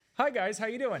Hi guys, how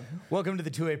you doing? Welcome to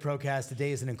the 2A Procast.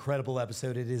 Today is an incredible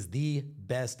episode. It is the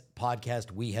best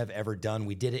podcast we have ever done.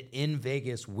 We did it in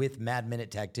Vegas with Mad Minute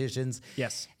Tacticians.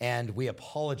 Yes. And we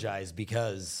apologize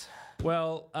because...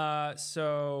 Well,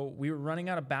 so we were running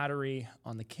out of battery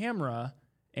on the camera,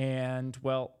 and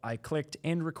well, I clicked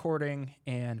end recording,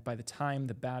 and by the time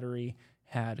the battery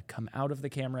had come out of the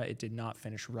camera, it did not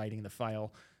finish writing the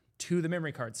file to the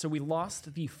memory card. So we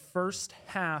lost the first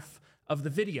half of the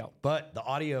video. But the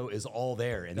audio is all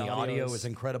there, and the audio is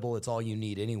incredible. It's all you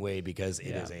need anyway because it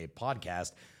is a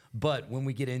podcast. But when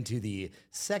we get into the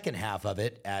second half of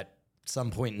it, at some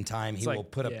point in time, he will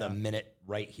put up the minute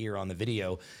right here on the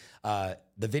video. The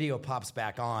video pops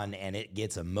back on, and it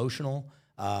gets emotional.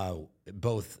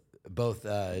 Both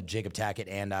Jacob Tackett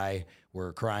and I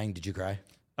were crying. Did you cry?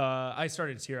 I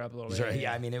started to tear up a little bit.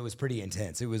 Yeah, I mean, it was pretty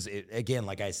intense. Again,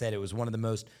 like I said, it was one of the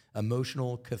most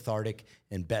emotional, cathartic,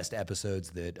 and best episodes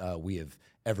that we have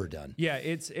ever done. Yeah,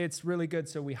 it's really good.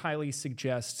 So we highly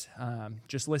suggest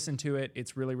just listen to it.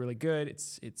 It's really, really good.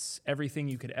 It's everything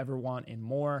you could ever want and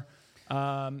more.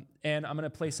 And I'm going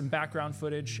to play some background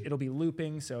footage. It'll be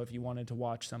looping, so if you wanted to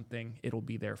watch something, it'll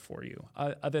be there for you.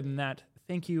 Other than that,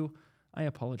 thank you. I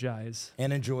apologize.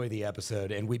 And enjoy the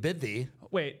episode. And we bid thee...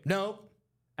 Wait. No.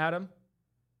 Adam,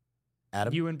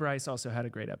 you and Bryce also had a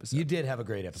great episode. You did have a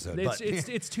great episode.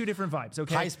 It's two different vibes,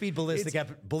 okay? High-speed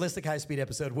ballistic high-speed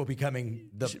episode will be coming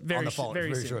very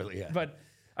shortly. Yeah. But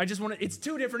I just want to... It's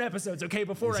two different episodes, okay,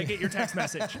 before I get your text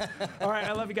message. All right,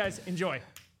 I love you guys. Enjoy.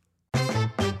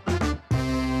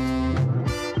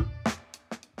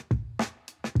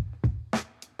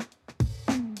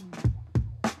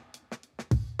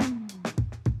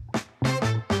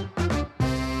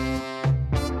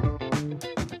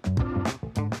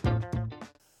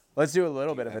 Let's do a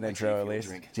little bit of an intro at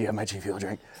least. Do you have my G Fuel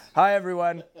drink? Hi,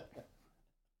 everyone.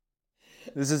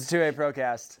 This is the 2A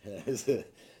Procast.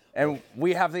 And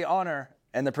we have the honor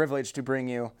and the privilege to bring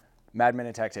you Mad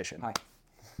Minute Tactician. Hi.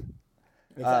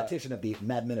 The tactician of the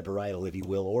Mad Minute varietal, if you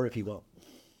will, or if you won't.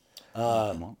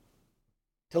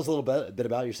 Tell us a little bit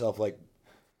about yourself. Like,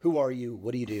 who are you?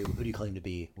 What do you do? Who do you claim to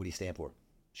be? What do you stand for?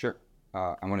 Sure.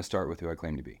 I want to start with who I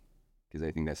claim to be, because I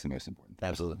think that's the most important thing.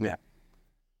 Absolutely. Yeah.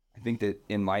 I think that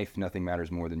in life, nothing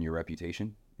matters more than your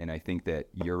reputation. And I think that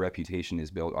your reputation is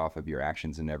built off of your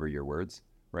actions and never your words,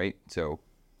 right? So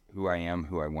who I am,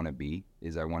 who I want to be,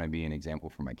 is I want to be an example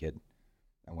for my kid.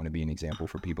 I want to be an example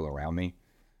for people around me.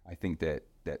 I think that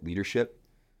leadership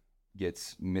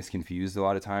gets misconfused a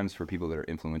lot of times for people that are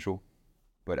influential.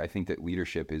 But I think that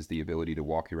leadership is the ability to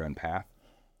walk your own path,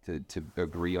 to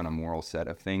agree on a moral set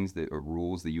of things that are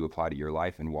rules that you apply to your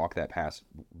life and walk that path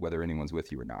whether anyone's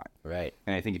with you or not. Right.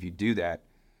 And I think if you do that,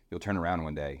 you'll turn around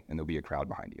one day and there'll be a crowd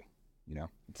behind you, you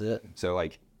know? That's it. So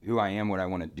like who I am, what I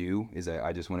want to do is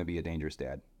I just want to be a dangerous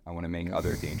dad. I want to make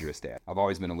other dangerous dad. I've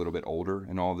always been a little bit older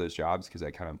in all of those jobs because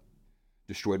I kind of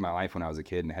destroyed my life when I was a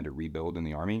kid and had to rebuild in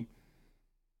the Army.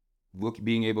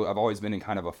 I've always been in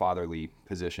kind of a fatherly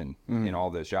position in all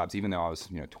those jobs, even though I was,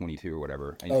 22 or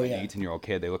whatever. And you're an 18-year-old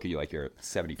kid, they look at you like you're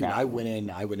 75. Dude, I went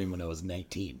in when I was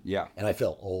 19. Yeah. And I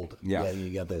felt old. Yeah.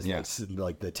 You got this,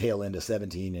 like the tail end of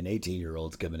 17 and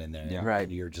 18-year-olds coming in there. Yeah. Right.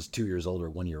 You're just 2 years older,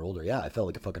 1 year older. Yeah. I felt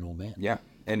like a fucking old man. Yeah.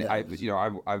 And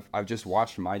I've just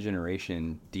watched my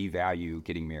generation devalue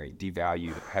getting married,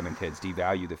 devalue having kids,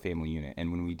 devalue the family unit.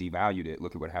 And when we devalued it,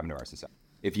 look at what happened to our society.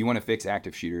 If you want to fix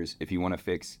active shooters, if you want to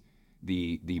fix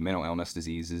the mental illness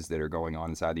diseases that are going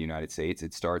on inside the United States,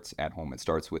 it starts at home. It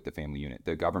starts with the family unit.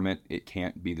 The government, it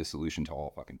can't be the solution to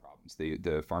all fucking problems.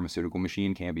 The pharmaceutical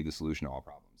machine can't be the solution to all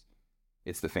problems.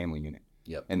 It's the family unit.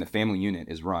 Yep. And the family unit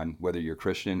is run, whether you're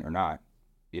Christian or not,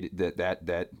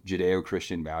 that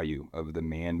Judeo-Christian value of the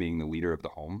man being the leader of the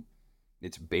home,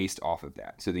 it's based off of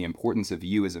that. So the importance of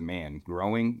you as a man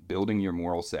growing, building your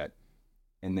moral set,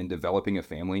 and then developing a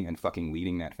family and fucking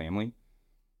leading that family,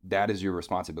 that is your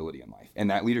responsibility in life. And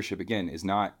that leadership, again, is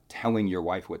not telling your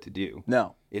wife what to do.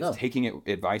 No. It's taking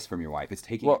advice from your wife. It's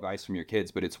taking advice from your kids,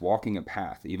 but it's walking a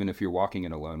path, even if you're walking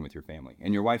it alone with your family.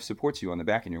 And your wife supports you on the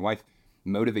back, and your wife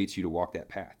motivates you to walk that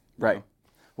path. Right. Know?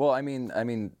 Well, I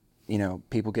mean,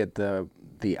 people get the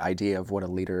idea of what a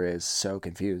leader is so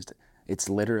confused. It's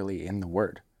literally in the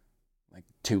word. Like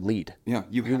to lead. Yeah,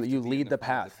 you lead the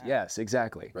path. Yes,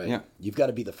 exactly. Right. Yeah. You've got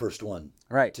to be the first one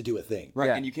to do a thing. Right.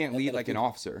 Yeah. And you can't lead like an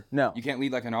officer. No. You can't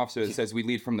lead like an officer that says we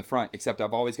lead from the front, except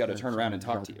I've always got to turn around and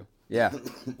talk to you. Yeah.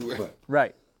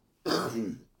 Right.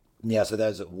 Yeah, so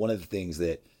that's one of the things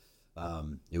that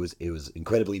it was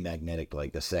incredibly magnetic.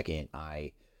 Like the second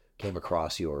I came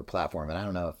across your platform, and I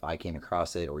don't know if I came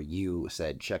across it or you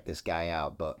said check this guy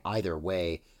out, but either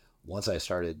way, once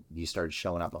you started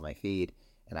showing up on my feed,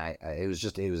 And it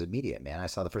was immediate, man. I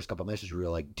saw the first couple of messages where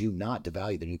like, do not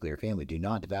devalue the nuclear family. Do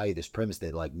not devalue this premise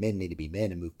that like men need to be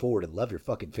men and move forward and love your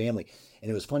fucking family.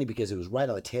 And it was funny because it was right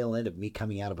on the tail end of me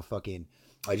coming out of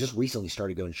I just recently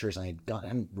started going to church. And I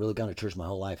hadn't really gone to church my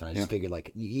whole life. And I just figured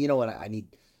like, you know what? I need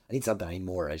something. I need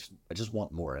more. I just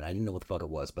want more. And I didn't know what the fuck it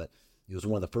was, but it was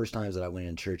one of the first times that I went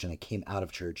in church and I came out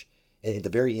of church. And at the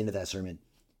very end of that sermon,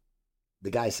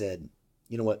 the guy said,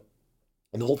 you know what?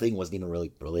 And the whole thing wasn't even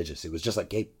really religious. It was just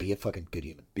like, hey, be a fucking good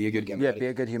human. Be a good human. Yeah, be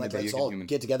a good human. Like, let's all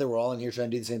get together. We're all in here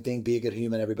trying to do the same thing. Be a good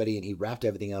human, everybody. And he wrapped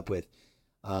everything up with,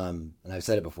 and I've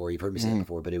said it before. You've heard me say it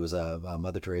before, but it was a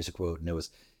Mother Teresa quote. And it was,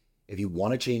 if you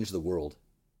want to change the world,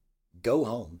 go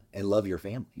home and love your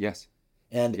family. Yes.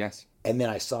 And yes. And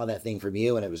then I saw that thing from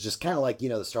you, and it was just kind of like,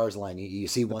 the stars align. You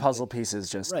see one puzzle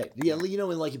pieces just right. Yeah,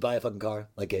 when like you buy a fucking car,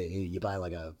 like you buy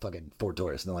like a fucking Ford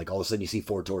Taurus, and then like all of a sudden you see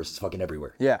Ford Tauruses fucking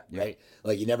everywhere. Yeah. Right.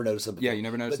 Like you never notice them before. Yeah, you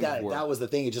never noticed them before. That was the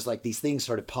thing. It just like these things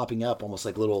started popping up, almost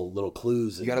like little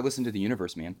clues. You got to listen to the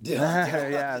universe, man.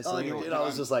 Yeah. I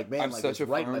was just like, man, like it's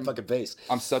right in my fucking face.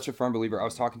 I'm such a firm believer. I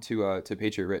was talking to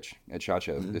Patriot Rich at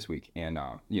Chacha this week, and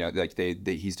like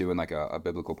he's doing like a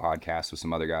biblical podcast with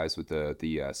some other guys with the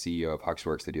CEO of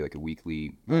Huxworks. They do like a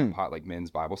weekly like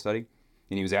men's Bible study,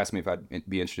 and he was asking me if I'd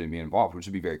be interested in being involved, which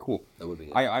would be very cool. That would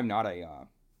be. I'm not a.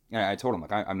 I told him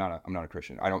like I'm not a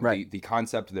Christian. I don't. Right. The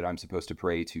concept that I'm supposed to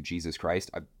pray to Jesus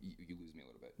Christ, you lose me a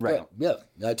little bit. Right.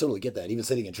 Yeah. I totally get that. Even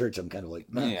sitting in church, I'm kind of like,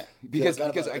 yeah, because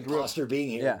I grew up being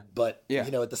here. Yeah. But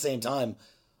at the same time,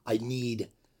 I need.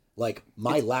 Like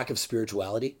my lack of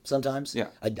spirituality sometimes. Yeah.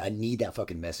 I need that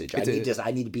fucking message.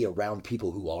 I need to be around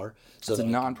people who are. So it's a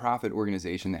nonprofit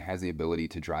organization that has the ability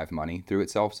to drive money through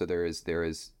itself. So there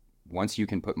is once you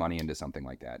can put money into something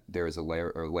like that, there is a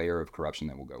layer of corruption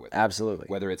that will go with it. Absolutely.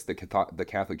 Whether it's the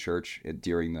Catholic Church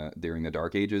during the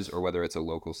Dark Ages or whether it's a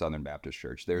local Southern Baptist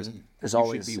church, there's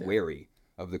always should be wary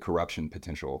of the corruption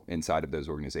potential inside of those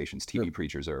organizations. TV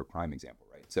preachers are a prime example,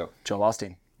 right? So Joel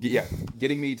Osteen. Yeah,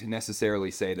 getting me to necessarily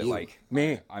say that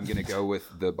I'm going to go with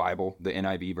the Bible, the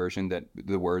NIV version, that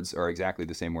the words are exactly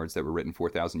the same words that were written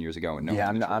 4,000 years ago, and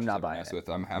I'm not buying it.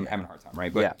 I'm having a hard time,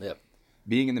 right? But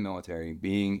being in the military,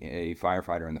 being a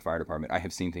firefighter in the fire department, I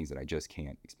have seen things that I just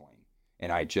can't explain,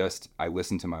 and I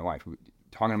listened to my wife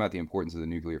talking about the importance of the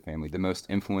nuclear family. The most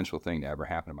influential thing to ever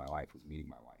happen in my life was meeting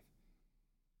my wife.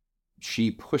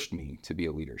 She pushed me to be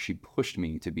a leader. She pushed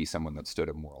me to be someone that stood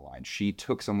a moral line. She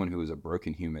took someone who was a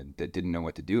broken human that didn't know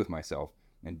what to do with myself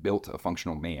and built a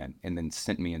functional man and then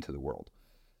sent me into the world.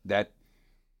 That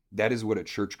is what a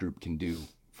church group can do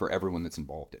for everyone that's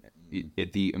involved in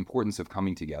it. The importance of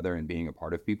coming together and being a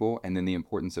part of people, and then the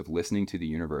importance of listening to the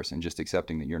universe and just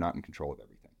accepting that you're not in control of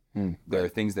everything. There are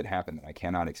things that happen that I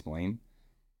cannot explain.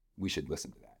 We should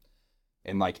listen to that.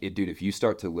 And dude, if you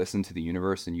start to listen to the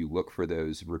universe and you look for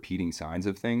those repeating signs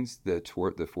of things, the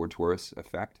Ford Taurus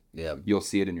effect, you'll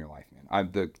see it in your life, man.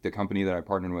 The company that I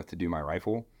partnered with to do my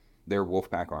rifle, they're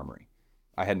Wolfpack Armory.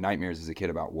 I had nightmares as a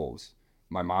kid about wolves.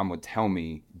 My mom would tell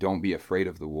me, don't be afraid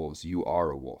of the wolves. You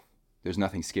are a wolf. There's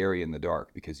nothing scary in the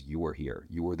dark because you are here.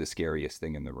 You are the scariest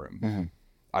thing in the room. Mm-hmm.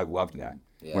 I loved that.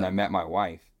 Yeah. When I met my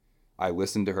wife, I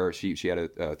listened to her. She had a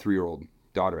 3-year-old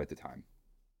daughter at the time.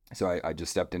 So I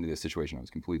just stepped into this situation I was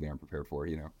completely unprepared for,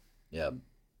 Yeah.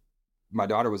 My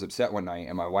daughter was upset one night,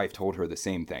 and my wife told her the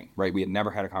same thing, right? We had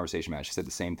never had a conversation about it. She said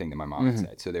the same thing that my mom had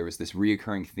said. So there was this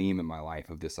reoccurring theme in my life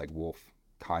of this wolf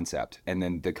concept. And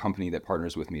then the company that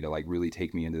partners with me to really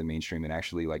take me into the mainstream and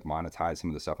actually monetize some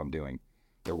of the stuff I'm doing,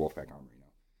 they're Wolfpack Armory.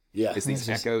 Yeah. It's these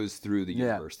echoes through the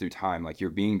universe, through time. You're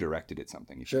being directed at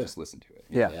something. You should just listen to it.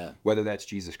 Yeah. Whether that's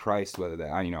Jesus Christ, whether that,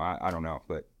 I don't know,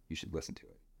 but you should listen to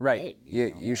it. Right.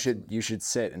 You should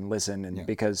sit and listen, and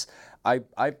because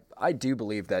I do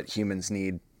believe that humans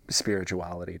need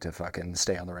spirituality to fucking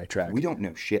stay on the right track. We don't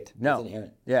know shit. No. It's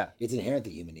inherent. Yeah. It's inherent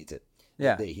that human needs it.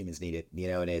 Yeah. That humans need it,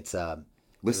 and it's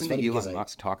listen to Elon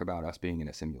Musk talk about us being in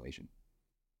a simulation.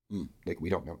 We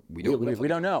don't know. We don't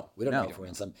know. We don't know if we're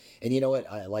in some. And you know what?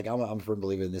 I'm a firm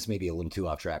believer, and this may be a little too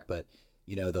off track, but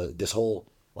this whole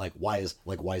why is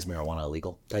marijuana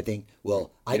illegal type thing?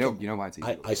 Well, you know why it's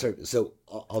illegal.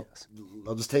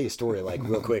 I'll just tell you a story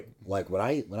real quick. When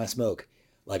I smoke,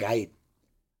 I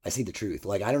see the truth.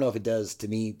 I don't know if it does to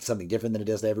me something different than it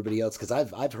does to everybody else, because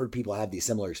I've heard people have these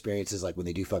similar experiences when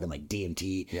they do fucking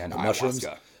DMT and mushrooms,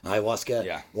 ayahuasca.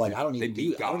 Yeah, I don't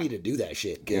need to do that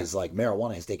shit because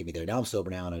marijuana has taken me there. Now I'm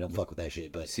sober now and I don't fuck with that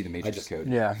shit. But see the Matrix code.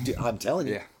 Yeah, dude, I'm telling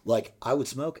you, I would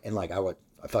smoke and I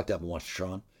fucked up and watched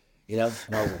Tron. And I was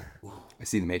like, I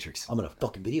see the Matrix. I'm in a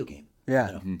fucking video game. Yeah.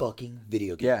 In a fucking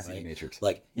video game. Yeah. Right? See the Matrix.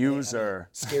 User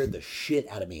scared the shit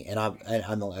out of me. And I'm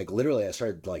literally I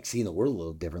started seeing the world a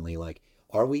little differently.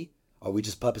 Are we? Are we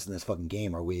just puppets in this fucking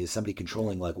game? Is somebody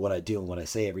controlling like what I do and what I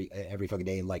say every fucking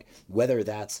day? And like whether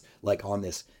that's like on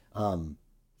this,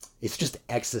 it's just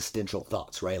existential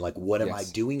thoughts, right? Like what am I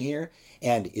doing here?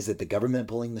 And is it the government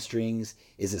pulling the strings?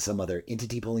 Is it some other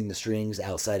entity pulling the strings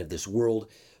outside of this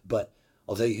world? But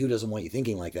I'll tell you who doesn't want you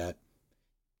thinking like that.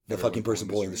 The fucking person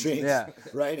pulling the strings,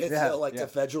 right? It's so to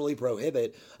federally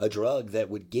prohibit a drug that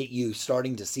would get you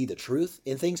starting to see the truth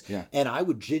in things. Yeah. And I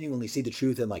would genuinely see the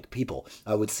truth in like people.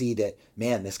 I would see that,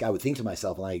 man, this guy would think to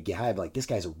myself, and I get high, like, this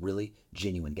guy's a really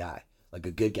genuine guy, like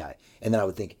a good guy. And then I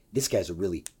would think, this guy's a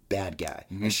really bad guy.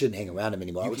 I shouldn't hang around him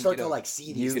anymore. I would start to like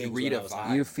see these things.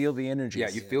 You feel the energy. Yeah,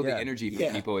 you feel the energy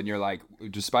from people, and you're like,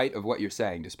 despite of what you're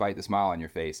saying, despite the smile on your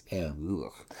face,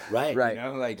 right. You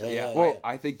know, like, well,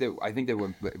 I think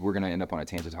that we're gonna end up on a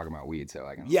tangent talking about weed. So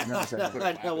like,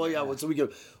 so we can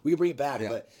bring it back,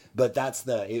 but that's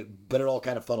but it all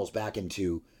kind of funnels back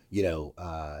into, you know,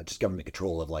 just government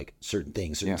control of like certain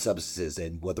things, certain substances,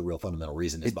 and what the real fundamental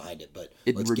reason is behind it. But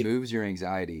it removes your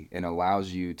anxiety and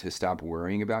allows you to stop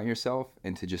worrying about yourself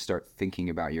and to just start thinking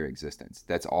about your existence.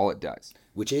 That's all it does.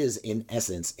 Which is, in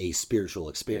essence, a spiritual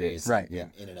experience,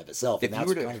 in and of itself. And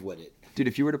that's kind of what it. Dude,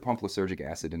 if you were to pump lysergic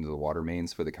acid into the water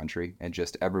mains for the country, and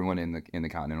just everyone in the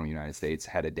continental United States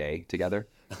had a day together,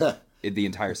 the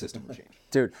entire system would change.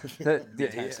 Dude,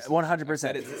 100%.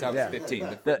 Since I was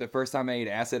 15. The first time I ate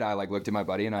acid, I like looked at my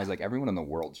buddy and I was like, everyone in the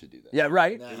world should do that. Yeah,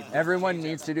 right. Everyone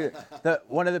needs to do it.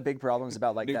 One of the big problems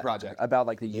about like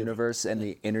the universe and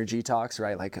the energy talks,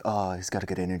 right? Like, oh, he's got a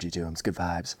good energy to him. It's good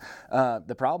vibes.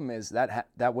 The problem is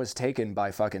that was taken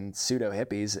by fucking pseudo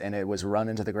hippies and it was run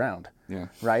into the ground. Yeah.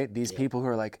 Right. These people who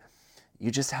are like, you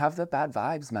just have the bad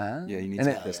vibes, man. Yeah, you need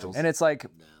some pistols. And it's like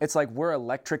we're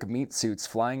electric meat suits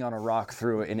flying on a rock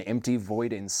through an empty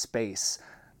void in space.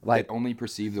 Like that only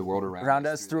perceive the world around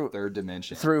us through third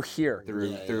dimension. Through here.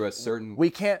 Through a certain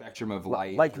spectrum of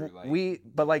light.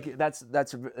 That's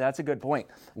a good point.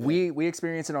 We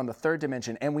experience it on the third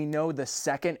dimension, and we know the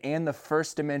second and the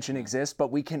first dimension exist, but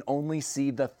we can only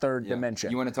see the third dimension.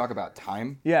 You want to talk about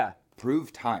time? Yeah.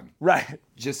 Prove time. Right.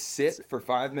 Just sit for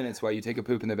 5 minutes while you take a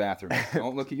poop in the bathroom.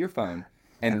 Don't look at your phone.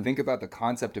 And think about the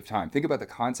concept of time. Think about the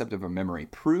concept of a memory.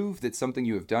 Prove that something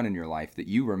you have done in your life that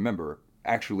you remember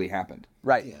actually happened.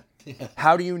 Right. Yeah.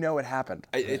 How do you know it happened?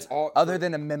 It's all other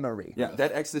than a memory. Yeah,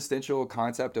 that existential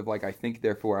concept of like I think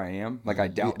therefore I am, like I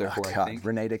doubt therefore I think.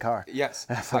 Rene Descartes. Yes,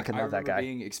 I fucking love that guy. I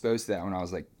remember being exposed to that when I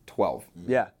was like 12.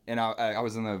 Yeah, and I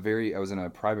was in a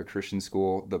private Christian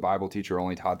school. The Bible teacher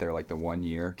only taught there like the 1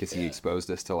 year because he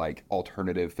exposed us to like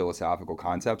alternative philosophical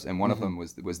concepts, and one of them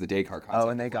was the Descartes concept. Oh,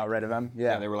 and they got rid of him.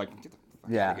 Yeah, they were like.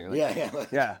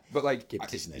 Yeah. But like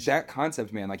that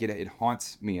concept, man, like it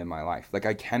haunts me in my life. Like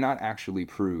I cannot actually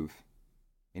prove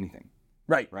anything.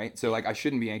 Right. So like I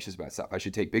shouldn't be anxious about stuff. I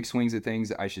should take big swings at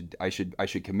things. I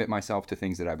should commit myself to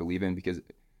things that I believe in because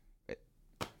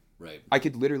I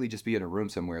could literally just be in a room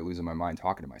somewhere losing my mind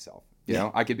talking to myself. You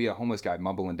know, I could be a homeless guy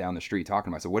mumbling down the street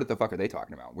talking to myself. What the fuck are they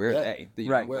talking about? Where are they?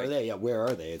 Right. Where are they? Yeah. Where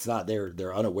are they? It's not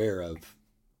they're unaware of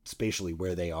spatially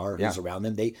where they are, who's around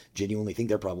them. They genuinely think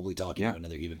they're probably talking to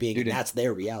another human being, and that's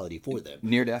their reality for them.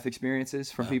 Near-death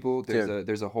experiences from people.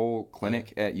 There's a whole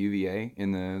clinic at UVA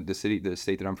in the state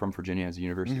that I'm from, Virginia, as a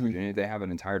University of Virginia. They have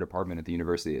an entire department at the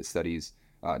university that studies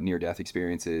near-death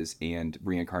experiences and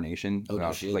reincarnation,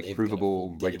 like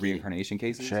provable like reincarnation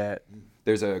cases. Shit.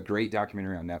 There's a great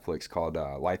documentary on Netflix called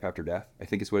Life After Death, I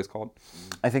think is what it's called.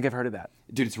 I think I've heard of that.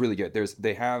 Dude, it's really good.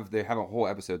 They have a whole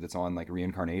episode that's on like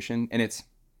reincarnation, and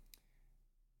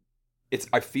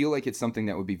I feel like it's something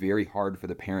that would be very hard for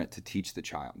the parent to teach the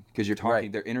child because you're talking,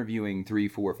 they're interviewing 3,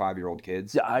 4, 5-year-old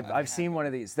kids. Yeah, I've seen one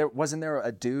of these. Wasn't there a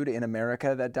dude in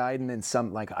America that died, and then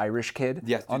some like Irish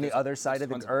kid on the other side of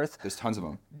the earth? There's tons of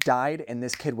them. Died, and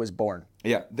this kid was born.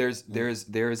 Yeah, there's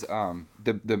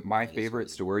my favorite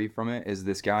story from it is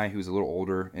this guy who's a little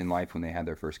older in life when they had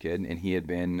their first kid, and he had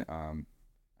been, I don't remember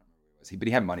who it was, but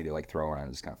he had money to like throw around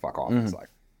and just kind of fuck off in his life.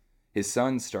 His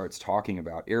son starts talking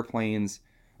about airplanes.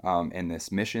 And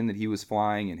this mission that he was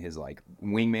flying and his like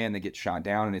wingman that gets shot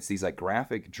down, and it's these like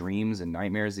graphic dreams and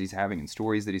nightmares that he's having and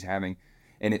stories that he's having,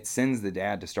 and it sends the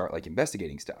dad to start like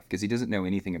investigating stuff because he doesn't know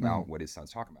anything about what his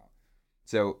son's talking about.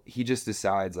 So he just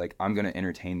decides like, I'm going to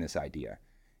entertain this idea,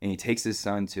 and he takes his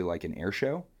son to like an air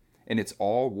show, and it's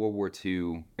all World War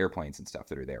II airplanes and stuff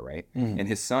that are there, right? And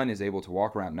his son is able to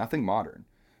walk around, nothing modern,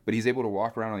 but he's able to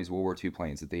walk around on these World War II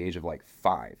planes at the age of like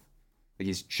 5. Like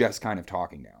he's just kind of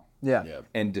talking now. Yeah.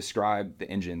 And describe the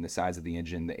engine, the size of the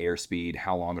engine, the airspeed,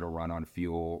 how long it'll run on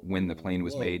fuel, when the plane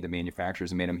was made, the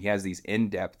manufacturers made them. He has these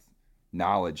in-depth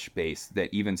knowledge base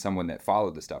that even someone that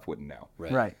followed the stuff wouldn't know.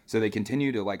 Right. So they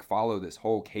continue to like follow this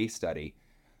whole case study.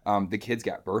 The kids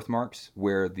got birthmarks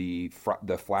where the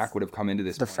flak would have come into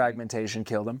this. The plane. fragmentation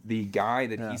killed him. The guy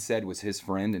that he said was his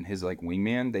friend and his like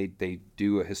wingman, they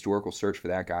do a historical search for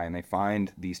that guy, and they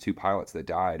find these 2 pilots that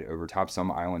died over top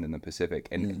some island in the Pacific.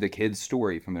 And the kid's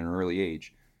story from an early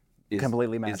age is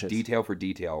completely matches. Is detail for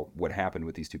detail what happened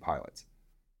with these 2 pilots.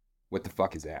 What the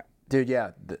fuck is that? Dude,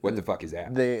 yeah. What the fuck is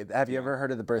that? Have you ever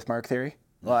heard of the birthmark theory?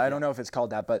 Well, I don't know if it's called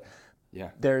that, but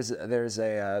there's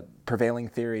a prevailing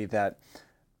theory that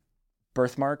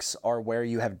birthmarks are where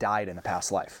you have died in a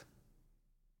past life.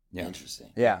 Yeah. Interesting.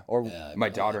 Yeah. Or my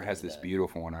daughter has this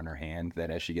beautiful one on her hand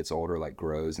that as she gets older, like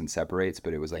grows and separates,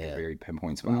 but it was like a very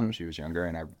pinpoint spot when she was younger,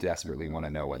 and I desperately want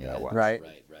to know what that was. Right.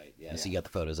 Yeah. So you got the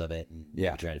photos of it, and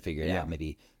you're trying to figure it out.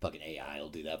 Maybe fucking AI will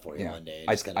do that for you one day.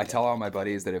 I tell all my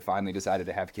buddies that have finally decided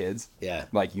to have kids,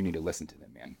 like, you need to listen to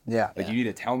them, man. Yeah. Like, you need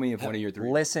to tell me if one of your 3...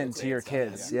 Listen to your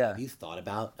kids, Have you thought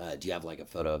about, do you have like a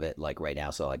photo of it like right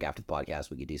now? So like after the podcast,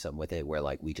 we could do something with it where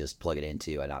like we just plug it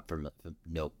into,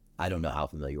 I don't know how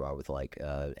familiar you are with like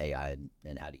AI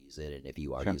and how to use it, and if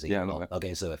you are using it.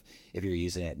 Okay, so if you're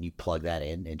using it and you plug that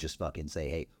in and just fucking say,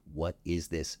 hey, what is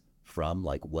this from?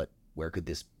 Like where could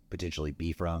this potentially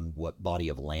be from? What body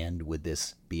of land would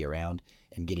this be around?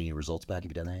 And get any results back?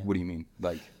 Have you done that yet? What do you mean?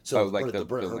 Like, so like the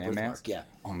landmass? Yeah.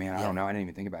 Oh man, I don't know. I didn't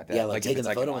even think about that. Yeah, like taking the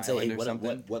like photo and say, hey,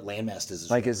 what landmass does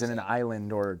this? Like, is it an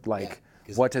island, or like,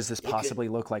 what does this possibly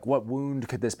look like? What wound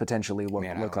could this potentially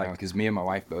look like? Because me and my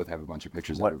wife both have a bunch of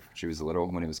pictures of she was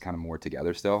little when it was kind of more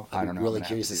together still. I don't know. I'm really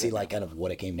curious to see like kind of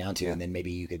what it came down to, and then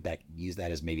maybe you could use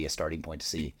that as maybe a starting point to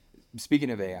see. Speaking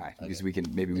of AI, because we can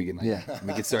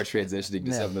start transitioning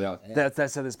to something else.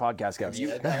 That's how this podcast goes.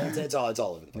 It's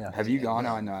all over the place. Have you gone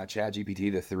on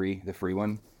ChatGPT, the free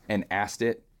one, and asked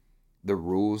it the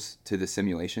rules to the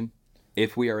simulation?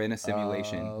 If we are in a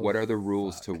simulation, what are the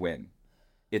rules to win?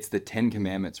 It's the 10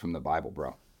 Commandments from the Bible,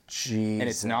 bro. Jesus and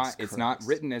it's not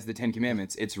written as the 10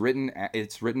 Commandments. It's written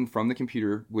from the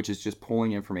computer, which is just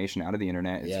pulling information out of the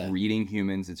internet. It's reading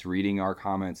humans. It's reading our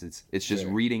comments. It's just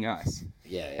reading us.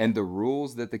 And the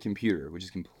rules that the computer, which is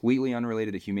completely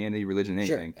unrelated to humanity, religion,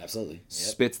 anything, absolutely,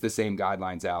 spits the same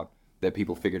guidelines out that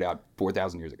people figured out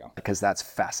 4,000 years ago. Because that's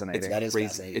fascinating. That is crazy.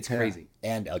 Fascinating. It's crazy.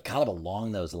 And kind of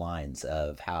along those lines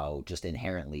of how just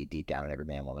inherently deep down in every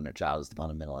man, woman, or child is the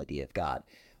fundamental idea of God.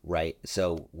 Right.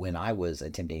 So when I was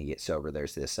attempting to get sober,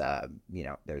 there's this,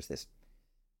 there's this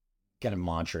kind of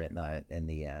mantra in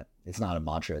the it's not a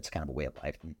mantra, it's kind of a way of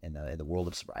life in the world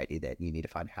of sobriety, that you need to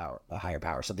find a higher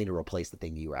power, something to replace the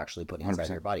thing that you were actually putting inside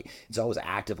your body. And so I was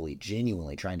actively,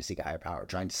 genuinely trying to seek a higher power,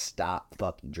 trying to stop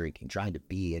fucking drinking, trying to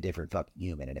be a different fucking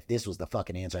human. And if this was the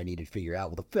fucking answer I needed to figure out,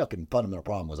 well, the fucking fundamental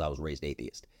problem was I was raised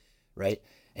atheist. Right.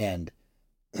 And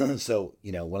so,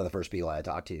 one of the first people I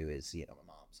talked to is, my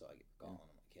mom. So I get going.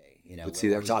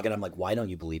 We're talking. I'm like, why don't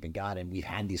you believe in God? And we've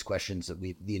had these questions that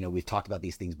we've talked about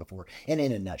these things before. And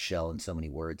in a nutshell, in so many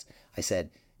words, I said,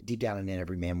 deep down in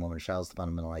every man, woman, or child is the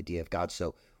fundamental idea of God.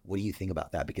 So what do you think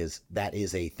about that? Because that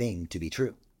is a thing to be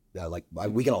true.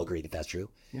 We can all agree that that's true.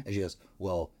 Yeah. And she goes,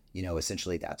 well,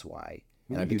 essentially that's why.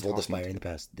 And I've been told this by her in the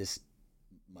past.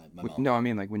 My mom. No, I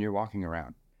mean, like when you're walking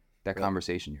around, that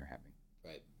conversation you're having.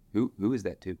 Right. Who is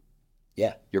that to?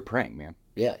 Yeah. You're praying, man.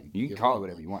 Yeah. You can call it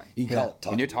whatever you want. You can call it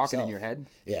when you're talking in your head,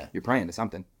 you're praying to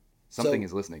something. Something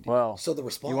is listening to you. Well, so the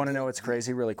response. You want to know what's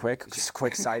crazy really quick? Just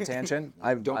quick side tangent.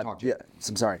 Don't talk to me.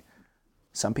 I'm sorry.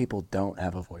 Some people don't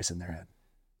have a voice in their head.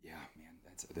 Yeah,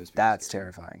 man. That's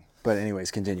terrifying. But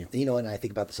anyways, continue. And I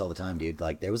think about this all the time, dude.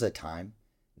 Like there was a time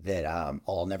that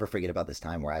I'll never forget about this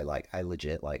time where I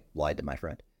legit lied to my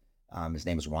friend. His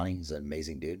name was Ronnie. He's an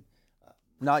amazing dude.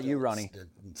 Not you, Ronnie.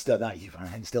 Still not you, Ronnie.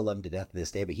 I still love him to death to this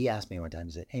day. But he asked me one time,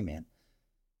 he said, hey, man.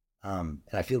 And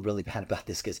I feel really bad about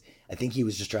this because I think he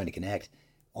was just trying to connect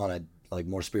on a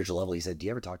more spiritual level. He said, do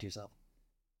you ever talk to yourself?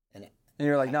 And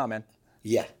you're like, no, man.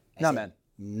 Yeah. No, man.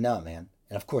 No, man.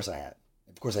 And of course I have.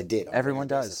 Of course I did. Everyone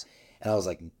does. And I was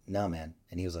like, no, man.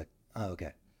 And he was like, oh,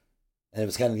 okay. And it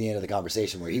was kind of the end of the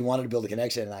conversation where he wanted to build a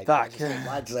connection, and I just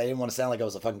lied because I didn't want to sound like I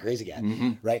was a fucking crazy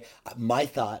guy, right? My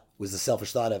thought was the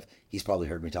selfish thought of, he's probably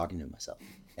heard me talking to myself,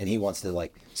 and he wants to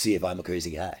see if I'm a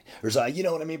crazy guy, or so. You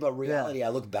know what I mean? But reality, I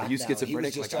look back. Are you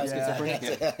schizophrenic? Do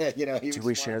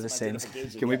we share the same?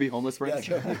 Can we be homeless friends?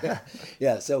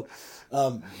 Yeah. So,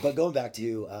 but going back to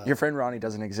your friend Ronnie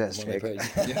doesn't exist, Jake.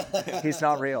 He's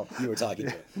not real. You were talking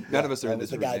to. None of us are in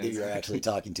this room. The guy that you're actually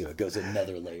talking to. It goes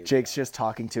another layer. Jake's just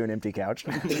talking to an empty couch.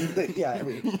 Yeah.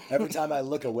 Every time I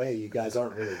look away, you guys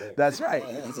aren't really there. That's right.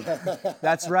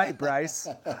 That's right, Bryce.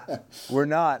 We're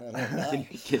not.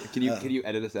 Can you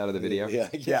edit us out of the video?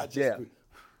 Yeah.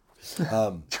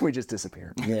 Can we just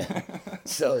disappear? Yeah.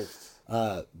 So,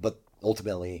 but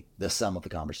ultimately, the sum of the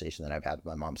conversation that I've had with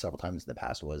my mom several times in the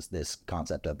past was this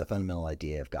concept of the fundamental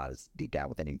idea of God is deep down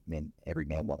within every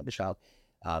man, woman, and child.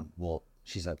 Well,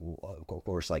 she's like, well, of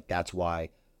course, like that's why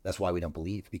we don't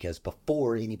believe, because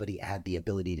before anybody had the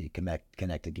ability to connect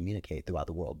and communicate throughout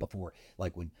the world, before,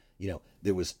 like when,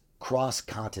 there was cross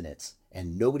continents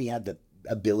and nobody had the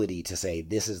ability to say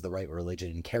this is the right religion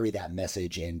and carry that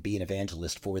message and be an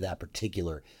evangelist for that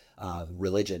particular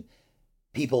religion.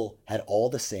 People had all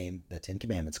the 10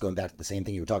 commandments, going back to the same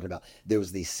thing you were talking about. There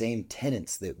was these same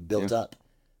tenets that built up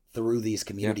through these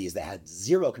communities that had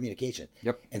zero communication.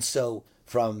 Yep. And so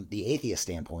from the atheist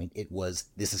standpoint,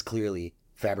 this is clearly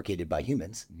fabricated by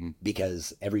humans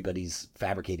because everybody's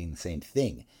fabricating the same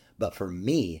thing. But for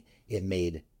me, it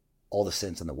made all the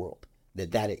sense in the world.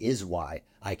 That is why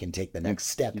I can take the next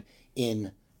step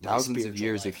in thousands of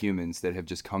years of humans that have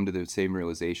just come to the same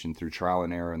realization through trial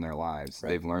and error in their lives.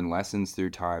 Right. They've learned lessons through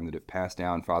time that have passed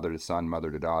down father to son,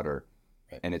 mother to daughter.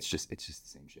 Right. And it's just the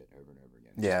same shit over and over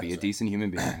again. Just be a decent human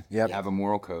being. Have a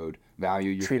moral code. Value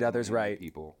your treat others right.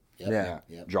 People.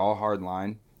 Yep. Draw a hard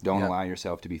line. Don't allow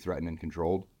yourself to be threatened and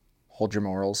controlled. Hold your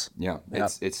morals. Yeah.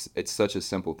 It's such a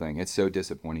simple thing. It's so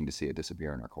disappointing to see it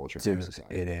disappear in our culture. Dude,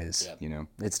 it is.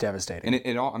 It's devastating. And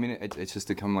it all, I mean, it's just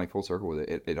to come like full circle with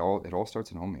it. It all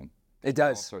starts at home, man. It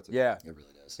does. It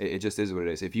really does. It just is what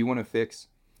it is. If you want to fix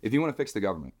the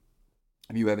government,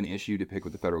 if you have an issue to pick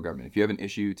with the federal government, if you have an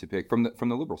issue to pick from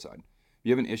the liberal side, if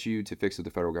you have an issue to fix with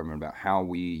the federal government about how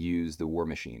we use the war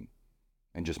machine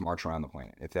and just march around the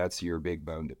planet, if that's your big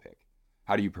bone to pick,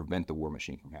 how do you prevent the war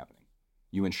machine from happening?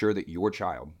 You ensure that your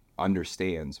child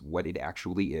understands what it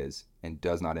actually is and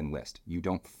does not enlist. You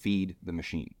don't feed the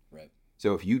machine. Right.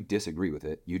 So if you disagree with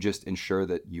it, you just ensure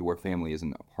that your family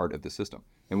isn't a part of the system.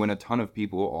 And when a ton of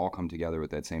people all come together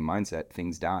with that same mindset,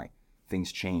 things die,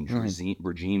 things change,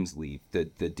 regimes leave, the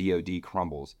DOD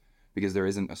crumbles because there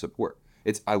isn't a support.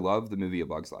 I love the movie A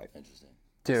Bug's Life. Interesting.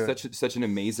 Dude, Such an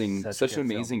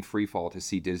amazing free fall to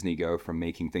see Disney go from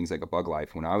making things like A Bug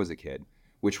Life when I was a kid,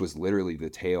 which was literally the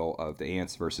tale of the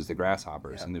ants versus the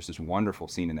grasshoppers. And there's this wonderful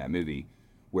scene in that movie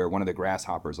where one of the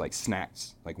grasshoppers like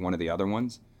snacks like one of the other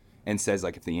ones and says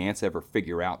like, if the ants ever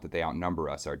figure out that they outnumber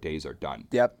us, our days are done.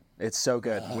 Yep. It's so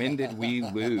good. When did we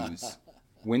lose?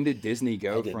 When did Disney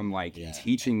go from like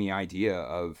teaching the idea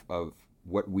of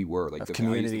what we were, like of the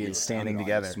community and standing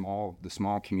together, the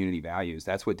small community values?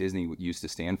 That's what Disney used to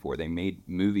stand for. They made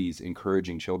movies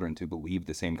encouraging children to believe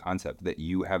the same concept, that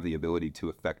you have the ability to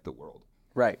affect the world.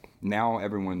 Right. Now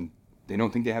they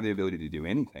don't think they have the ability to do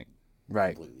anything.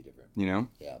 Right. Completely different.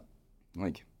 Yeah.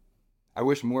 Like, I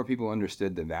wish more people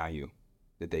understood the value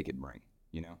that they could bring.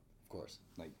 Of course.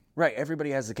 Like. Right.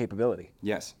 Everybody has the capability.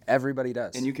 Yes. Everybody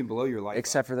does. And you can blow your life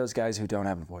except for those guys who don't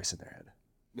have a voice in their head.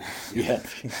 Yeah.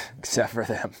 Except for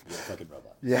them. You're a fucking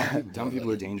robot. Yeah. Dumb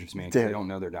people are dangerous, man, because they don't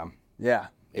know they're dumb. Yeah.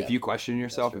 If you question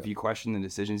yourself, if you question the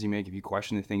decisions you make, if you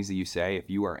question the things that you say, if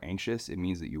you are anxious, it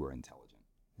means that you are intelligent.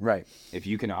 Right. If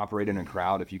you can operate in a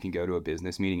crowd, if you can go to a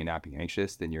business meeting and not be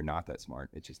anxious, then you're not that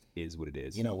smart. It just is what it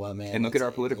is. You know what, man? And look at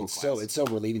our political class. It's so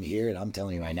relieving to hear, and I'm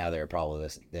telling you right now, there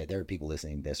are people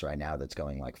listening to this right now that's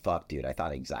going like, "Fuck, dude, I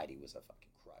thought anxiety was a fucking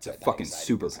crutch. It's a fucking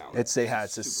superpower." It's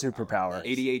a superpower.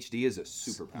 ADHD is a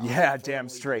superpower. Yeah, damn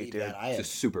straight, dude. It's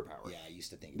a superpower. Yeah, I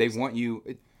used to think they want you.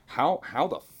 How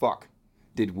the fuck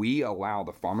did we allow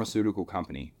the pharmaceutical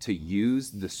company to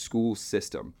use the school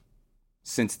system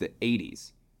since the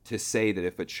 80s to say that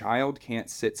if a child can't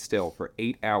sit still for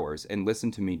 8 hours and listen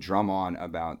to me drum on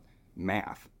about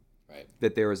math, right,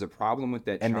 that there is a problem with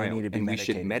that and child and we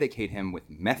should medicate him with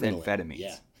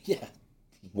methamphetamines? Yeah.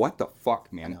 What the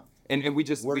fuck, man? And we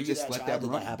just let that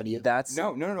run. Happen to you? That's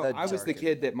no. I was the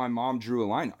kid that my mom drew a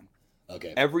line on.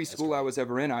 Okay. Every school I was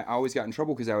ever in, I always got in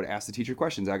trouble because I would ask the teacher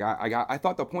questions. I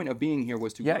thought the point of being here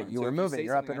was to learn. You were moving.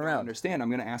 You're up and around. Understand? I'm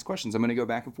going to ask questions. I'm going to go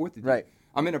back and forth with you. Right.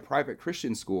 I'm in a private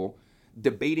Christian school,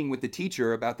 debating with the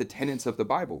teacher about the tenets of the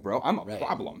Bible, bro. I'm a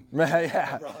problem. Right.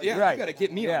 Yeah. Right. You got to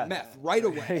get me on meth right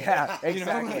away. Yeah.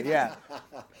 Exactly. Yeah.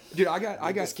 Dude, I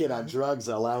got this kid on drugs.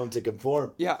 Allow him to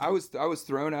conform. Yeah, I was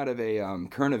thrown out of a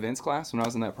current events class when I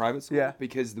was in that private school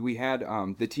because we had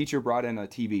the teacher brought in a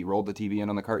TV, rolled the TV in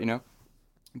on the cart,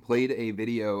 played a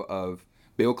video of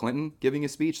Bill Clinton giving a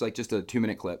speech, like just a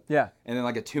 2-minute clip. Yeah. And then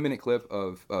like a 2-minute clip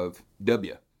of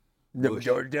Bush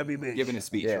giving a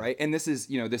speech, right? And this is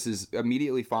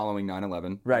immediately following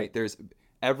 9/11. Right. There's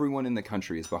everyone in the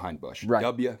country is behind Bush. Right.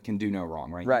 W can do no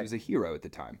wrong, right? Right. He was a hero at the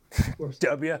time.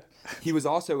 W. He was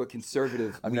also a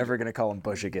conservative. I'm never gonna call him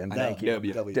Bush again. Thank you.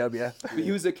 W. W.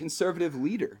 He was a conservative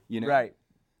leader, Right.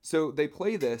 So they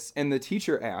play this, and the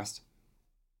teacher asked,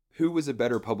 who was a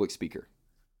better public speaker?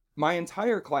 My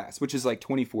entire class, which is like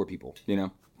 24 people,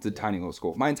 it's a tiny little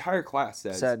school. My entire class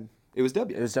said it was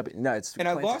W. It was W. No, it's and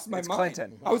Clinton. I lost my it's mind.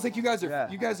 Clinton. I was like, you guys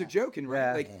are joking,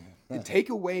 right? Yeah. Like, take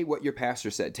away what your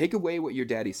pastor said. Take away what your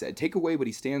daddy said. Take away what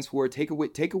he stands for. Take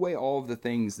away all of the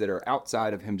things that are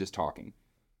outside of him just talking.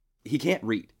 He can't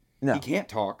read. No. He can't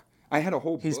talk. I had a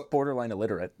whole He's book. borderline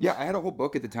illiterate. Yeah, I had a whole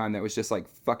book at the time that was just like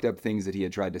fucked up things that he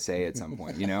had tried to say at some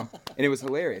point, And it was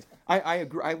hilarious. I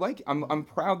agree. I'm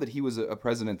proud that he was a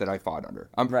president that I fought under.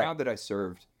 I'm proud that I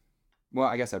served. Well,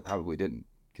 I guess I probably didn't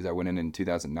because I went in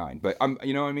 2009. But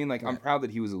you know what I mean? Like, I'm proud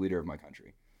that he was a leader of my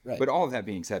country. Right. But all of that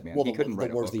being said, man, he couldn't write a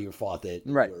book. The wars that you fought that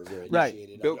Right. were Right.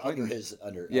 initiated Bill under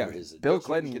Clinton. his Bill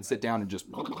Clinton could sit down and just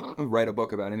write a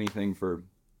book about anything for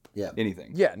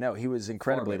anything. Yeah, no, he was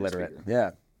incredibly literate.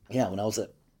 Yeah. Yeah, when I was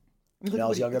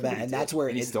younger, man, and that's where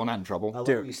he's still not in trouble. I love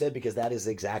what you said, because that is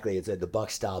exactly it. The buck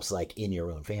stops like in your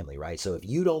own family, right? So if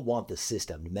you don't want the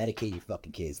system to medicate your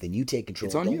fucking kids, then you take control.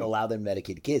 Don't allow them to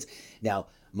medicate the kids. Now,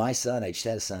 my son, I just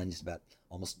had a son, just about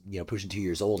almost pushing 2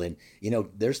 years old, and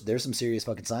there's some serious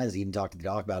fucking signs. I even talked to the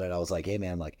doc about it. I was like, hey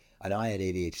man, like, I know I had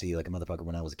ADHD like a motherfucker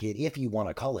when I was a kid. If you want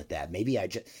to call it that, maybe I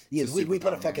just we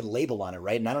put a fucking label on it,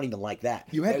 right? And I don't even like that.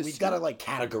 We've got to like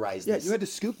categorize. Yeah, you had to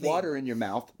scoop water in your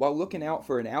mouth while looking out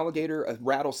for an alligator, a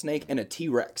rattlesnake, and a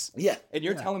T-Rex. Yeah, and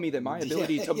you're telling me that my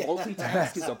ability to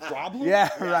multitask is a problem? Yeah,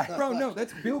 right, bro. No,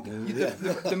 that's Bill.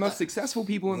 The most successful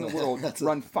people in the world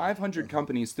run 500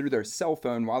 companies through their cell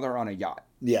phone while they're on a yacht.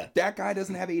 Yeah, that guy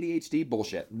doesn't have ADHD.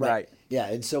 Bullshit. Right. Yeah,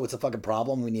 and so it's a fucking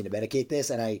problem. We need to medicate this,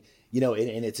 and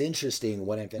and it's interesting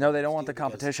when no, they don't want the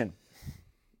competition.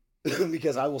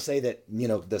 Because I will say that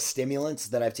the stimulants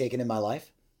that I've taken in my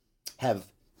life have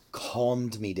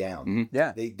calmed me down. Mm-hmm.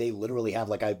 Yeah, they literally have.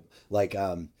 God,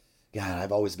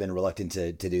 I've always been reluctant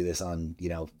to do this on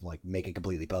like make it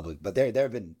completely public, but there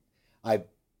have been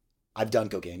I've done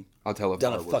cocaine. I'll tell I've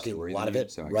done a fucking lot of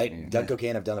it, right? Done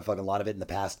cocaine. I've done a fucking lot of it in the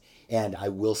past, and I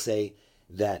will say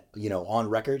that on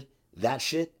record, that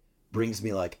shit brings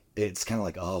me like, it's kind of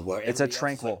like, oh, where it's a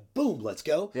tranquil. Like, boom, let's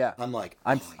go. Yeah, I'm like,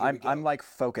 I'm like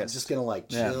focused. I'm just gonna like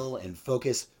chill and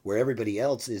focus where everybody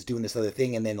else is doing this other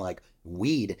thing, and then like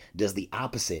weed does the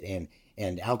opposite,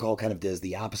 and alcohol kind of does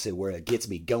the opposite, where it gets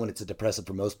me going. It's a depressant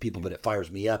for most people, but it fires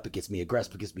me up. It gets me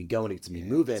aggressive. It gets me going. It gets me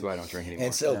moving. That's why I don't drink anymore.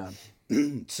 And so.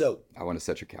 So I want to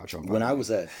set your couch on fire. When I was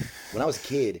a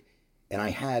kid, and I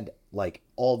had like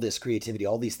all this creativity,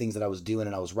 all these things that I was doing,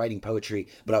 and I was writing poetry,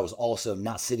 but I was also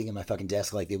not sitting at my fucking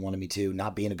desk like they wanted me to,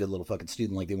 not being a good little fucking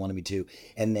student like they wanted me to.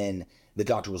 And then the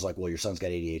doctor was like, well, your son's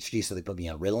got ADHD, so they put me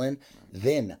on Ritalin.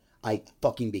 Then I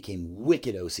fucking became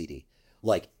wicked OCD.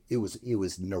 Like, I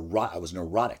was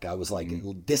neurotic. I was like,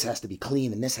 well, this has to be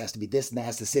clean, and this has to be this, and that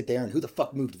has to sit there, and who the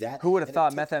fuck moved that? Who would have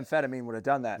thought methamphetamine would have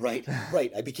done that? Right.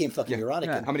 I became fucking neurotic.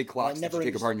 Yeah. How many clocks did you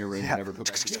take apart in your room and never put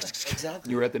back together?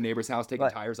 Exactly. You were at the neighbor's house taking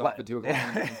tires off at 2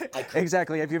 o'clock.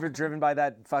 Exactly. Have you ever driven by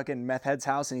that fucking meth head's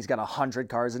house and he's got 100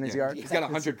 cars in his yard? He's got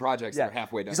 100 projects that are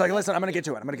halfway done. He's like, listen, I'm going to get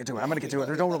to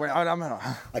it. Don't worry.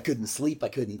 I couldn't sleep. I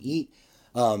couldn't eat.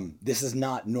 This is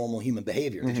not normal human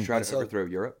behavior. Did you try to overthrow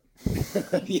Europe?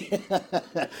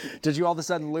 Did you all of a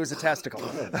sudden lose a testicle?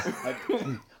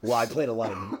 Well, I played a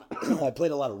lot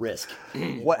of Risk.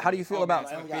 What? How do you feel about?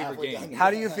 My favorite game.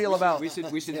 How do you feel about?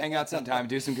 We should hang out sometime,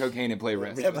 do some cocaine, and play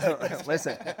Risk.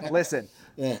 Listen.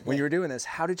 When you were doing this,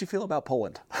 how did you feel about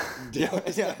Poland? Did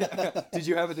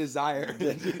you have a desire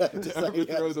to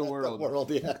overthrow the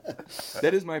world? Yeah.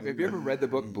 That is have you ever read the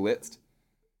book Blitzed?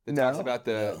 It talks about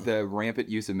the rampant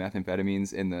use of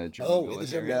methamphetamines in the German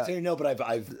military. No, but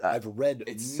I've read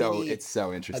it's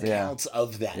so interesting accounts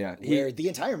of that. Yeah. Where the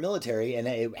entire military, and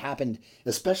it happened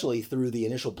especially through the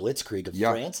initial Blitzkrieg of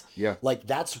France. Yeah. Like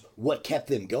that's what kept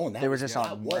them going. They were just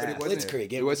on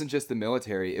Blitzkrieg. It wasn't just the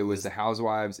military. It was the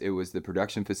housewives. It was the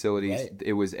production facilities. Right.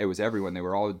 It was everyone. They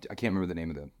were all. I can't remember the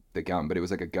name of the gum, but it was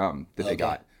like a gum that they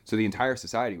got. So the entire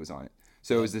society was on it.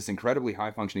 So it was this incredibly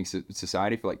high-functioning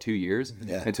society for like 2 years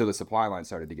until the supply line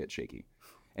started to get shaky.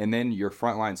 And then your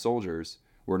frontline soldiers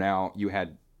you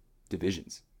had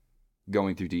divisions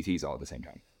going through DTs all at the same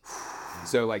time.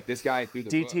 So like this guy through the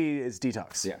DT is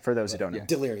detox. Yeah. For those who don't know.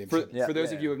 Delirium. For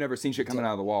those of you who have never seen shit coming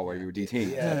out of the wall while you were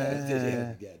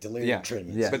DTing. Delirium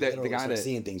treatment. Yeah. But the guy that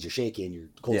seeing things, you're shaking, you're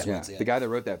cold sweats. The guy that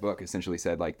wrote that book essentially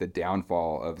said like the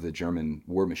downfall of the German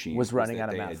war machine was running out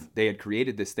of meth. They had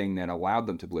created this thing that allowed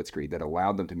them to blitzkrieg, that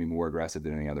allowed them to be more aggressive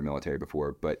than any other military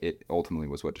before, but it ultimately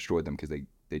was what destroyed them because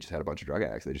they just had a bunch of drug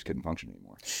addicts. They just couldn't function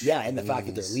anymore. Yeah, and the fact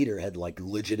that their leader had like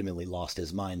legitimately lost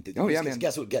his mind. Oh yeah, man.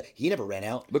 Guess what? He never ran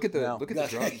out. Look at the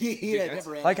drug. He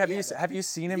never ran Like, out. have you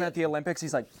seen him at the Olympics?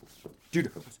 He's like, Dude,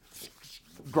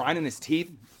 grinding his teeth,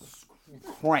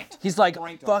 cranked. he's like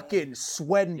Cranked on fucking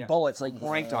sweating bullets. Like,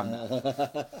 Cranked on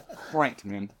that. Cranked,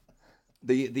 man.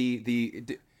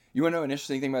 You want to know an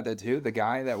interesting thing about that too? The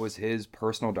guy that was his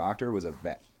personal doctor was a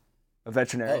vet. a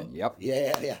veterinarian. Yep.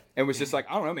 Yeah. And was just like,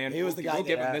 I don't know, man. He was the guy We'll that-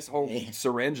 give him this whole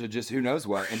syringe of just who knows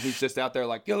what, and he's just out there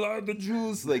like, get out the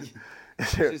juice, like,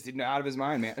 just out of his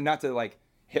mind, man. And not to like,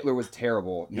 Hitler was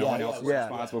terrible. No one else was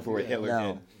responsible for what Hitler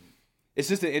did. It's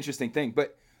just an interesting thing.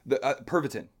 But the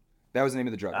Pervitin, that was the name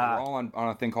of the drug. We're all on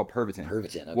a thing called Pervitin.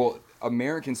 Pervitin, okay. Well,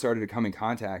 Americans started to come in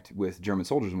contact with German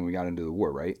soldiers when we got into the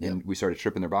war, right? Yep. And we started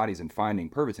stripping their bodies and finding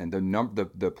Pervitin.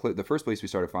 The first place we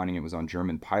started finding it was on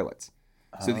German pilots.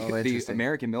 So the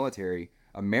American military,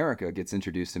 America gets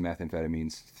introduced to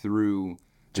methamphetamines through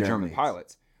the German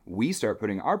pilots. We start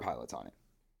putting our pilots on it.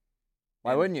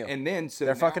 Why wouldn't you? And then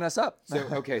They're fucking us up.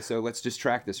 So let's just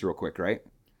track this real quick, right?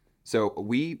 So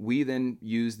we then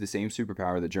use the same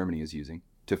superpower that Germany is using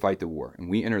to fight the war, and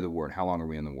we enter the war. And how long are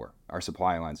we in the war? Our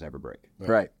supply lines never break.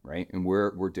 Right. And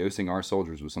we're dosing our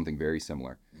soldiers with something very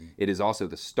similar. It is also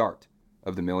the start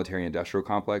of the military-industrial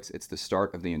complex. It's the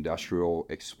start of the industrial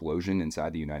explosion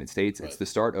inside the United States. It's the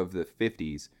start of the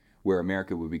 50s, where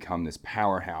America would become this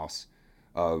powerhouse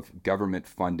of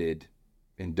government-funded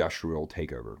industrial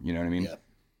takeover. You know what I mean? Yep.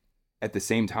 At the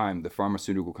same time, the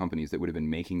pharmaceutical companies that would have been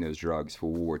making those drugs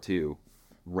for World War II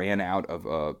ran out of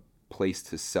a place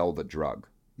to sell the drug.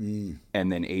 And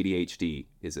then ADHD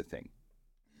is a thing.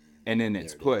 And then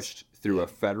it's pushed through a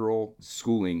federal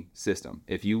schooling system.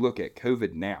 If you look at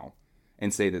COVID now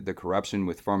and say that the corruption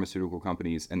with pharmaceutical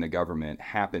companies and the government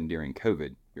happened during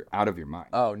COVID, you're out of your mind.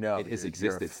 Oh, no. It has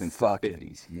existed since the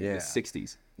 50s, the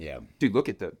 60s. Yeah. Dude, look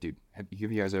at have you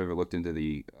guys ever looked into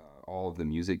the all of the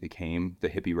music that came, the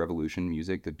hippie revolution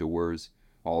music, the Doors,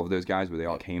 all of those guys, where they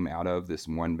all came out of this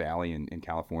one valley in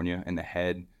California, and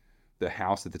the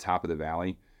house at the top of the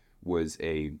valley was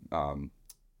a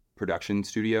production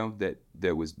studio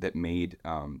that made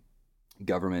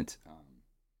government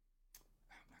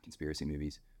not conspiracy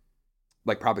movies,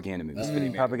 like propaganda movies for the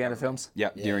American Propaganda government. films.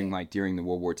 Yeah, during the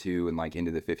World War II and like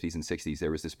into the 50s and 60s,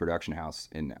 there was this production house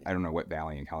in I don't know what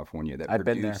valley in California that I've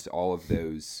been produced all of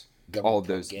those.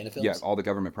 Propaganda films? Yeah, all the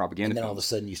government propaganda And then all of films. a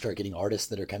sudden you start getting artists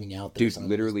that are coming out. Dude,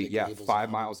 literally, 5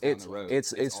 miles down the road.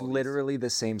 It's literally the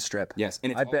same strip. Yes,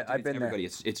 and I've been there. everybody.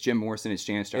 It's Jim Morrison, it's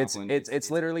Janis Joplin. It's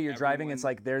literally you're driving. It's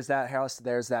like there's that house,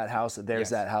 there's that house, there's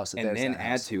that house, and there's then that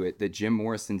add house. to it that Jim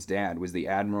Morrison's dad was the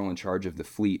admiral in charge of the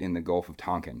fleet in the Gulf of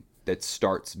Tonkin that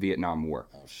starts Vietnam War.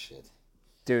 Oh shit.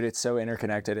 Dude, it's so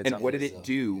interconnected. It's And what did it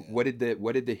do? What did the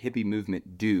hippie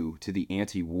movement do to the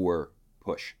anti-war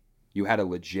push? You had a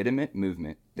legitimate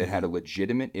movement that had a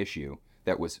legitimate issue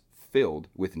that was filled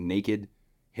with naked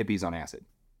hippies on acid.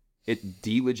 It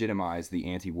delegitimized the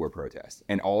anti-war protest.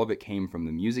 And all of it came from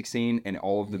the music scene, and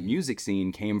all of the music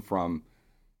scene came from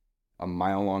a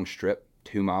mile-long strip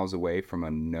 2 miles away from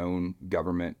a known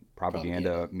government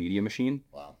propaganda media machine.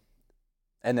 Wow.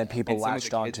 and then people And some of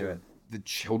the latched kids onto are it. The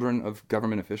children of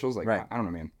government officials? Like, Right. I don't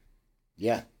know, man.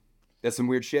 Yeah. That's some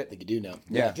weird shit. I think you do know.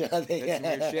 Yeah. That's some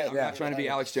weird shit. I'm not trying to be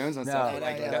Alex Jones on stuff. But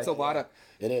like, that's a lot of...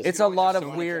 It is. It's a lot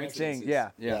of weird things. Yeah.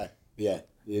 Yeah.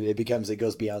 It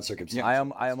goes beyond circumstance.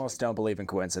 I almost don't believe in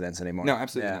coincidence anymore. No,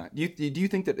 absolutely Yeah. not. Do you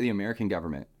think that the American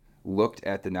government looked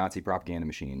at the Nazi propaganda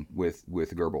machine with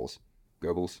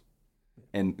Goebbels,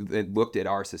 and it looked at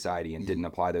our society and didn't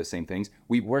apply those same things?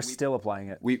 We're still applying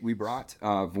it. We brought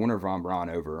Werner von Braun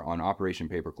over on Operation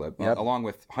Paperclip, along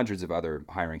with hundreds of other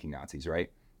high-ranking Nazis, right?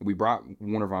 We brought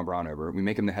Werner von Braun over. We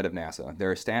make him the head of NASA.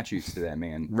 There are statues to that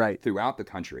man throughout the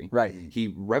country. Right.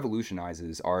 He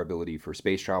revolutionizes our ability for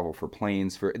space travel, for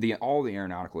planes, for all the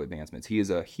aeronautical advancements. He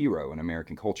is a hero in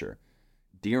American culture.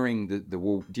 During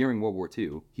during World War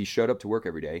II, he showed up to work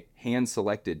every day,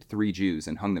 hand-selected 3 Jews,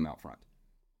 and hung them out front.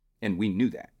 And we knew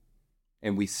that.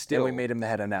 And we still... And we made him the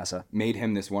head of NASA. Made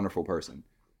him this wonderful person.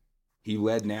 He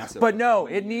led NASA. But no,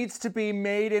 it needs to be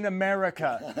made in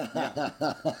America.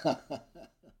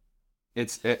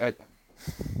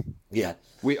 Yeah.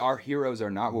 Our heroes are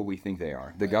not what we think they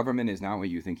are. The government is not what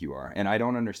you think you are. And I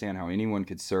don't understand how anyone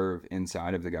could serve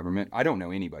inside of the government. I don't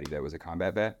know anybody that was a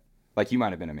combat vet. Like, you might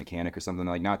have been a mechanic or something,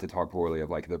 like, not to talk poorly of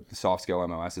like the soft skill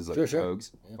MOSs, like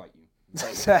Pogues. Fight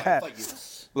you.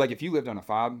 Like, if you lived on a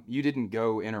fob, you didn't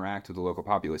go interact with the local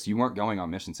populace. You weren't going on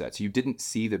mission sets. You didn't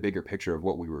see the bigger picture of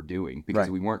what we were doing because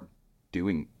we weren't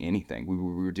doing anything. We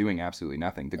were doing absolutely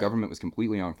nothing. The government was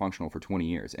completely unfunctional for 20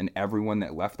 years, and everyone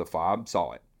that left the fob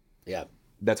saw it. Yeah.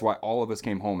 That's why all of us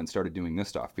came home and started doing this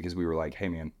stuff, because we were like, hey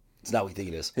man, It's not what you think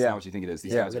it is. it's not what you think it is.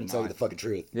 These guys We're are going to tell you not. the fucking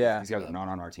truth. Yeah. These guys are not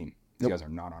on our team. These guys are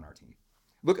not on our team.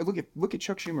 Look at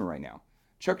Chuck Schumer right now.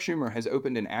 Chuck Schumer has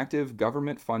opened an active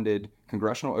government-funded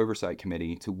congressional oversight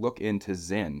committee to look into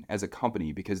Zen as a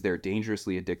company because they're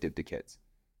dangerously addictive to kids.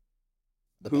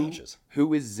 The patches.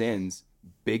 Who is Zen's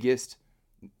biggest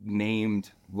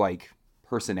named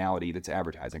personality that's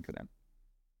advertising for them?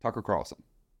 Tucker Carlson.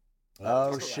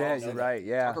 Oh shit, you're right.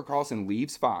 Yeah. Tucker Carlson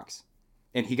leaves Fox,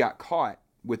 and he got caught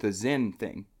with a Zen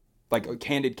thing, like a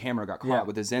candid camera got caught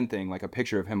with a Zen thing, like a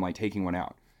picture of him taking one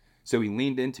out. So he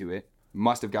leaned into it.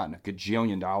 Must have gotten a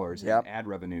gajillion dollars in ad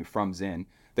revenue from Zen.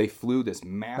 They flew this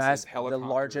massive helicopter.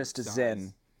 The largest size,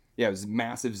 Zen. Yeah, it was a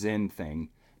massive Zen thing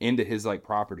into his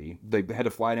property. They had to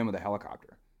fly it in with a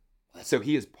helicopter. So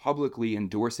he is publicly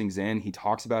endorsing Zen. He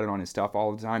talks about it on his stuff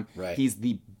all the time. Right. He's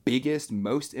the biggest,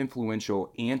 most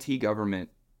influential anti-government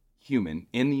human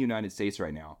in the United States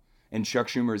right now. And Chuck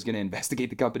Schumer is going to investigate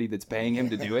the company that's paying him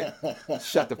to do it.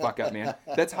 Shut the fuck up, man.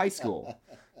 That's high school.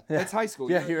 That's high school.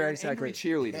 Yeah, you're right, an exactly. angry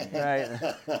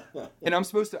cheerleader. Right. And I'm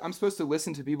supposed to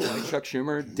listen to people like Chuck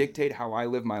Schumer dictate how I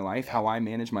live my life, how I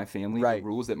manage my family, Right. the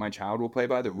rules that my child will play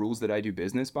by, the rules that I do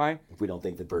business by. If we don't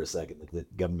think that for a second that the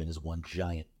government is one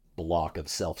giant block of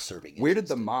self-serving. Where did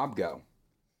the mob go?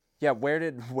 Yeah. Where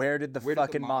did the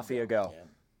fucking mob mafia go?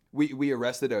 We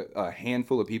arrested a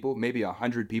handful of people, maybe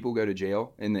 100 people go to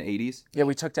jail in the 80s. Yeah,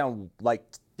 we took down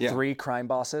 3 crime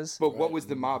bosses. But what was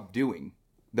the mob doing?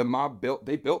 The mob built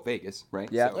Vegas, right?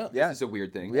 Yeah, So yeah. This is a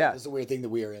weird thing. Yeah. This is a weird thing that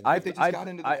we are in. They just got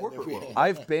into the corporate world.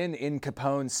 I've been in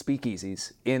Capone's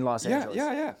speakeasies in Los Angeles.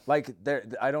 Yeah. There,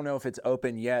 I don't know if it's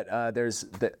open yet. It was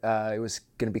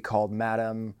going to be called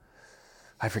Madame,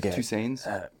 I forget.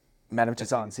 Tussauds? Madame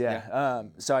Tussauds, yeah.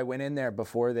 So I went in there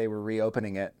before they were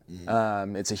reopening it.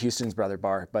 It's a Houston's Brother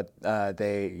bar, but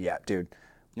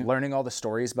learning all the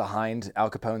stories behind Al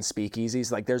Capone's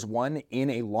speakeasies. There's one in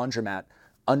a laundromat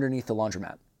underneath the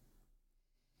laundromat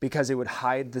because it would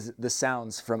hide the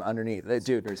sounds from underneath.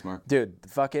 Dude, very smart. Dude,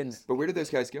 fucking. But where did those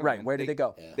guys go? Right, man? where did they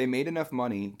go? They made enough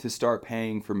money to start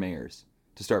paying for mayors,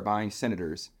 to start buying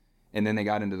senators, and then they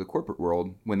got into the corporate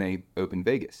world when they opened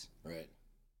Vegas. Right.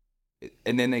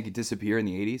 And then they could disappear in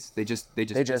the 80s. They just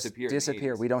disappear. in the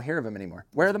disappear. 80s. We don't hear of them anymore.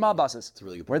 Where are the mob bosses? That's a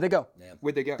really good Where'd they go?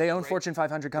 Where'd they go? They own Right. Fortune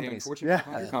 500 They own companies. Fortune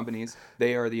 500 companies.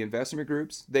 They are the investment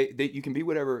groups. They you can be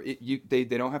whatever. They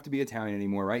don't have to be Italian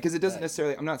anymore, right? Because it doesn't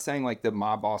necessarily. I'm not saying the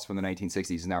mob boss from the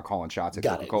 1960s is now calling shots at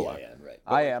Coca-Cola. Yeah, right.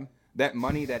 I am. That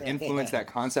money, that influence, that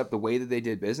concept, the way that they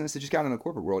did business, it just got in the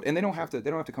corporate world, and they don't have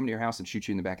to come to your house and shoot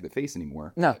you in the back of the face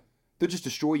anymore. No. They'll just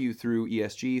destroy you through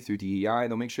ESG, through DEI.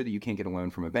 They'll make sure that you can't get a loan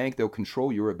from a bank. They'll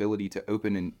control your ability to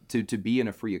open and to be in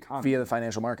a free economy Via the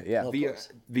financial market, yeah.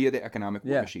 via the economic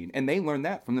war machine. And they learned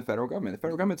that from the federal government. The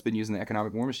federal government's been using the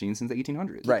economic war machine since the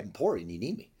 1800s. Right. I'm poor and you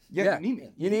need me. Yeah, you need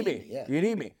me. You need me. Yeah. You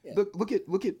need me. Yeah. Look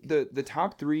at the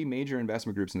top 3 major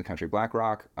investment groups in the country: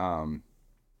 BlackRock,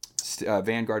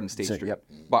 Vanguard, and State Street. Yep.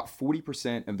 Bought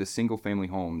 40% of the single-family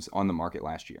homes on the market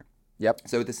last year. Yep.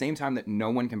 So at the same time that no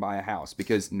one can buy a house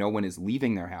because no one is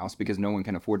leaving their house because no one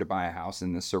can afford to buy a house,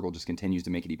 and the circle just continues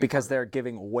to make it even Because they're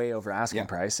giving way over asking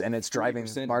price, and it's driving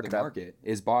the market up. Market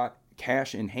is bought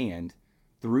cash in hand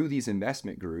through these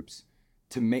investment groups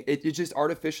to make it just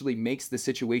artificially makes the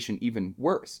situation even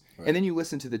worse. Right. And then you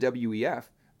listen to the WEF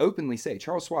openly say,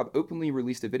 Charles Schwab openly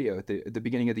released a video at the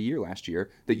beginning of the year last year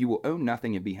that you will own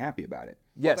nothing and be happy about it.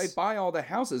 Yes. Well, they buy all the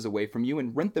houses away from you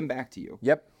and rent them back to you.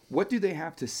 Yep. What do they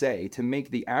have to say to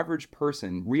make the average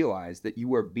person realize that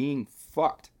you are being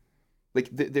fucked?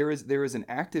 There is an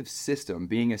active system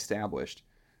being established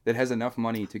that has enough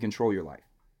money to control your life.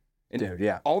 And Dude,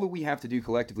 yeah. all that we have to do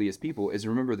collectively as people is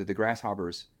remember that the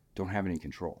grasshoppers don't have any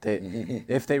control.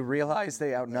 If they realize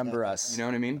they outnumber us, You know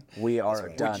what I mean? we are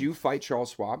done. Would you fight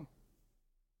Charles Schwab?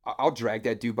 I'll drag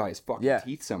that dude by his fucking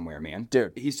teeth somewhere, man.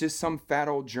 Dude. He's just some fat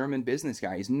old German business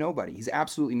guy. He's nobody. He's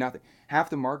absolutely nothing.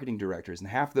 Half the marketing directors and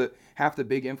half the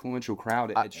big influential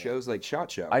crowd at shows like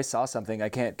SHOT Show. I saw something I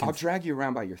can't. I'll drag you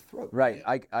around by your throat. Right.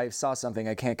 I saw something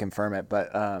I can't confirm it, but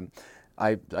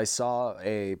I saw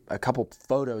a couple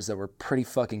photos that were pretty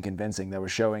fucking convincing that were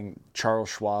showing Charles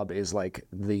Schwab is like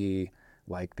the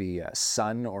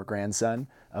son or grandson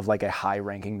of like a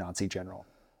high-ranking Nazi general.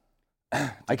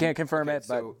 I can't confirm it,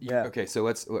 but yeah. So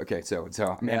I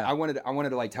wanted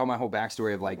to like tell my whole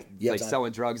backstory of like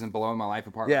selling drugs and blowing my life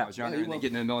apart when I was younger and then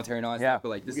getting in the military and all that stuff. But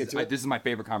like this is my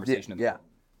favorite conversation. Yeah.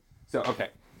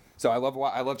 So I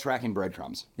love tracking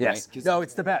breadcrumbs. Yes. Right? No,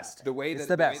 it's the best. The way it's that,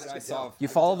 the the way best. that I solve, You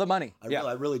follow the money.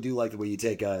 I really do like the way you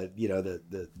take,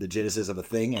 the genesis of a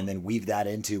thing and then weave that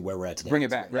into where we're at today. bring it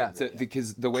back. Yeah. So,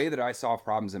 because the way that I solve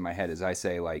problems in my head is I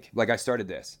say like I started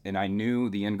this and I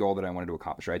knew the end goal that I wanted to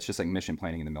accomplish, right? It's just like mission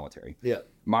planning in the military. Yeah.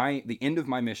 The end of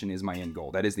my mission is my end goal.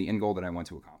 That is the end goal that I want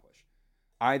to accomplish.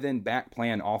 I then back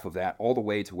plan off of that all the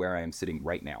way to where I am sitting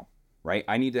right now. Right?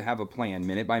 I need to have a plan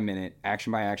minute by minute,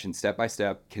 action by action, step by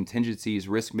step, contingencies,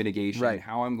 risk mitigation,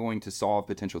 how I'm going to solve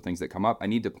potential things that come up. I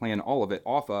need to plan all of it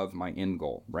off of my end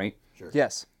goal, right? Sure.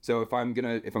 Yes. So if I'm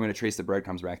gonna trace the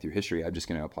breadcrumbs back through history, I'm just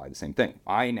gonna apply the same thing.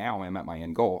 I now am at my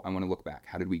end goal. I want to look back.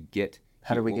 How did we get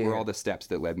here? What were all the steps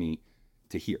that led me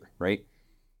to here, right?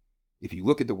 If you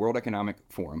look at the World Economic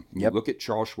Forum, you look at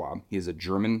Charles Schwab, he is a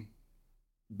German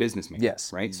businessman.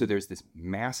 Yes. Right? So there's this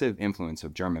massive influence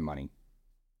of German money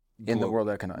in the world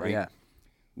economy, right? Yeah.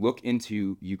 Look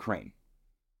into Ukraine.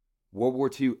 World War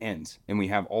II ends, and we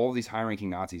have all of these high-ranking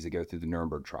Nazis that go through the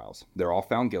Nuremberg trials. They're all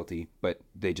found guilty, but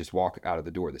they just walk out of the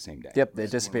door the same day. Yep, they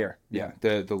disappear. Yeah.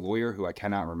 The lawyer, who I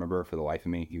cannot remember for the life of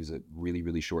me, he was a really,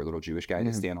 really short little Jewish guy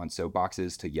to stand on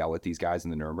soapboxes to yell at these guys in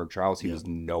the Nuremberg trials. He was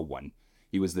no one.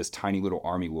 He was this tiny little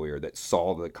army lawyer that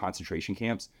saw the concentration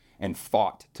camps and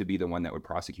fought to be the one that would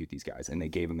prosecute these guys, and they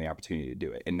gave him the opportunity to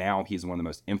do it. And now he's one of the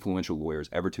most influential lawyers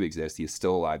ever to exist. He is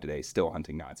still alive today, still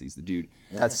hunting Nazis. The dude,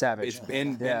 that's savage. It's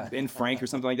Ben Frank or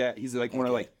something like that. He's like one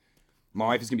of my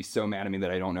wife is gonna be so mad at me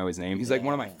that I don't know his name. He's like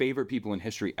one of my favorite people in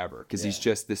history ever because he's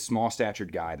just this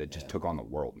small-statured guy that just took on the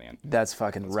world, man. That's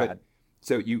fucking rad.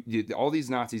 So you all these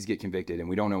Nazis get convicted, and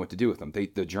we don't know what to do with them.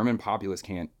 The German populace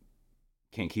can't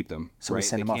keep them. So we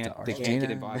send them off to Argentina. They can't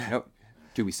get involved. Nope.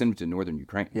 Dude, we send them to northern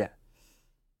Ukraine. Yeah.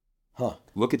 Huh.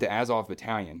 Look at the Azov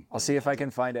Battalion. I'll see if I can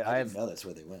find it. I didn't know that's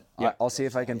where they went. Yeah, I'll see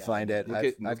if I can find it.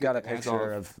 I've got a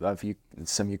picture of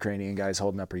some Ukrainian guys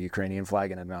holding up a Ukrainian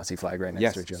flag and a Nazi flag right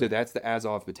next to each other. So that's the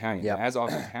Azov Battalion. The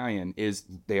Azov Battalion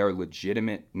they are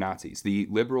legitimate Nazis. The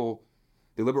liberal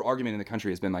argument in the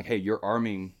country has been like, hey, you're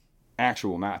arming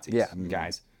actual Nazis,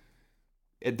 guys.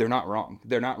 They're not wrong.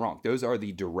 They're not wrong. Those are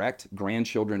the direct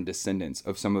grandchildren descendants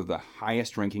of some of the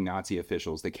highest ranking Nazi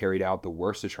officials that carried out the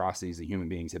worst atrocities that human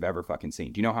beings have ever fucking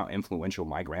seen. Do you know how influential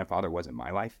my grandfather was in my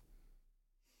life?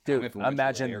 Dude,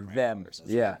 imagine them.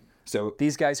 Yeah. So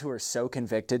these guys who are so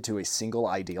convicted to a single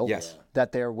ideal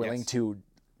that they're willing to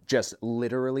just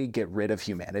literally get rid of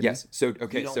humanity. Yes. So,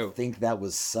 okay. You don't think that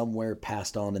was somewhere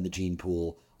passed on in the gene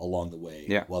pool along the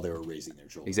way while they were raising their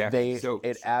children? Exactly.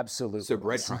 It absolutely. So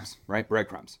breadcrumbs, right?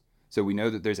 Breadcrumbs. So we know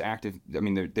that there's active. I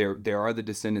mean, there are the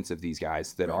descendants of these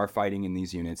guys that are fighting in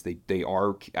these units. They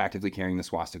are actively carrying the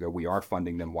swastika. We are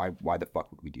funding them. Why the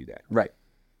fuck would we do that? Right.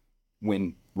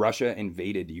 When Russia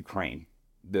invaded Ukraine,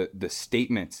 the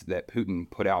statements that Putin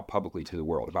put out publicly to the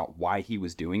world about why he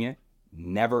was doing it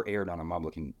never aired on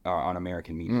American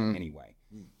media anyway.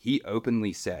 He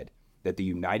openly said that the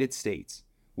United States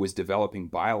was developing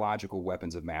biological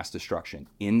weapons of mass destruction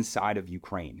inside of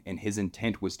Ukraine, and his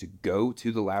intent was to go to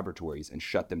the laboratories and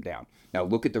shut them down. Now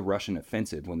look at the Russian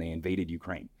offensive when they invaded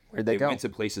Ukraine. Where'd they go? Went to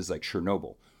places like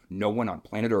Chernobyl. No one on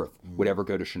planet Earth would ever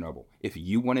go to Chernobyl. If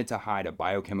you wanted to hide a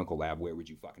biochemical lab, where would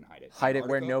you fucking hide it? Hide it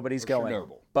where nobody's going.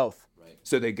 Chernobyl? Both. Right.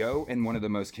 So they go, and one of the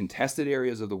most contested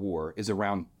areas of the war is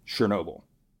around Chernobyl.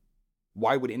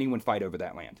 Why would anyone fight over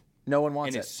that land? No one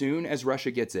wants it. And as soon as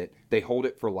Russia gets it, they hold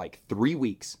it for like 3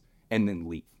 weeks and then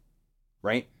leave.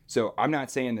 Right? So I'm not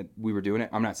saying that we were doing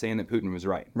it. I'm not saying that Putin was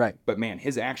right. Right. But man,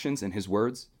 his actions and his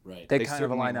words, they kind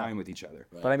of align up with each other.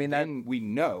 Right. But I mean, then we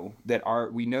know that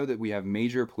we have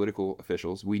major political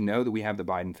officials. We know that we have the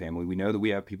Biden family. We know that we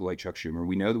have people like Chuck Schumer.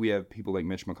 We know that we have people like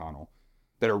Mitch McConnell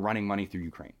that are running money through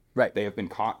Ukraine. Right. They have been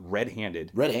caught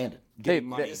red-handed.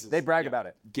 They brag about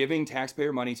it. Giving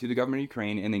taxpayer money to the government of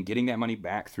Ukraine and then getting that money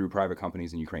back through private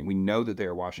companies in Ukraine. We know that they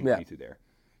are washing money through there.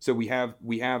 So we have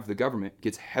the government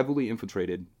gets heavily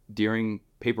infiltrated during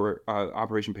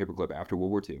Operation Paperclip after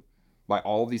World War II by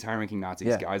all of these high-ranking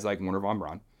Nazis, guys like Wernher von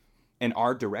Braun. And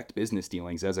our direct business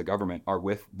dealings as a government are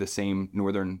with the same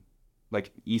northeastern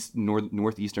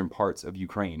parts of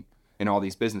Ukraine and all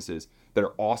these businesses that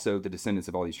are also the descendants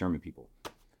of all these German people.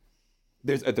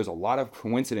 There's a lot of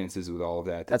coincidences with all of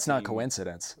that. That's not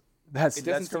coincidence. That's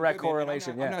direct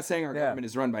correlation. I'm not saying our government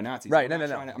is run by Nazis. Right.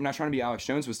 I'm not trying to be Alex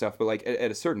Jones with stuff, but like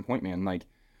at a certain point, man, like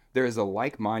there is a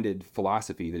like-minded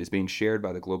philosophy that is being shared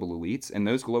by the global elites, and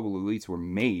those global elites were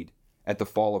made at the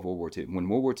fall of World War II. When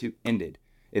World War II ended,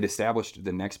 it established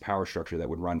the next power structure that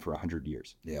would run for 100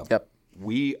 years. Yeah. Yep.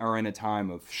 We are in a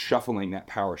time of shuffling that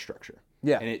power structure.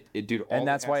 Yeah. And dude, and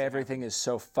that's why everything is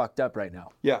so fucked up right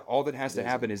now. Yeah. All that has to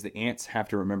happen is the ants have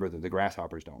to remember that the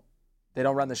grasshoppers don't. They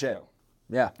don't run the shit.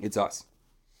 Yeah. It's us.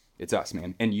 It's us,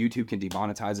 man. And YouTube can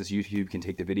demonetize us. YouTube can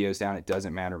take the videos down. It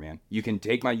doesn't matter, man. You can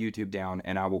take my YouTube down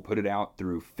and I will put it out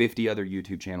through 50 other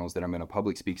YouTube channels that I'm going to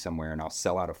public speak somewhere and I'll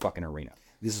sell out a fucking arena.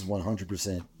 This is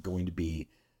 100% going to be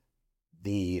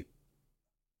the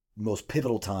most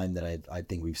pivotal time that I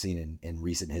think we've seen in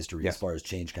recent history as far as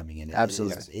change coming in.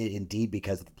 Absolutely. Indeed,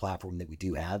 because of the platform that we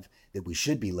do have, that we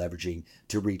should be leveraging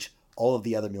to reach all of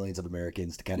the other millions of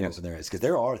Americans to kind of open their eyes. Because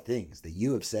there are things that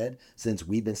you have said since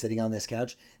we've been sitting on this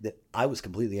couch that I was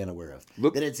completely unaware of.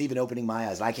 That it's even opening my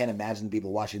eyes. I can't imagine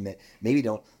people watching that maybe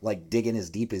don't like dig in as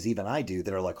deep as even I do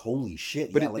that are like, holy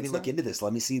shit, let me look into this.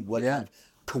 Let me see what kind of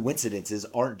coincidences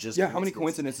aren't just how many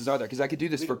coincidences are there? Because I could do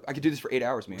this for 8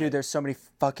 hours, man. Dude, there's so many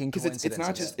fucking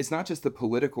coincidences. It's not just the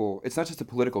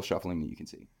political shuffling that you can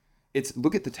see. It's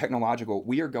look at the technological.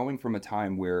 We are going from a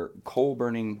time where coal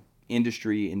burning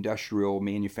industrial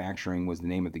manufacturing was the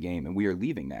name of the game, and we are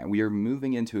leaving that. We are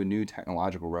moving into a new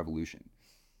technological revolution.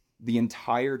 The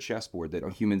entire chessboard that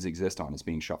humans exist on is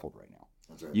being shuffled right now.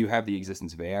 That's right. You have the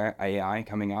existence of AI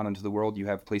coming out into the world. You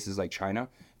have places like China.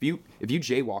 If you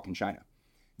jaywalk in China,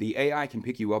 the AI can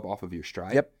pick you up off of your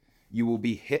stride. Yep. You will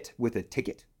be hit with a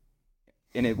ticket,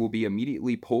 and it will be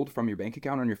immediately pulled from your bank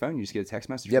account on your phone. You just get a text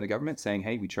message from the government saying,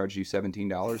 "Hey, we charged you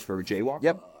 $17 for a jaywalk."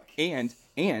 Yep.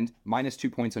 And minus 2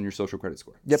 points on your social credit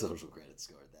score. Yep. Social credit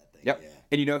score, that thing. Yep. Yeah.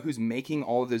 And you know who's making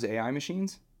all of those AI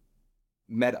machines?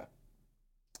 Meta.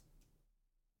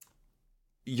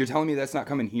 You're telling me that's not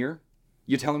coming here?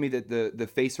 You're telling me that the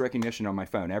face recognition on my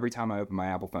phone, every time I open my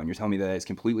Apple phone, you're telling me that it's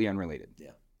completely unrelated.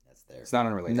 Yeah, that's there. It's not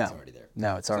unrelated. No. It's already there.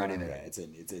 No, it's already Yeah, there. it's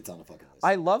on the fucking list.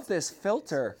 I love this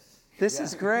filter. This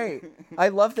is great. I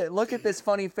love that. Look at this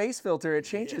funny face filter. It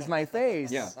changes my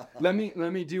face. Yeah. Let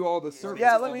me do all the circles.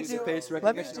 Yeah, I'll let me do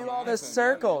recognition. all the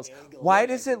circles. Why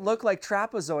does it look like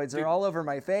trapezoids are all over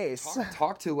my face?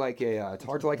 Talk to like an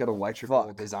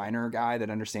electrical designer guy that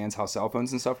understands how cell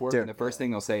phones and stuff work, and the first thing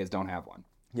they'll say is don't have one.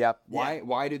 Yep.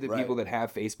 Why do the people that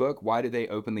have Facebook, why do they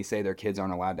openly say their kids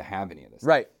aren't allowed to have any of this?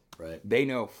 Right. Right. They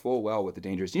know full well what the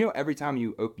danger is. You know, every time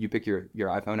you pick your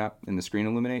iPhone up and the screen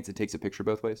illuminates, it takes a picture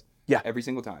both ways? Yeah. Every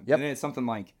single time. Yep. And then it's something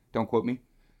like, don't quote me,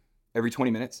 every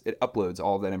 20 minutes, it uploads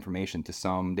all of that information to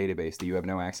some database that you have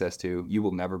no access to. You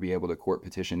will never be able to court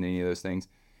petition any of those things.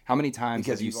 How many times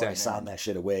Because have you already said signed that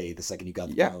shit away the second you got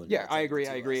the phone? Yeah, I agree.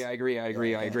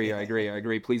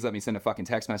 Please let me send a fucking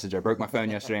text message. I broke my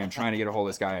phone yesterday. I'm trying to get a hold of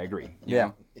this guy. I agree. You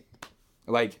know?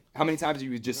 Like, how many times have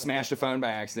you just smashed a phone by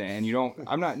accident and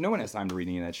no one has time to read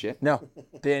any of that shit. No.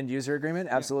 The end user agreement?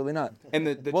 Absolutely not. And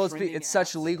it's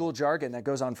such legal jargon that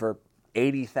goes on for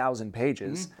 80,000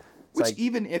 pages. Which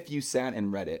even if you sat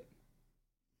and read it,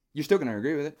 you're still going to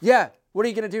agree with it. Yeah. What are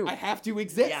you going to do? I have to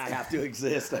exist. Yeah, I have to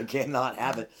exist. I cannot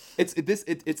have it.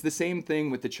 It's the same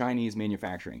thing with the Chinese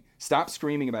manufacturing. Stop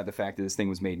screaming about the fact that this thing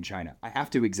was made in China. I have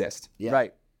to exist. Yeah.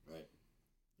 Right.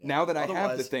 Now that I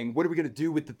have the thing, what are we going to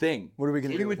do with the thing? What are we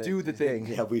going to do with the thing?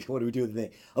 Yeah, what do we do with the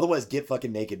thing? Otherwise, get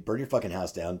fucking naked, burn your fucking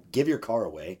house down, give your car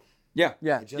away. Yeah.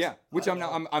 Yeah. Which I'm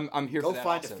here Go for that.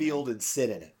 find also, a field and sit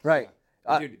in it. Right.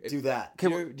 Dude, Do that.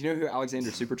 Do you know who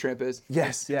Alexander Supertramp is?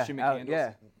 Yes. Yeah. Christian McCandless?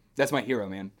 Yeah. That's my hero,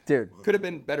 man. Dude. Could have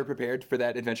been better prepared for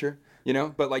that adventure,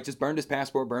 But like just burned his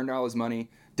passport, burned all his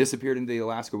money, disappeared into the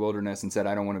Alaska wilderness and said,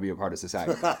 I don't want to be a part of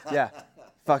society. Yeah.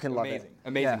 Fucking love it.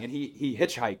 Amazing. Yeah. And he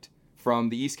hitchhiked from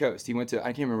the East Coast. He went to,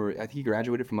 I can't remember, I think he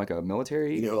graduated from like a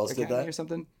military You know who else did academy that? or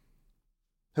something.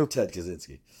 Who? Ted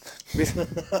Kaczynski.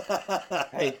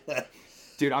 Hey,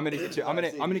 dude, I'm gonna get your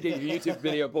YouTube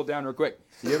video pulled down real quick.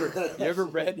 You ever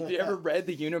read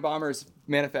the Unabomber's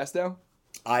manifesto?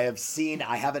 I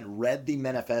haven't read the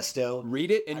manifesto. Read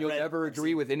it, and you'll never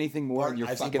agree with anything more in your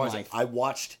fucking life. I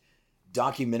watched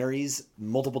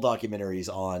multiple documentaries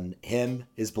on him,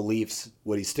 his beliefs,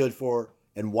 what he stood for,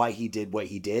 and why he did what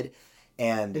he did.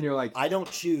 And you're like, I don't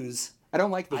choose. I don't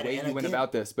like the way you went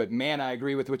about this, but man, I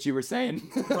agree with what you were saying.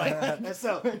 Right.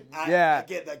 So yeah, I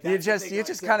get that. you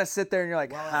just kind of sit there and you're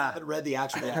like, well, I haven't read the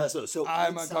actual manifesto, so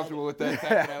I'm uncomfortable with that.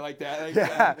 Fact that I like that.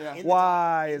 Yeah.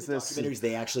 Why is this? Documentaries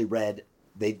they actually read.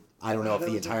 I don't know if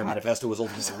the entire manifesto was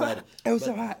ultimately read. It was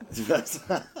so hot.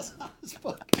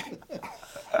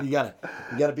 You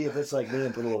gotta be a bitch like me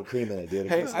and put a little cream in it, dude.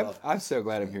 Hey, I'm so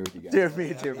glad I'm here with you guys. Dude,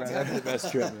 me too, man. That's the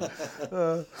best trip,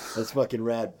 man. That's fucking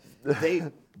rad.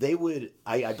 They would,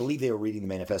 I believe they were reading the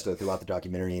manifesto throughout the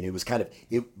documentary, and it was kind of,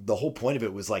 the whole point of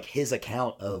it was like his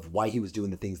account of why he was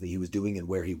doing the things that he was doing and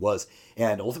where he was.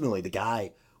 And ultimately, the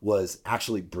guy was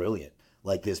actually brilliant.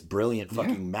 Like this brilliant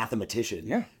fucking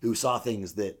mathematician who saw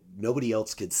things that nobody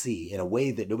else could see in a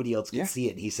way that nobody else could see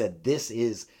it. And he said, this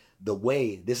is the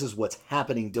way this is what's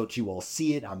happening. Don't you all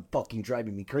see it? I'm fucking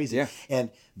driving me crazy. Yeah. And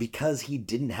because he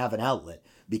didn't have an outlet,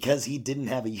 because he didn't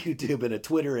have a YouTube and a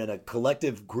Twitter and a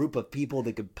collective group of people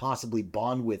that could possibly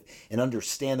bond with and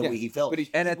understand the way he felt, but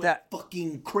and at that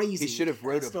fucking crazy. He should have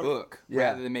wrote a book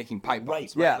rather than making pipe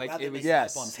bombs. Yeah. Like Rather it was. than making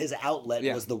pipe bombs, his outlet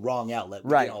was the wrong outlet.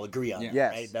 We Right. can all agree on that,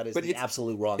 Yes. right? That is But the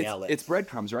absolute wrong outlet. It's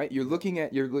breadcrumbs, right? You're looking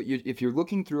at if you're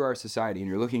looking through our society and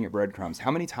you're looking at breadcrumbs,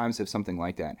 how many times have something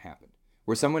like that happened?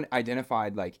 Where someone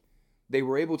identified, like, they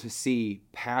were able to see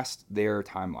past their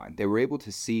timeline. They were able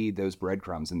to see those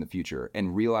breadcrumbs in the future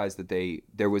and realize that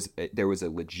there was a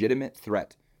legitimate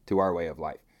threat to our way of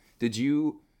life.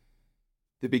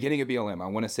 The beginning of BLM, I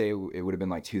want to say it would have been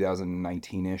like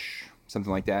 2019-ish,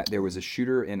 something like that. There was a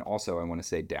shooter in also, I want to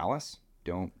say Dallas.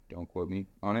 Don't quote me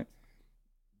on it.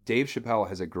 Dave Chappelle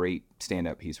has a great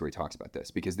stand-up piece where he talks about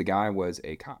this because the guy was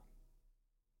a cop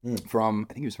from,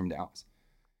 I think he was from Dallas.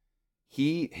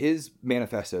 His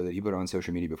manifesto that he put on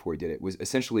social media before he did it was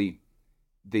essentially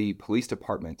the police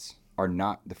departments are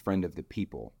not the friend of the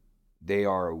people. They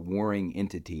are a warring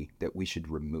entity that we should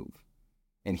remove.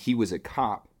 And he was a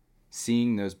cop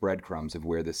seeing those breadcrumbs of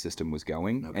where the system was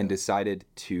going and decided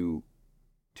to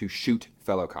shoot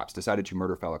fellow cops, decided to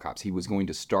murder fellow cops. He was going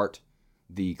to start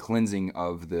the cleansing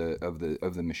of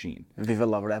the machine. Viva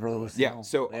la revolution. Yeah.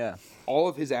 So all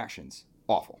of his actions,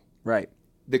 awful. Right.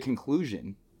 The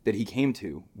conclusion that he came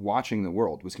to watching the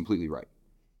world was completely right.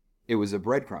 It was a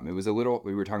breadcrumb. It was a little,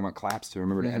 we were talking about claps to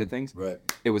remember to edit things. Right.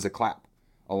 It was a clap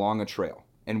along a trail.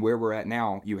 And where we're at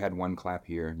now, you had one clap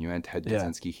here, you had Ted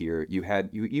Kaczynski here, you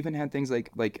even had things like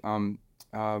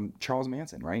Charles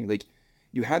Manson, right? Like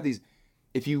you had these,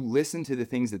 if you listen to the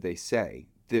things that they say,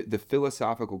 the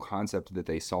philosophical concept that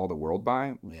they saw the world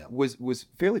by was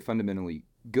fairly fundamentally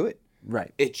good.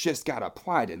 Right. It just got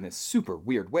applied in this super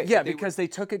weird way. Yeah, because they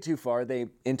took it too far. They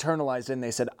internalized it and they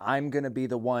said, I'm going to be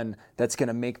the one that's going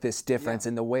to make this difference.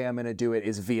 And the way I'm going to do it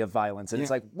is via violence. And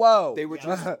it's like, whoa. They were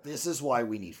just, This is why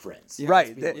we need friends. right.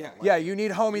 You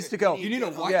need homies to go. you need a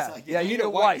wife. Yeah, you need a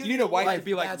wife. You need a wife to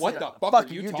be like, what the fuck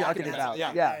are you talking about?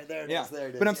 Yeah. There it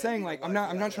is. But I'm saying, like, I'm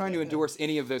not trying to endorse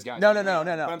any of those guys. No.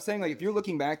 But I'm saying, like, if you're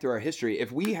looking back through our history,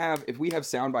 if we have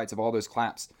sound bites of all those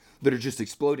claps that are just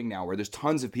exploding now, where there's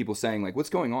tons of people saying, like, what's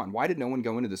going on? Why did no one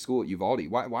go into the school at Uvalde?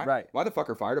 Why the fuck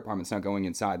are fire departments not going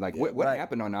inside? Like, what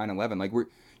happened on 9/11? Like,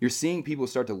 you're seeing people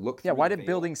start to look. Yeah. Why did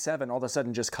Building 7 all of a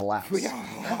sudden just collapse?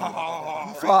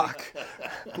 Fuck.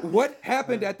 What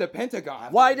happened at the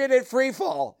Pentagon? Why did it free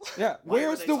fall? Yeah.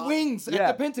 Where's the wings at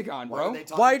the Pentagon, bro?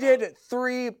 Why did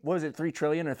 $3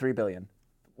 trillion or $3 billion?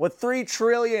 What $3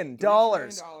 trillion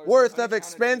worth of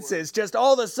expenses just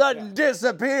all of a sudden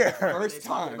disappear? First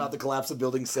time About the collapse of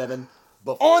Building 7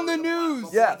 on the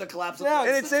news. Yeah. The collapse of And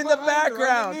it's in the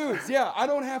background. On the news. Yeah, I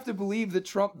don't have to believe that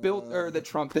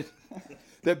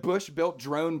that Bush built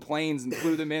drone planes and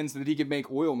flew them in so that he could make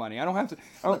oil money. I don't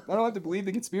have to believe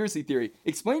the conspiracy theory.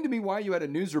 Explain to me why you had a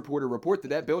news reporter report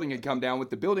that building had come down with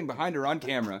the building behind her on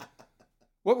camera.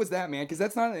 What was that, man? Because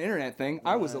that's not an internet thing.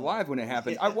 I was alive when it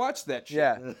happened. I watched that shit.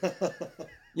 Yeah.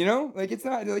 You know, like it's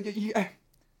not like.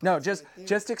 No,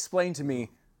 just explain to me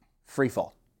free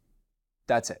fall.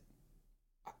 That's it.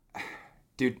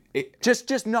 Dude,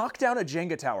 just knock down a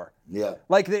Jenga tower. Yeah.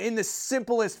 Like in the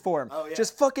simplest form. Oh, yeah.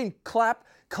 Just fucking clap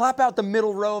out the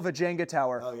middle row of a Jenga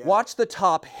tower. Oh, yeah. Watch the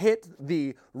top hit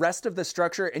the rest of the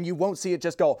structure and you won't see it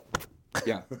just go.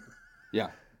 Yeah.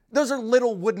 Those are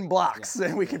little wooden blocks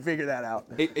and we can figure that out.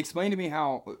 Explain to me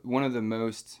how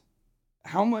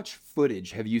much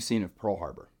footage have you seen of Pearl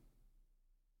Harbor?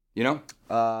 You know?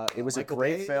 It was a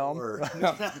great film.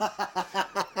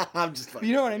 I'm just fucking.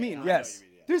 You know what I mean? Yes.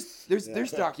 There's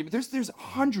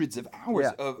hundreds of hours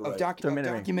of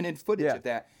documented footage of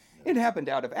that. It happened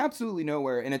out of absolutely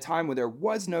nowhere in a time where there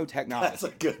was no technology. That's a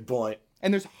good point.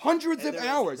 And there's hundreds of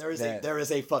hours. There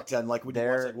is a fuck ton, like when you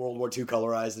watch like World War II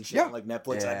colorized and shit on like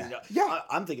Netflix. Yeah.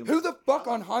 I'm thinking, who the fuck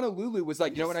on Honolulu was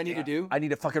like, you know what I need to do? I need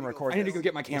to fucking record I need to this. go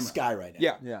get my camera. Sky right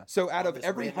now. Yeah. So out of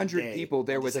every random 100 day people,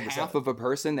 there on was December half 7th. of a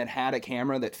person that had a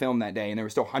camera that filmed that day, and there were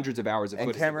still hundreds of hours of And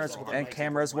footage.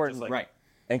 cameras weren't Right.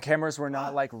 And cameras were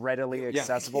not like readily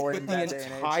accessible in that The day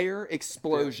and age. entire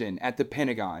explosion at the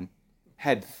Pentagon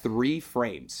had 3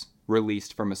 frames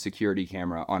released from a security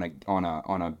camera on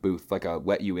a booth, like a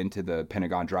let you into the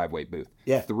Pentagon driveway booth.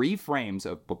 Yeah. 3 frames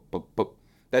of boop, boop, boop.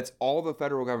 That's all the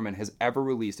federal government has ever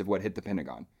released of what hit the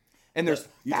Pentagon. And there's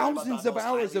You're talking about thousands the of most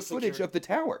hours highly of footage secured- of the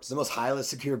towers. the most highly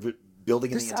secure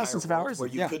building in the There's entire thousands of world hours where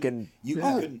you of couldn't. fucking-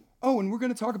 Couldn't. Oh, and we're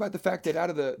going to talk about the fact that out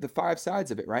of the 5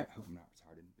 sides of it, right? Oh, no, it's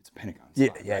hard. It's Pentagon. Yeah.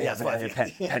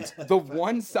 The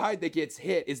one side that gets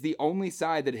hit is the only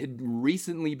side that had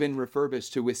recently been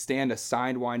refurbished to withstand a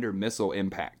Sidewinder missile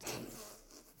impact.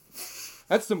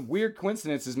 That's some weird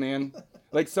coincidences, man.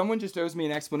 Like, someone just owes me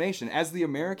an explanation. As the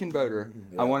American voter,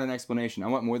 I want an explanation. I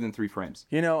want more than 3 frames.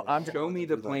 Show me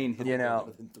the plane.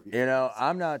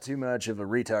 I'm not too much of a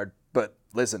retard, but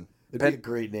listen. It'd be a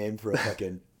great name for a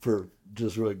fucking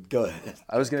just really go ahead.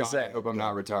 I was gonna say. I hope I'm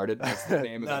not retarded. That's the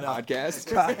name of the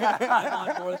podcast.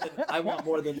 I want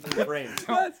more than 3 frames.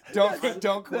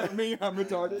 Don't quote me. I'm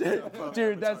retarded.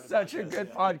 Dude, that's such a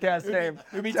good podcast name.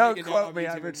 Don't quote me.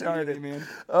 I'm retarded, man.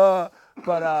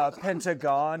 But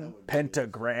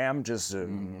pentagram, just.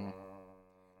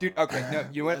 Dude, okay, no,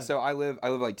 you went. So I live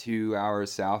like 2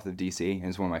 hours south of DC, and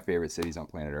it's one of my favorite cities on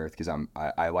planet Earth because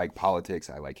I like politics,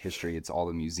 I like history. It's all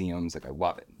the museums, like I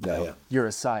love it. Yeah. You're a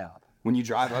psyop. When you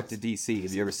drive up to DC,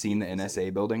 have you ever seen the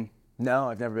NSA building? No,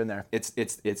 I've never been there.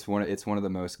 It's one of the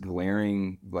most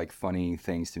glaring, like, funny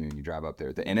things to me when you drive up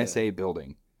there. The NSA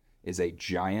building is a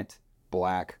giant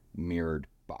black mirrored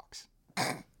box.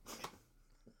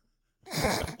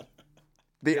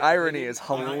 The irony is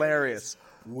hilarious.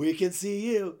 We can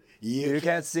see you. You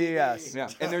can't see us. Yeah,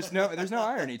 and there's no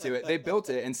irony to it. They built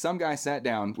it, and some guy sat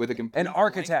down with a complete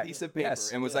architect piece of paper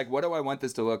yes. and was like, "What do I want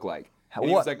this to look like?" And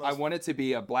he was like, "I want it to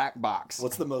be a black box."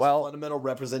 What's the most fundamental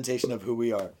representation of who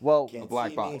we are? Well, can't a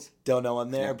black see box. Me, don't know I'm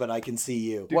there, but I can see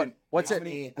you. Dude, what's it?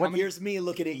 Here's me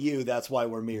looking at you. That's why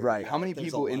we're mirrored. Right. How many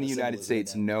people in the United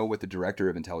States know what the director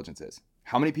of intelligence is?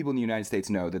 How many people in the United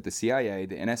States know that the CIA,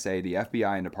 the NSA, the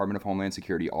FBI, and Department of Homeland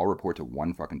Security all report to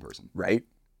one fucking person? Right.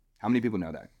 How many people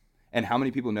know that? And how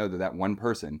many people know that that one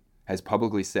person has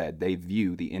publicly said they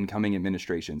view the incoming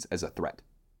administrations as a threat?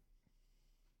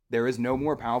 There is no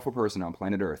more powerful person on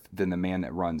planet Earth than the man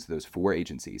that runs those 4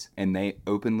 agencies. And they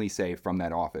openly say from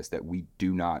that office that we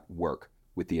do not work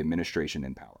with the administration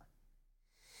in power.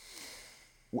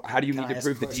 How do you need to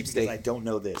prove the deep state? I don't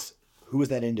know this. Who was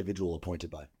that individual appointed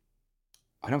by?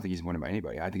 I don't think he's appointed by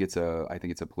anybody. I think it's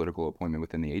a political appointment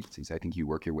within the agencies. I think you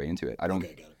work your way into it. I don't.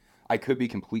 Okay, got it. I could be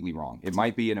completely wrong. It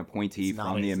might be an appointee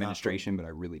from the administration, but I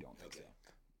really don't think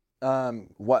so.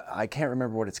 What I can't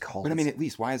remember what it's called. But I mean, at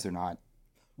least why is there not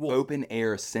open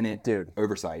air Senate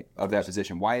oversight of that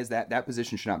position? Why is that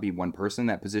position should not be one person?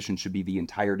 That position should be the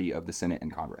entirety of the Senate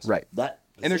and Congress. Right.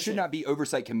 And there should not be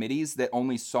oversight committees that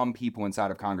only some people inside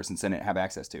of Congress and Senate have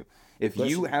access to. If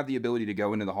you have the ability to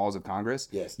go into the halls of Congress,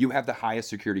 you have the highest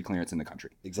security clearance in the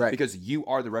country. Exactly. Because you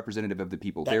are the representative of the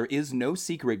people. There is no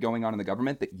secret going on in the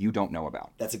government that you don't know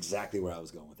about. That's exactly where I was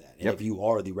going with that. And if you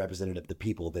are the representative of the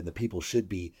people, then the people should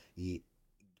be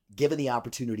given the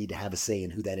opportunity to have a say in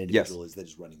who that individual is that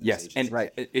is running those agencies.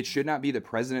 And it should not be the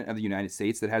president of the United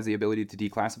States that has the ability to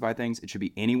declassify things. It should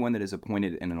be anyone that is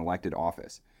appointed in an elected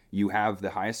office. You have the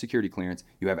highest security clearance.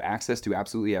 You have access to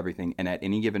absolutely everything. And at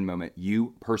any given moment,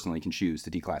 you personally can choose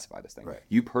to declassify this thing. Right.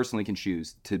 You personally can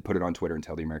choose to put it on Twitter and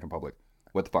tell the American public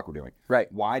what the fuck we're doing. Right.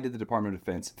 Why did the Department of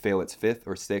Defense fail its 5th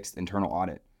or 6th internal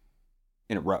audit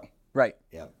in a row? Right.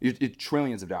 Yeah. It's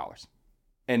trillions of dollars.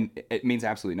 And it means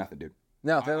absolutely nothing, dude.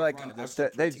 No, they're like,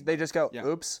 they just go,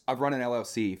 oops. I've run an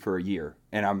LLC for a year,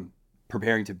 and I'm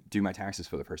preparing to do my taxes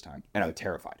for the first time, and I'm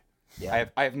terrified. Yeah.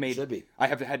 I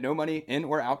have had no money in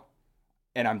or out,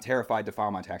 and I'm terrified to file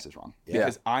my taxes wrong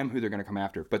because I'm who they're going to come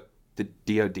after. But the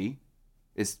DOD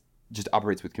just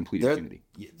operates with complete impunity.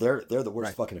 They're the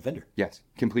worst fucking offender. Yes,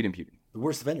 complete impunity. The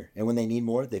worst offender. And when they need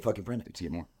more, they fucking print it. To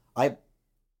get more.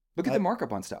 Look at the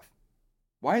markup on stuff.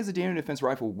 Why is the Daniel Defense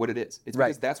Rifle what it is? It's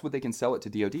because that's what they can sell it to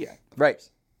DOD at. Right.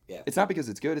 Yeah. It's not because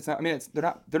it's good. It's not. I mean, they're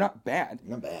not bad.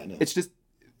 Not bad. No. It's just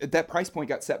that price point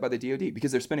got set by the DOD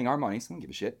because they're spending our money. So they don't give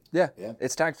a shit. Yeah.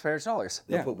 It's taxpayers' dollars.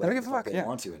 They'll put whatever give a fuck. they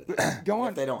want to it. Go on.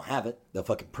 If they don't have it, they'll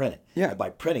fucking print it. Yeah. And by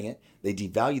printing it, they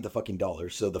devalue the fucking dollar.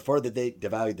 So the further they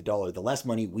devalue the dollar, the less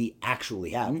money we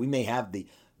actually have. We may have the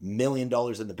 $1 million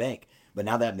in the bank, but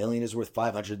now that $1 million is worth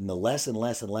 500, and the less and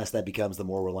less and less that becomes, the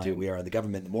more reliant we are on the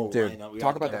government. The more reliant we are.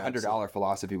 Talk about the $100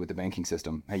 philosophy with the banking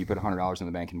system. How you put $100 in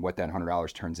the bank and what that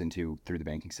 $100 turns into through the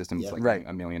banking system. It's like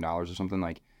 $1 million or something.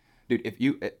 Like, dude, if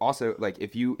you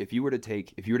were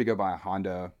to go buy a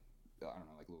Honda, I don't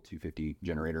know, like a little 250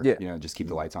 generator, just keep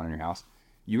the lights on in your house.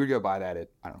 You would go buy that at,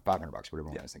 I don't know, $500, whatever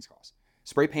one of those things costs.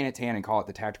 Spray paint it tan and call it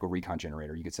the tactical recon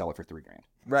generator. You could sell it for $3,000.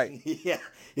 Right. Yeah.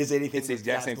 It's the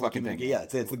exact same fucking thing. Yeah.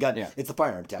 It's the gun. Yeah. It's the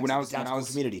firearm tax. When I was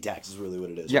community tax is really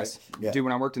what it is. Yes. Right? Yeah. Dude,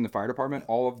 when I worked in the fire department,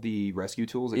 all of the rescue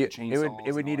tools, like the chainsaws,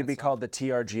 it would need to be called the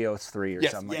TRGO3 or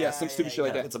something. Yeah, some stupid shit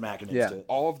like that. It's some acronyms to it.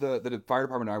 All of the fire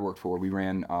department I worked for, we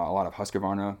ran a lot of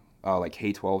Husqvarna, like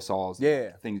K12 saws.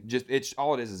 Yeah. Things.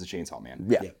 All it is a chainsaw, man.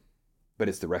 Yeah. But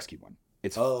it's the rescue one.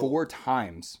 It's 4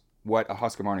 times what a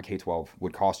Husqvarna K12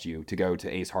 would cost you to go to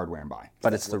Ace Hardware and buy.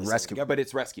 But it's the rescue. Yeah, but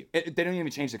it's rescue. They don't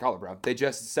even change the color, bro. They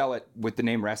just sell it with the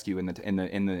name rescue in the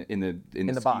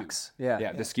SKU. box.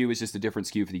 Yeah. The SKU is just a different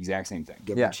SKU for the exact same thing.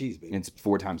 Government cheese, baby. It's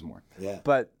 4 times more. Yeah.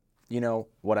 But you know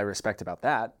what I respect about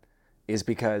that is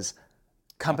because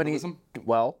companies,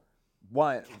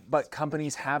 but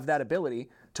companies have that ability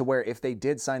to where if they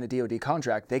did sign a DoD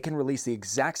contract, they can release the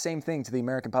exact same thing to the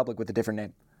American public with a different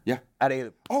name. Yeah. At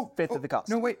a fifth of the cost.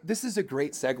 No, wait. This is a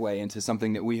great segue into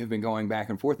something that we have been going back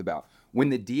and forth about. When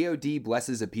the DoD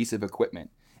blesses a piece of equipment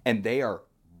and they are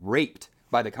raped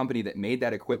by the company that made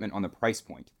that equipment on the price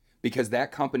point because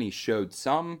that company showed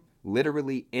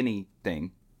literally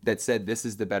anything that said this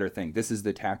is the better thing. This is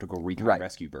the tactical recon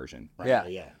rescue version. Right?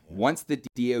 Yeah. Once the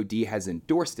DoD has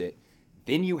endorsed it,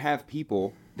 then you have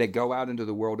people that go out into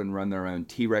the world and run their own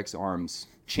T-Rex Arms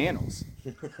channels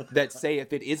that say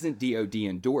if it isn't DoD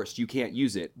endorsed, you can't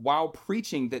use it, while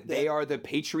preaching that they are the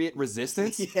patriot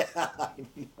resistance. Yeah, I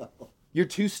know. You're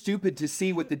too stupid to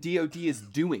see what the DoD is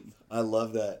doing. I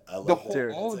love that.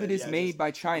 All of it is made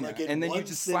by China, like and then you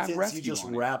just slap rescue You just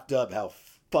on it. wrapped up how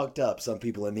fucked up some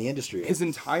people in the industry are. His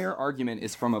entire argument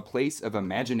is from a place of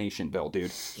imagination, Bill,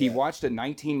 dude. He watched a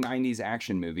 1990s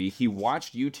action movie. He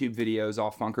watched YouTube videos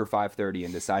off Funker 530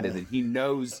 and decided that he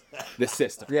knows the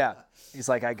system. Yeah. He's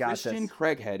like, I got Christian this.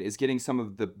 Craighead is getting some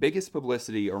of the biggest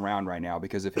publicity around right now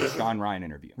because of his Sean Ryan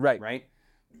interview. Right.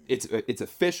 It's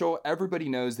official. Everybody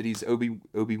knows that he's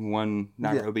Obi-Wan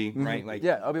Nairobi, right? Like,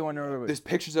 Obi-Wan Nairobi. there's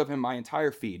pictures of him. My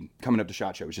entire feed coming up to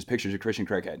SHOT Show, which is pictures of Christian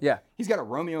Craighead. Yeah. He's got a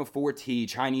Romeo 4T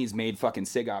Chinese-made fucking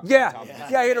SIG op. Yeah,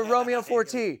 he had a Romeo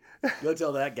 4T. Go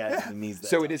tell that guy he needs that.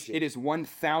 So it is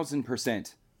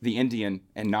 1,000% the Indian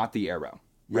and not the arrow.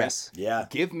 Yes. Yeah.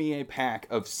 Give me a pack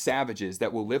of savages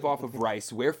that will live off of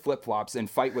rice, wear flip-flops, and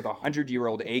fight with a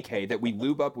 100-year-old AK that we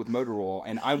lube up with motor oil,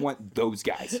 and I want those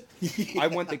guys. I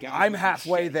want the guys. I'm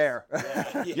halfway there.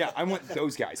 Yeah, I want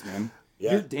those guys, man.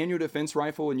 Yeah. Your Daniel defense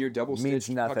rifle and your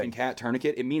double-stitched fucking cat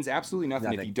tourniquet, it means absolutely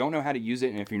nothing if you don't know how to use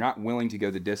it and if you're not willing to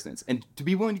go the distance. And to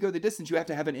be willing to go the distance, you have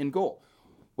to have an end goal.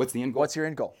 What's the end goal? What's your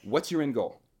end goal? What's your end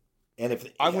goal? And if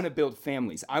I want to build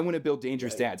families. I want to build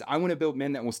dangerous dads. I want to build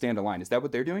men that will stand a line. Is that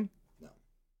what they're doing?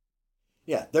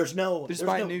 Yeah, there's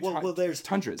buying new there's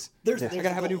Tundras. I I gotta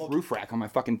have a new roof rack on my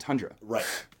fucking Tundra. Right.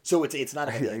 So it's not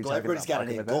an end goal. Everybody's got an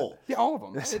end goal. Yeah, all of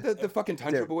them. The fucking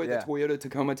Tundra boy, the Toyota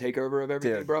Tacoma takeover of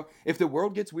everything, bro. If the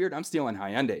world gets weird, I'm stealing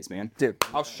Hyundais, man. Dude.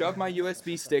 I'll shove my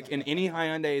USB stick in any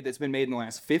Hyundai that's been made in the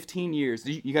last 15 years.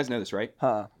 You guys know this, right?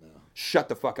 Huh. Shut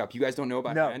the fuck up. You guys don't know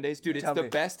about No. Hyundais? Dude, it's Tell the me.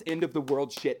 best end of the world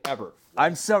shit ever.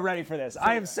 I'm so ready for this.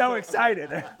 I am so excited.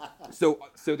 So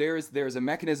there's a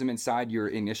mechanism inside your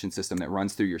ignition system that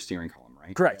runs through your steering column,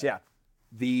 right? Correct, yeah.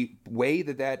 The way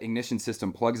that ignition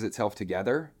system plugs itself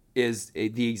together is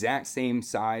the exact same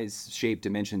size, shape,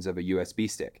 dimensions of a USB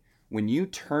stick. When you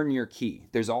turn your key,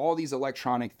 there's all these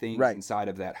electronic things inside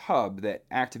of that hub that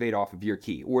activate off of your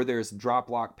key. Or there's drop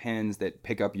lock pins that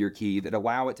pick up your key that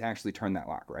allow it to actually turn that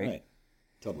lock, right?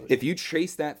 Totally. If you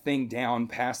trace that thing down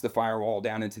past the firewall,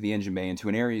 down into the engine bay, into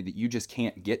an area that you just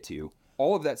can't get to,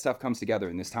 all of that stuff comes together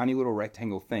in this tiny little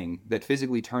rectangle thing that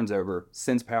physically turns over,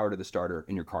 sends power to the starter,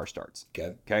 and your car starts.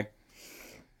 Okay?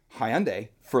 Hyundai,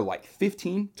 for like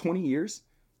 15, 20 years,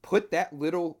 put that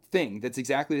little thing that's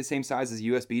exactly the same size as a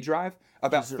USB drive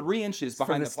about 3 inches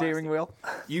behind the steering wheel.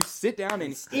 You sit down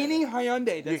in any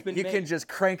Hyundai that's been You made. can just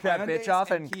crank that bitch off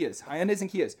and Hyundais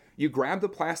and Kias. You grab the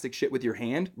plastic shit with your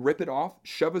hand, rip it off,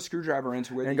 shove a screwdriver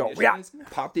into where And the go, ignition is,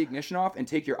 pop the ignition off, and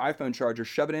take your iPhone charger,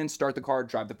 shove it in, start the car,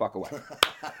 drive the fuck away.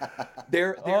 They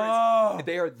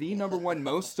are the number one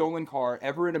most stolen car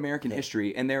ever in American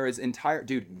history, and there is entire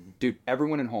dude,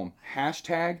 everyone at home,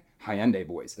 hashtag Hyundai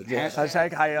boys.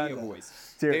 Hashtag Hyundai boys.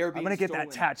 Dude, They are I'm being going to get stolen.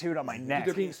 that tattooed on my neck.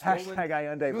 They're being stolen. Hashtag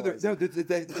Hyundai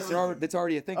boys. That's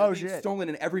already a thing. Oh, They're being shit. stolen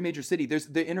in every major city.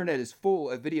 The internet is full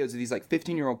of videos of these like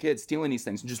 15-year-old kids stealing these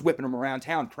things and just whipping them around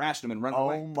town, crashing them, and running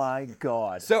away. Oh my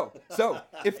God. So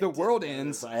if the world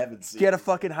ends, I haven't seen. Get a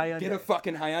fucking Hyundai. get a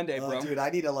fucking Hyundai, bro. Oh, dude, I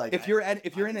need to like. If you're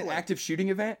in an active shooting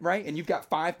event, right, and you've got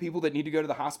 5 people that need to go to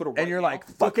the hospital, right and you're now, like,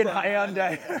 fucking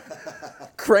Hyundai.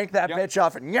 Crank that bitch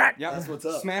off and yeah, That's what's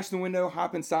up. Smash the window,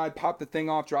 hop inside, pop the thing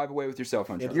off, drive away with your cell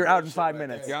phone. charger. you're out in 5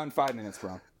 minutes. You're out in 5 minutes,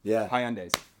 bro. Yeah.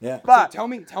 Hyundais. Yeah. But Tell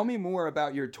me more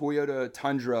about your Toyota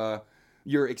Tundra,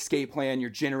 your escape plan, your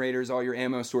generators, all your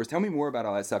ammo stores. Tell me more about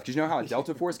all that stuff. Because you know how a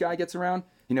Delta Force guy gets around?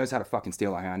 He knows how to fucking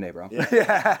steal a Hyundai, bro.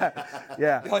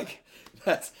 yeah. Like,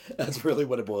 That's really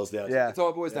what it boils down to. Yeah. that's all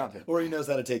it boils down to. Or he knows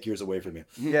how to take yours away from you.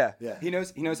 Yeah. Yeah. He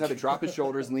knows how to drop his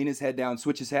shoulders, lean his head down,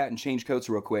 switch his hat, and change coats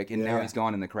real quick, and now he's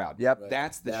gone in the crowd. Yep.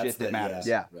 That's the shit that matters.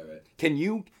 Yeah. Right. Can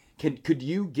Could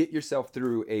you get yourself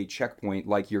through a checkpoint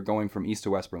like you're going from East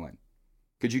to West Berlin?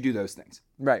 Could you do those things?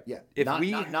 Right. Yeah. If not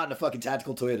we- not in a fucking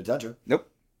tactical Toyota Tundra.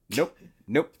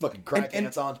 Nope. Fucking crack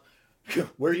pants on.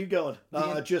 Where are you going?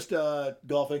 Just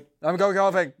golfing. I'm going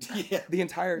golfing.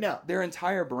 Yeah. Their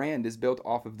entire brand is built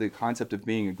off of the concept of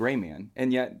being a gray man,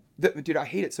 and yet, dude, I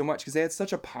hate it so much because they had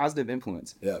such a positive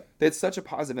influence. Yeah. They had such a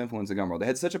positive influence in Gunworld. They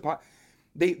had such a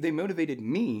they motivated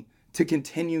me to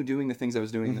continue doing the things I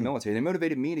was doing in the military. They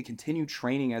motivated me to continue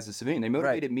training as a civilian. They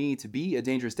motivated me to be a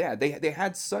dangerous dad. They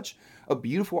had such a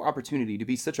beautiful opportunity to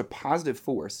be such a positive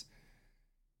force.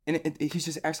 And he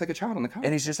just acts like a child on the couch.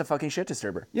 And he's just a fucking shit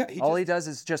disturber. Yeah, All he does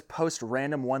is just post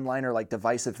random one-liner like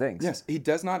divisive things. Yes, he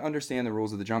does not understand the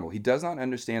rules of the jungle. He does not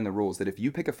understand the rules that if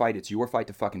you pick a fight, it's your fight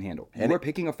to fucking handle. You are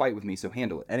picking a fight with me, so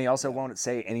handle it. And he also won't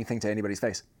say anything to anybody's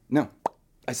face. No.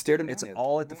 I stared him down. It's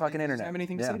all at the fucking He doesn't internet. have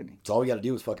anything to say to me. So all we got to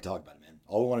do is fucking talk about it, man.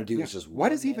 All we want to do is just. Why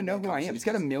does he even know who I am? He's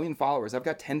got 1 million followers. I've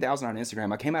got 10,000 on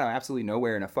Instagram. I came out of absolutely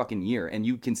nowhere in a fucking year, and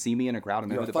you can see me in a crowd and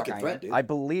know You're who a the fuck fucking I threat, am. dude. I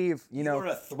believe, You're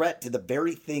a threat to the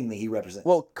very thing that he represents.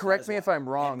 Well, correct me if I'm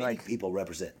wrong. Many Like, people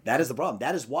represent. That is the problem.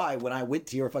 That is why when I went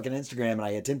to your fucking Instagram and I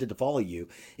attempted to follow you,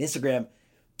 Instagram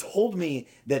told me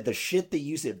that the shit that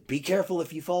you said, be careful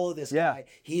if you follow this guy.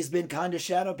 He's been kind of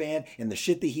shadow banned, and the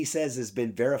shit that he says has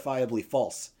been verifiably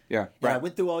false. Yeah, And I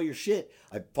went through all your shit.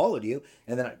 I followed you,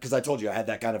 and then because I told you I had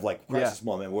that kind of like crisis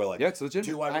moment where like, Yeah, it's legit.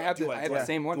 I have the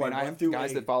same one, man. I have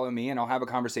guys that follow me, and I'll have a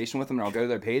conversation with them, and I'll go to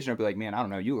their page, and I'll be like, man, I don't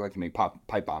know, you look like you make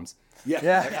pipe bombs. Yeah.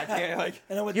 Yeah. I can't, like,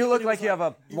 And I went you through look it, like it you was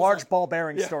have a he was large like- ball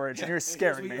bearing storage, and you're Here's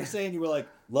scaring what me. you were saying. You were like,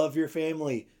 love your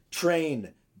family,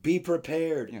 train, be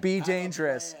prepared, Be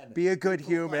dangerous. Be a good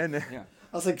human. yeah.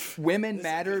 I was like, Women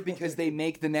matter because they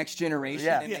make the next generation,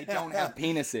 and they don't have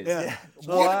penises. yeah. Get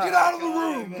out of the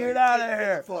room. Get out of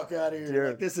here. Fuck out of here!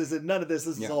 Like, this isn't none of this.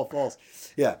 This is all false.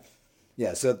 Yeah,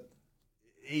 yeah. So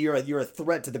you're a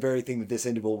threat to the very thing that this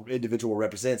individual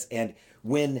represents. And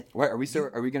when Wait, are we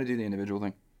going to do the individual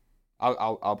thing?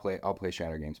 I'll play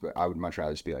shadow games, but I would much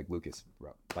rather just be like Lucas,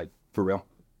 bro. Like for real.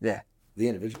 Yeah. the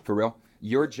individual, For real,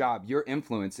 your job, your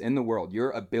influence in the world,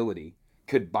 your ability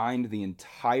could bind the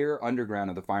entire underground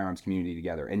of the firearms community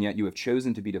together, and yet you have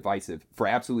chosen to be divisive for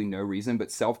absolutely no reason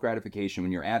but self-gratification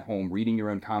when you're at home reading your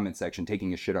own comment section,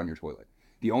 taking a shit on your toilet.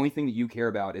 The only thing that you care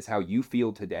about is how you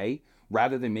feel today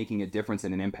rather than making a difference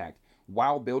and an impact,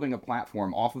 while building a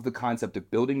platform off of the concept of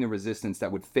building the resistance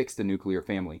that would fix the nuclear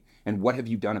family. And what have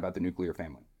you done about the nuclear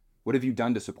family? What have you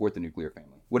done to support the nuclear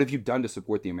family? What have you done to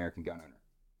support the American gun owner?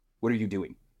 What are you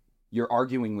doing? You're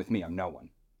arguing with me. I'm no one.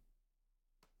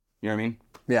 You know what I mean?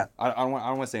 Yeah. I don't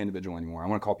want to say individual anymore. I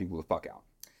want to call people the fuck out.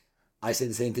 I say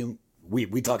the same thing.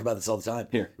 We talk about this all the time.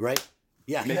 Here. Right?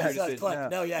 Yeah. Make your That's decision. fun.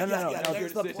 No, yeah.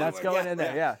 There's the point That's where- going in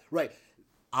there, yeah. Right.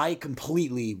 I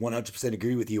completely 100%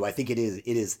 agree with you. I think it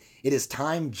is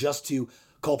time just to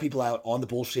call people out on the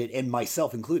bullshit, and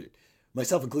myself included.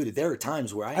 There are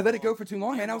times where I let it go for too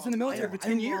long, man. I was in the military for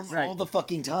 10 years. all the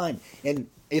fucking time. And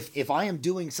if I am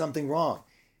doing something wrong,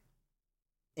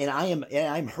 and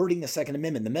I'm hurting the Second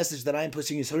Amendment, the message that I am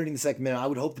pushing is hurting the Second Amendment, I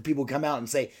would hope that people would come out and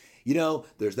say, you know,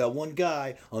 there's that one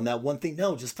guy on that one thing.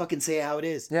 No, just fucking say how it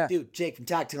is. Yeah. Dude, Jake from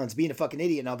Tacticion's being a fucking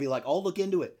idiot, and I'll be like, I'll look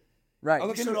into it. Right.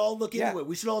 We should all look into it.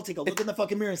 We should all take a look in the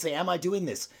fucking mirror and say, am I doing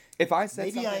this? If I said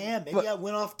Maybe I something- am. Maybe I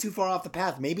went off too far off the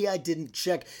path. Maybe I didn't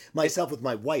check myself with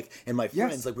my wife and my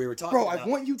friends like we were talking Bro, about. I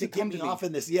want you to get come me to me. off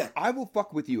in this. Yeah. I will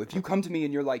fuck with you if you come to me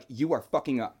and you're like, you are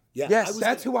fucking up. Yeah. Yes. I was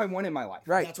That's gonna- who I want in my life.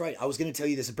 Right. That's right. I was going to tell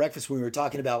you this at breakfast when we were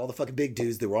talking about all the fucking big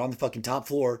dudes that were on the fucking top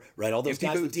floor, right? All those Empty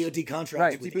guys booths. with DOD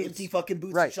contracts Right. with Empty empty booths. fucking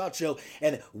booths Right. at SHOT Show.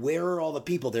 And where are all the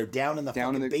people? They're down in the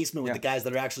Down fucking in the- basement with yeah. the guys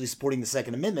that are actually supporting the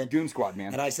Second Amendment. Goon Squad,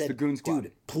 man. And I It's said, the Goon Squad.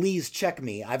 dude, please check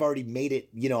me. I've already made it.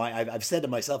 You know, I've said to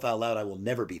myself out loud, I will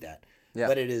never be that. Yeah.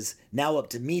 But it is now up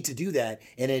to me to do that.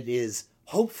 And it is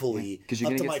hopefully Because you're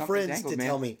up going to to my get friends dangled, to man.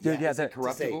 tell me. Dude, yeah, is it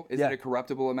Corruptible? Is yeah. it a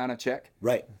corruptible amount of check?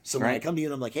 Right. So when I Right. come to you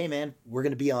and I'm like, hey, man, we're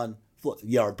going to be on,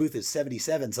 our booth is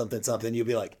 77 something something. You'll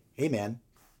be like, hey, man.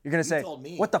 You're going to say, told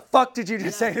me. what the fuck did you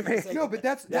just say to me? No, but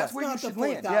that's where you not should the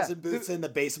land. 4,000 booths in the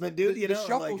basement, dude. You The know,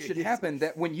 shuffle like, should it's- happen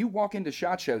that when you walk into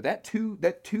SHOT Show, that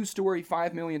two-story,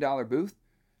 $5 million booth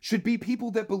should be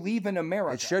people that believe in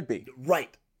America. It should be.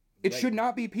 Right. It should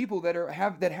not be people that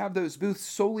have those booths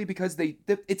solely because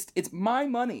it's my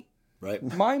money. Right.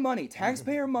 My money,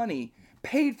 taxpayer money,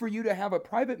 paid for you to have a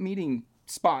private meeting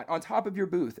spot on top of your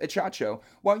booth at SHOT Show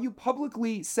while you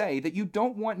publicly say that you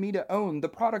don't want me to own the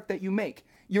product that you make.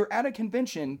 You're at a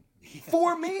convention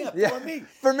For me.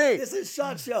 For me. This is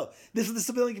SHOT Show. This is the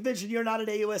civilian convention. You're not at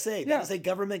AUSA. That is a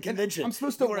government convention. I'm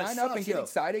supposed to line up and get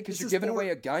excited because you're giving away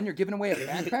a gun. You're giving away a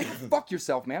backpack. Fuck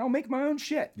yourself, man. I'll make my own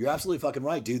shit. You're absolutely fucking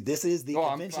right, dude. This is the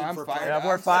convention for fired. Yeah,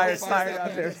 we're fired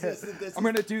out there. I'm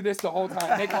going to do this the whole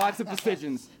time. Make lots of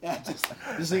decisions.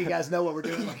 Just so you guys know what we're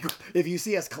doing. Like, if you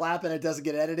see us clap and it doesn't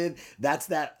get edited, that's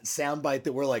that soundbite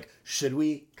that we're like, should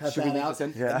we cut that out?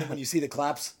 Listen? Yeah. And then when you see the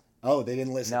claps, oh, they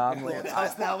didn't listen. No, I'm leaving.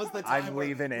 That was the time. I'm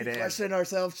leaving it in. Questioning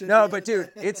ourselves. No, but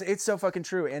dude, it's so fucking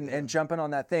true. And jumping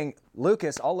on that thing,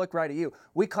 Lucas, I'll look right at you.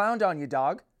 We clowned on you,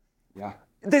 dog. Yeah.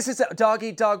 This is a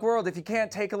dog-eat-dog world. If you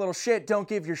can't take a little shit, don't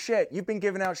give your shit. You've been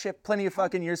giving out shit plenty of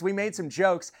fucking years. We made some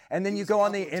jokes, and then you go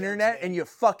on the internet and you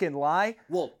fucking lie.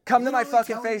 Well, come to my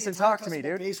fucking face and talk to me,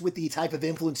 dude. Face with the type of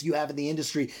influence you have in the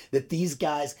industry, that these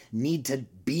guys need to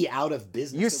be out of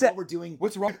business. You so said what we're doing.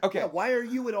 What's wrong? Okay. Yeah, why are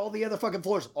you at all the other fucking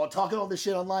floors talking all this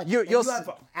shit online? You'll have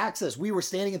access. We were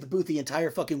standing at the booth the entire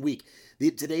fucking week.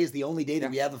 Today is the only day that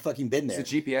we haven't fucking been there.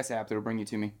 It's a GPS app that'll bring you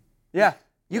to me. Yeah.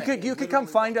 You could come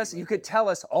find us. You could tell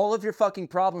us all of your fucking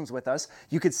problems with us.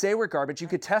 You could say we're garbage. You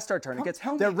could test our tourniquets.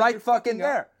 They're right fucking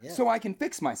there. So I can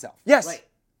fix myself. Yes. Right.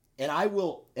 And I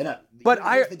will. But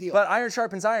here's the deal. iron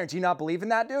sharpens iron. Do you not believe in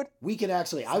that, dude? We can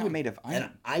actually. It's not made of iron.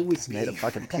 And I would made of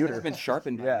fucking pewter. It's been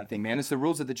sharpened by anything, man. It's the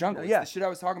rules of the jungle. Yeah. It's the shit I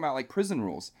was talking about, like prison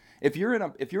rules. If you're in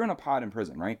a pod in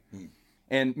prison, right?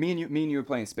 And me and you are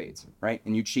playing spades, right?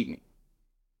 And you cheat me.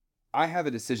 I have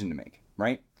a decision to make,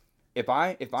 right? If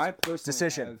I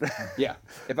personally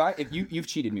if you've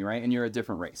cheated me, right, and you're a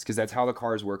different race, because that's how the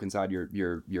cars work inside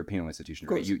your penal institution,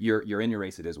 right? You're in your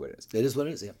race. It is what it is. It is what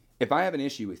it is. Yeah. If I have an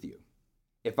issue with you,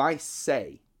 if I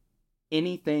say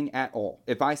anything at all,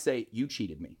 if I say you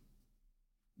cheated me,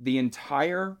 the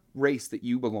entire race that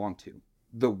you belong to,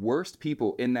 the worst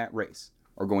people in that race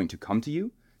are going to come to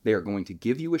you. They are going to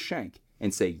give you a shank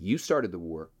and say you started the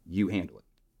war. You handle it.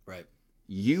 Right.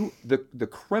 The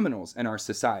criminals in our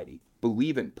society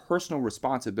believe in personal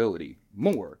responsibility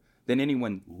more than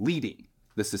anyone leading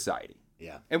the society.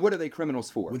 Yeah. And what are they criminals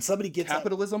for? When somebody gets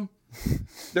capitalism,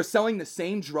 they're selling the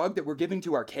same drug that we're giving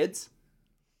to our kids.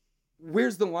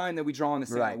 Where's the line that we draw in the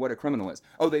sand? What a criminal is?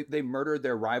 Oh, they murdered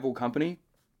their rival company.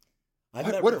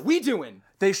 What are we doing?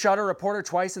 They shot a reporter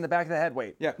twice in the back of the head.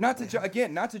 Wait. Yeah, not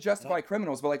to justify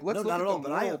criminals, but like let's look at the moral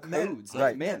codes. I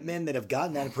have met men that have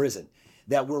gotten out of prison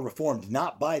that were reformed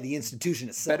not by the institution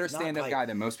itself. Better stand-up guy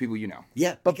than most people you know.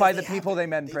 Yeah, but by the people they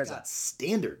met in prison. Got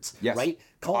standards, yes. right?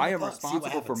 I am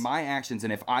responsible for my actions,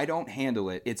 and if I don't handle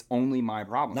it, it's only my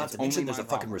problem. Not to mention there's a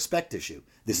fucking respect issue.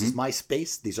 This is my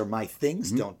space. These are my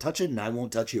things. Don't touch it, and I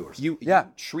won't touch yours. You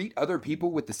treat other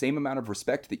people with the same amount of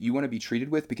respect that you want to be treated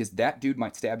with, because that dude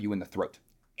might stab you in the throat.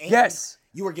 And yes.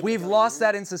 We've lost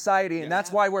that in society, and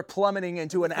that's why we're plummeting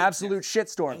into an absolute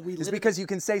shitstorm. It's because you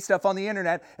can say stuff on the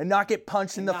internet and not get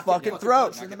punched in the fucking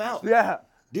throat. In the mouth. Yeah.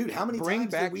 Dude, how many Bring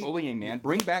times back bullying, man.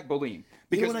 Bring back bullying.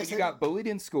 Because when you got bullied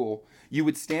in school, you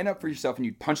would stand up for yourself and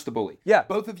you'd punch the bully. Yeah.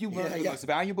 Both of you learned the most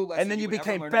valuable lesson. And then you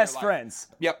became best friends.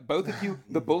 Yep. Both of you,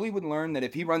 the bully would learn that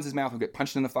if he runs his mouth, he'll get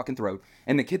punched in the fucking throat.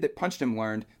 And the kid that punched him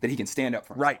learned that he can stand up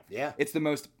for himself. Right. Yeah. It's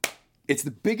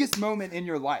the biggest moment in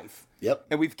your life. Yep.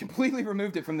 And we've completely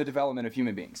removed it from the development of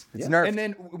human beings. It's nerfed. And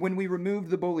then when we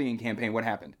removed the bullying campaign, what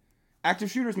happened?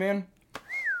 Active shooters, man.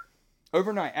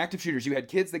 Overnight, active shooters. You had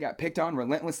kids that got picked on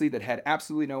relentlessly, that had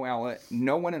absolutely no outlet,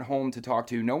 no one at home to talk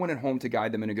to, no one at home to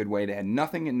guide them in a good way. They had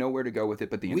nothing and nowhere to go with it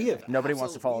but the internet. Nobody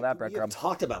wants to follow that breadcrumb. We have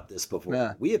talked about this before.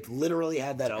 Yeah. We have literally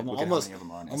had that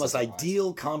almost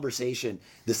ideal conversation,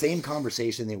 the same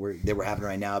conversation they were having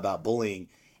right now about bullying.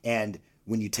 And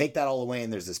when you take that all away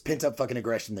and there's this pent up fucking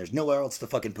aggression, there's nowhere else to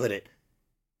fucking put it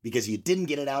because you didn't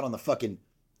get it out on the fucking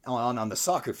on the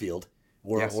soccer field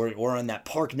or in that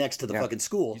park next to the fucking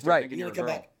school. Right. You're gonna come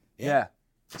back. Yeah.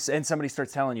 And somebody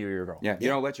starts telling you you're a girl. Yeah. You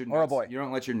don't let your or a boy. You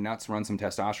don't let your nuts run some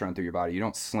testosterone through your body. You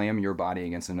don't slam your body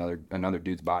against another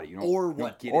dude's body. You don't,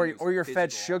 or you're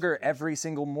fed sugar every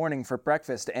single morning for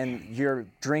breakfast, and you're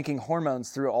drinking hormones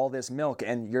through all this milk,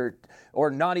 and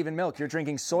or not even milk. You're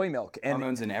drinking soy milk and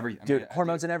hormones in everything. Dude,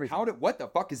 hormones in everything. What the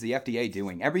fuck is the FDA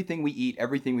doing? Everything we eat,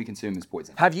 everything we consume is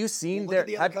poison. Have you seen look at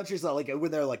the other countries that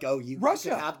when they're like, oh,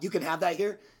 Russia. You can have that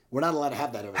here. We're not allowed to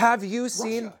have that over Have you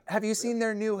seen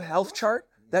their new health chart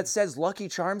that says Lucky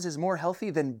Charms is more healthy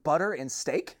than butter and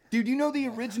steak? Dude, you know the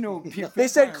original. They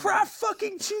said Kraft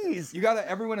fucking cheese. You gotta,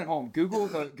 everyone at home, Google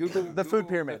the food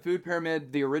pyramid. The food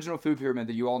pyramid, the original food pyramid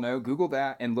that you all know. Google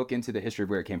that and look into the history of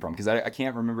where it came from, because I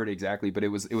can't remember it exactly, but it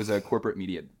was a corporate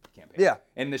media campaign. Yeah.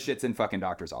 And the shit's in fucking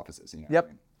doctors' offices. You know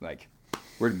Yep. Like,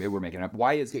 we're making it up.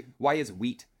 Why is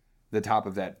wheat the top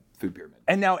of that food pyramid.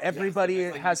 And now everybody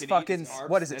like has you can eat fucking, carbs,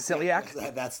 what is it, that's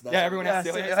celiac? That's Yeah, everyone has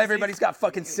celiac disease. Everybody's got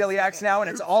fucking celiacs now, and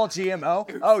it's all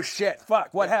GMO. Oh shit,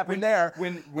 fuck, what happened there?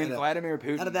 When Vladimir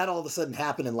Putin... How did that all of a sudden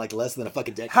happen in like less than a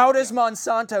fucking decade? How does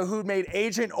Monsanto, who made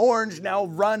Agent Orange, now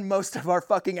run most of our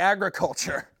fucking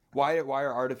agriculture? Why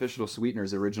are artificial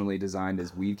sweeteners originally designed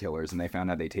as weed killers and they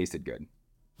found out they tasted good?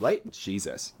 Right?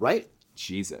 Jesus. Right?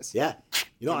 Jesus. Yeah.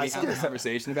 You know, Can I we saw have this this.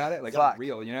 conversation about it? Like, Fuck.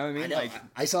 real, you know what I mean? I know. Like,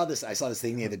 I saw this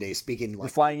thing the other day. Speaking We're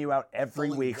like, flying you out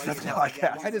every week for the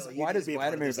podcast. why does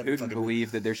Vladimir Putin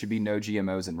believe that there should be no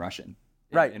GMOs in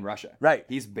Right. in Russia? Right.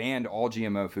 He's banned all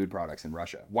GMO food products in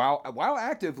Russia while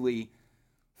actively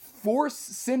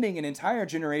sending an entire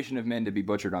generation of men to be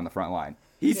butchered on the front line.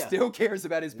 He still cares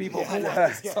about his people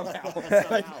somehow.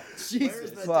 Like,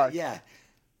 Jesus. Fuck. Yeah,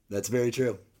 that's very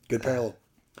true. Good parallel.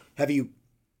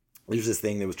 There's this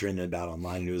thing that was trending about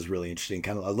online, and it was really interesting.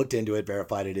 Kind of, I looked into it,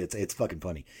 verified it. It's fucking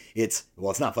funny. It's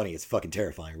not funny. It's fucking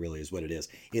terrifying. Really, is what it is.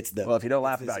 Well, if you don't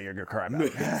laugh about it, you're gonna cry about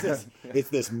it. It's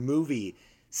this movie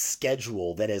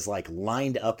schedule that is like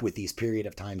lined up with these period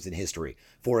of times in history.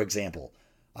 For example,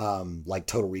 like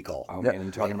Total Recall. Oh man,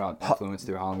 you're talking about influence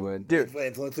through Hollywood, Dude,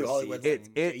 Influence through Hollywood.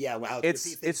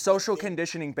 it's social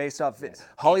conditioning based off.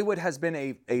 Hollywood has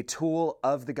been a tool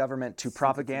of the government to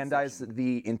propagandize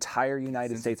the entire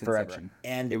United States forever.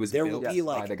 And it was there built will be by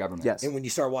like the government. Yes. And when you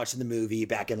start watching the movie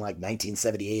back in like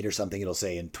 1978 or something, it'll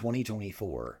say in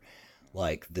 2024,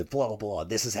 like the blah blah blah.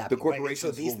 This is happening. The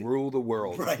corporations will rule the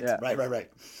world. Right. Yeah. Right.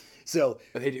 So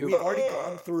They do. we've already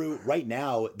gone through right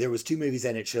now. There was 2 movies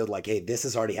and it showed like, hey, this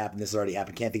has already happened. This has already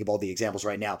happened. Can't think of all the examples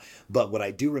right now. But what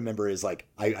I do remember is like,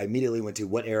 I immediately went to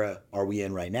what era are we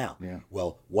in right now? Yeah.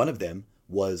 Well, one of them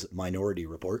was Minority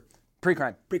Report.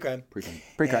 Pre-crime. Pre-crime.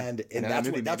 Pre-crime. And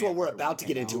that's what we're about to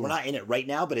get into. We're not in it right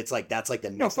now, but it's like that's like the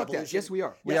next No, fuck evolution. that. Yes, we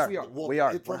are. We Yes, are. we are. Well, We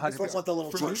are. From 100%. what the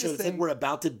little From chart shows, this thing- we're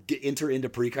about to enter into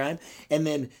pre-crime, and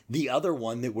then the other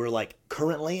one that we're like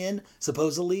currently in,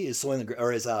 supposedly, is Soylent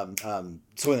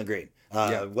Green.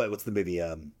 Yeah. What's the movie?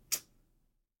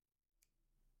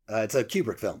 It's a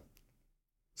Kubrick film.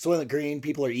 Soylent Green.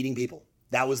 People are eating people.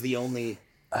 That was the only.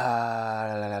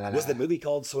 Was the movie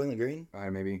called Soylent Green?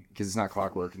 Maybe because it's not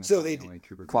Clockwork. And So that's they- the only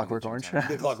Kubrick Clockwork movie Orange. that's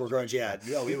The Clockwork Orange. Yeah.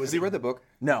 No, it was. Has he read the book?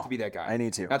 No. Not to be that guy. I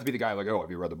need to. Not to be the guy like, oh, have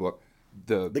you read the book?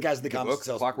 The guys in the comics book,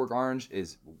 sells- Clockwork Orange,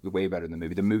 is way better than the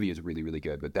movie. The movie is really, really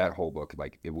good, but that whole book,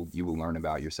 like, you will learn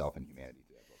about yourself and humanity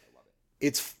through that book. I love it.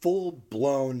 It's full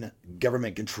blown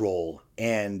government control,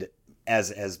 and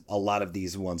as a lot of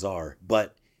these ones are,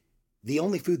 but the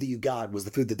only food that you got was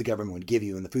the food that the government would give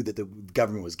you, and the food that the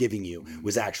government was giving you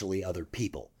was actually other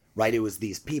people, right? It was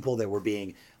these people that were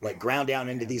being like ground down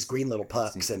into these green little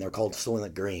pucks, and they're called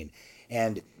Soylent Green.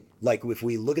 And like if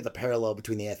we look at the parallel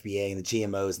between the FBA and the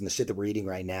GMOs and the shit that we're eating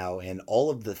right now, and all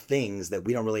of the things that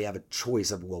we don't really have a choice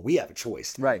of, well, we have a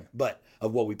choice, Right. But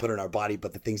of what we put in our body,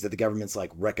 but the things that the government's like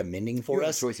recommending for have a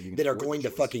us choice if you can that are afford the going to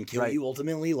choice. fucking kill Right. you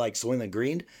ultimately, like Soylent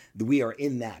Green, we are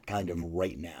in that kind of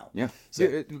right now. Yeah. So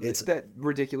It's that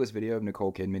ridiculous video of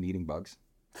Nicole Kidman eating bugs.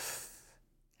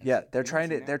 Yeah, they're trying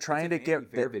to It's a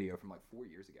get Fair video from like 4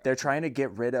 years ago. they're trying to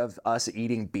get rid of us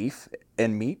eating beef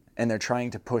and meat, and they're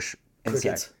trying to push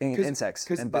insects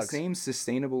Because and the bugs. same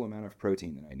sustainable amount of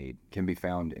protein that I need can be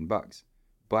found in bugs.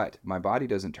 But my body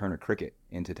doesn't turn a cricket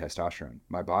into testosterone.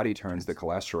 My body turns the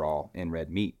cholesterol in red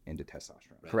meat into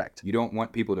testosterone. Correct. You don't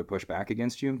want people to push back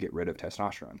against you, get rid of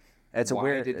testosterone. It's a Why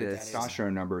weird- did the it is.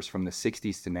 testosterone numbers from the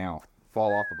 60s to now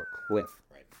fall off of a cliff?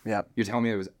 Yeah. You're telling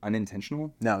me it was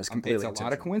unintentional? No, it's completely It's a lot of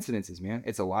intentional. coincidences, man.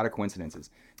 It's a lot of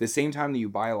coincidences. The same time that you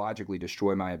biologically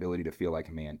destroy my ability to feel like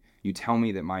a man, you tell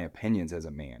me that my opinions as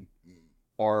a man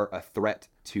are a threat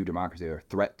to democracy or a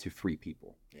threat to free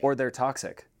people. Or they're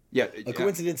toxic. Yeah, a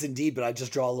coincidence indeed, but I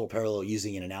just draw a little parallel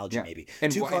using an analogy Yeah. maybe.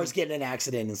 And Two why- cars get in an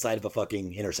accident inside of a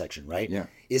fucking intersection, right? Yeah.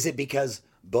 Is it because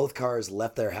both cars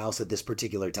left their house at this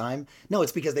particular time? No,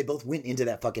 it's because they both went into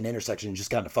that fucking intersection and just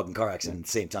got in a fucking car accident at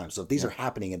the same time. So if these are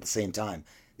happening at the same time,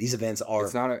 these events are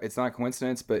It's not a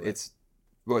coincidence, but it's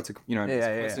a it's a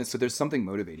coincidence. So there's something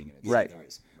motivating in it. Right.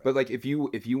 But like if you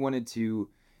wanted to,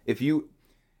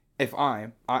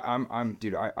 I'm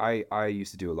dude, I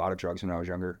used to do a lot of drugs when I was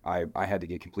younger. I had to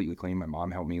get completely clean. My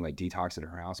mom helped me like detox at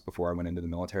her house before I went into the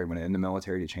military. Went in the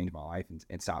military to change my life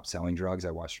and stop selling drugs.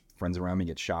 I watched friends around me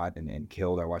get shot and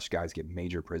killed. I watched guys get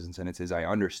major prison sentences. I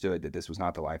understood that this was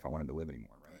not the life I wanted to live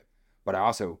anymore. Right. But I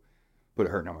also put a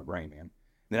hurting on my brain, man.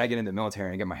 Then I get into the military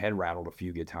and I get my head rattled a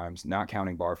few good times, not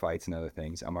counting bar fights and other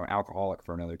things. I'm an alcoholic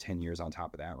for another 10 years on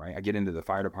top of that, right? I get into the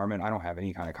fire department. I don't have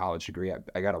any kind of college degree.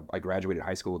 I graduated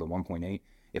high school with a 1.8.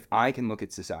 If I can look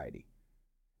at society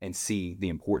and see the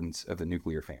importance of the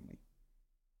nuclear family,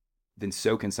 then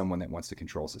so can someone that wants to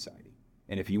control society.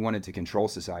 And if you wanted to control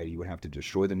society, you would have to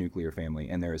destroy the nuclear family.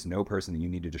 And there is no person that you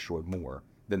need to destroy more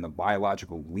than the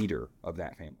biological leader of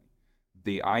that family.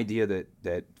 The idea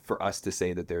that for us to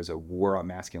say that there's a war on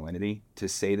masculinity, to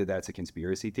say that that's a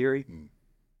conspiracy theory,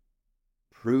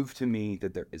 prove to me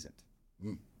that there isn't.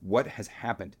 What has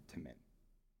happened to men?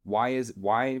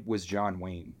 Why was John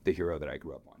Wayne the hero that I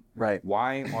grew up on? Right.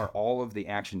 Why are all of the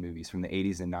action movies from the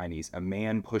 80s and 90s a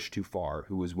man pushed too far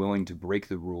who was willing to break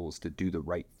the rules to do the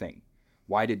right thing?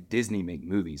 Why did Disney make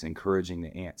movies encouraging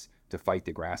the ants to fight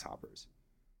the grasshoppers?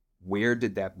 Where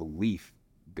did that belief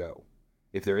go?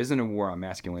 If there isn't a war on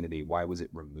masculinity, why was it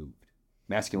removed?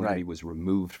 Masculinity was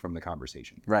removed from the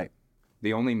conversation. Right.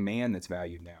 The only man that's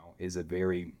valued now is a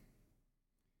very...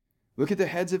 Look at the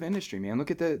heads of industry, man.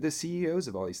 Look at the CEOs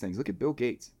of all these things. Look at Bill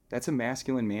Gates. That's a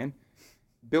masculine man.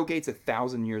 Bill Gates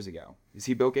 1,000 years ago. Is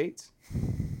he Bill Gates?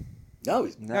 No,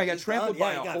 he got trampled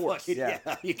by a horse. He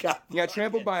got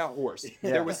trampled by a horse.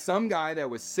 There was some guy that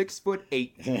was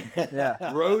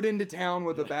 6'8", rode into town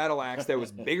with a battle axe that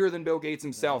was bigger than Bill Gates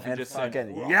himself, and just said,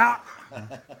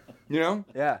 you know?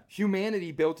 Yeah.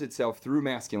 Humanity built itself through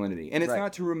masculinity, and it's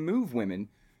not to remove women.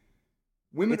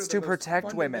 Women It's are the to most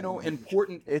protect women. fundamental,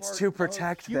 important It's part to of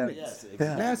protect them. humans. Yes,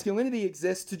 exactly. Masculinity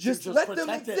exists to just just let them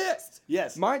protect it. exist.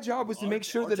 Yes. My job was to make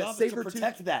sure that a job is to saber-tooth...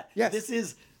 protect that. Yes. This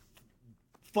is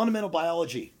fundamental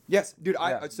biology. Yes, dude.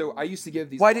 So I used to give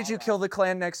these... Why did you kill the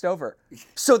clan next over?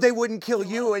 So they wouldn't kill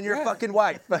you and your fucking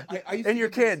wife I used and to your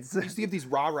give kids. I used to give these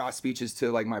rah-rah speeches to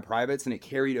like my privates, and it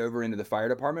carried over into the fire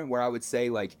department, where I would say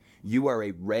like, you are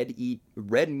a red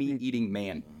meat eating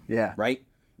man. Yeah. Right?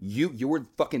 Your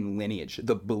fucking lineage,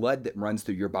 the blood that runs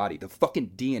through your body, the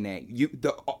fucking DNA,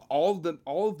 all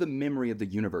of the memory of the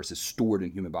universe is stored in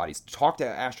human bodies. Talk to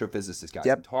astrophysicists, guys.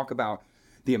 Yep. Talk about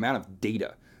the amount of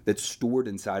data that's stored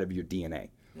inside of your DNA.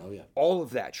 Oh, yeah. All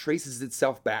of that traces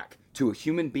itself back to a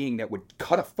human being that would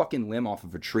cut a fucking limb off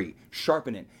of a tree,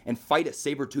 sharpen it, and fight a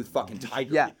saber-toothed fucking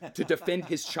tiger to defend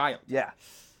his child. Yeah.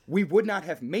 We would not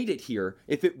have made it here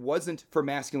if it wasn't for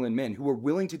masculine men who were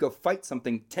willing to go fight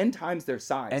something 10 times their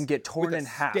size. And get torn with a in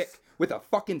half. With a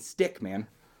fucking stick, man.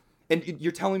 And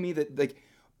you're telling me that, like,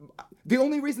 the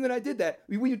only reason that I did that,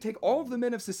 we would take all of the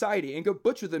men of society and go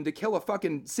butcher them to kill a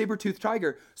fucking saber-toothed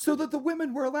tiger so that the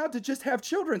women were allowed to just have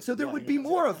children, so there would be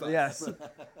more of us. Yes.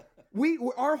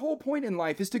 Our whole point in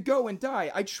life is to go and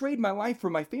die. I trade my life for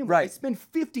my family. Right. I spend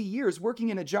 50 years working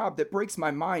in a job that breaks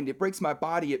my mind. It breaks my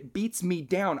body. It beats me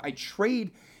down. I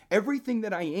trade everything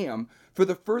that I am for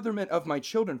the furtherment of my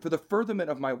children, for the furtherment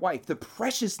of my wife. The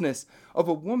preciousness of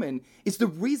a woman is the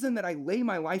reason that I lay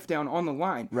my life down on the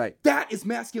line. Right. That is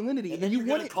masculinity. And then you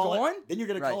want it gone? Then you're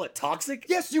going to call it toxic?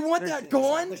 Yes, you want that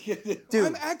gone? Dude.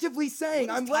 I'm actively saying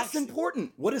I'm less toxic?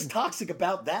 important. What is toxic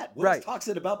about that? What is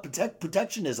toxic about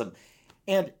protectionism?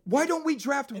 And why don't we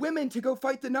draft women to go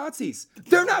fight the Nazis?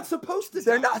 They're not supposed to.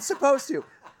 They're not supposed to.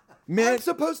 I'm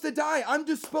supposed to die. I'm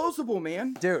disposable,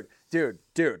 man. Dude.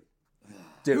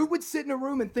 Who would sit in a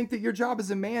room and think that your job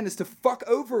as a man is to fuck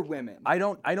over women? I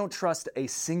don't trust a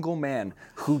single man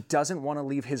who doesn't want to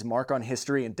leave his mark on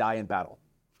history and die in battle.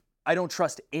 I don't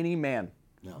trust any man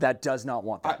that does not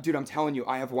want that. Dude, I'm telling you,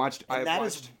 I have watched.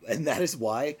 and that is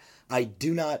why I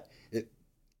do not.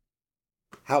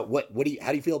 How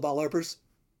do you feel about LARPers?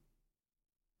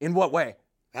 In what way?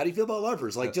 How do you feel about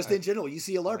LARPers? Like, just in general, you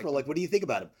see a LARPer, what do you think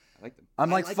about him? I like them. I'm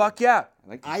like, like fuck them.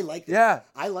 yeah. I like them. Yeah.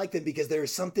 I like them because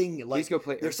there's something like Please go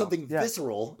play there's airsoft. something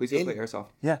visceral. Please go play airsoft.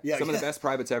 Yeah. Some of the best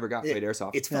privates ever got played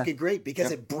airsoft. It's fucking great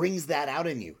because it brings that out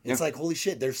in you. It's like, holy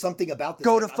shit, there's something about this.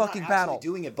 Go like, to I'm fucking not battle. actually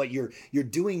doing it, but you're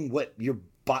doing what your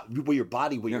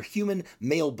human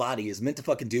male body is meant to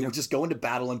fucking do, which is go into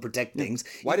battle and protect things.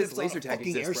 Why Even does if it's not laser a tag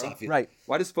fucking exist, bro? airsoft field. Right.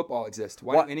 Why does football exist?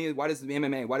 Why does the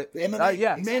MMA?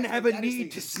 MMA, Men have a That is need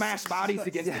the- to smash bodies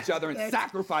against each other and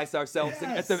sacrifice ourselves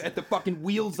at the fucking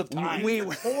wheels of time.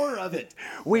 It's the core of it.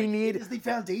 We It need, is the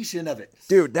foundation of it.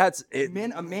 dude, that's it.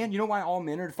 A man, you know why all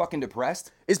men are fucking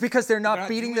depressed? It's because they're not not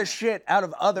beating doing the it. shit out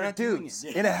of other not doing dudes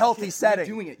it. in a healthy You're not setting.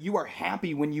 doing it. You are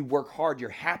happy when you work hard. You're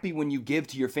happy when you give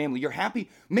to your family. You're happy.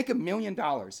 Make $1 million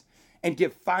and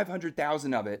give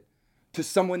 500,000 of it to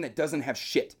someone that doesn't have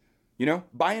shit. You know,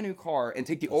 buy a new car and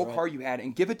take the old car you had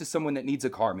and give it to someone that needs a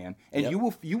car, man. And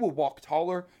you will walk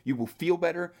taller. You will feel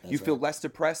better. You feel less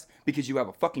depressed because you have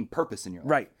a fucking purpose in your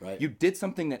life. Right. You did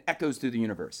something that echoes through the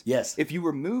universe. Yes. If you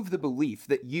remove the belief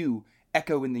that you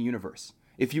echo in the universe,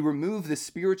 if you remove the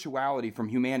spirituality from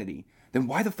humanity, then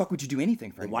why the fuck would you do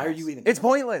anything for anyone Why are else? you even? It's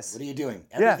pointless. What are you doing?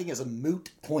 Everything is a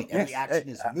moot point. Every action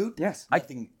is moot. Yes.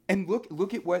 Nothing. And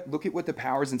look at what the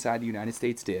powers inside the United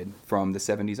States did from the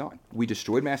 70s on. We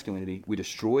destroyed masculinity. We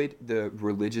destroyed the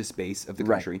religious base of the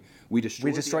country. We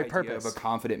destroyed the idea purpose of a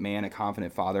confident man, a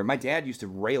confident father. My dad used to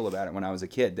rail about it when I was a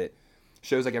kid, that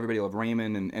shows like Everybody Loved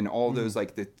Raymond and all those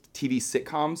like the TV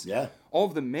sitcoms. Yeah. All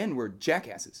of the men were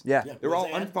jackasses. Yeah. They were all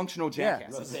unfunctional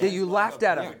jackasses. Yeah, you laughed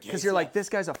at him because you're like, this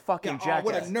guy's a fucking jackass. Oh,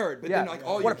 what a nerd. But then like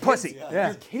all what your a pussy. Kids, Yeah.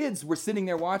 your kids were sitting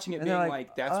there watching it And being they're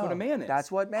like, that's what a man is.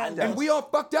 That's what man does. And we all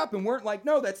fucked up and weren't like,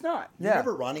 no, that's not. You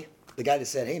remember Ronnie, the guy that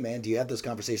said, "Hey man, do you have those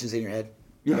conversations in your head?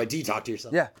 Like, do you talk to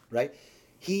yourself?" Yeah. Right.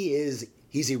 He's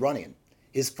Iranian.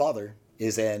 His father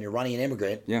is an Iranian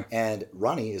immigrant. Yeah. And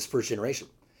Ronnie is first generation.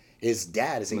 His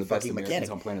dad is a One of the best fucking Americans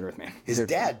mechanic on planet Earth, man. His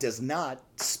dad does not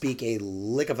speak a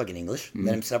lick of fucking English.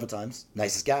 Met him several times.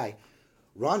 Nicest guy.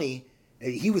 Ronnie,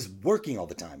 he was working all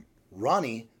the time.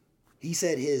 Ronnie, he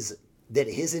said his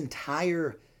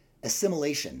entire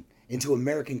assimilation into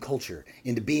American culture,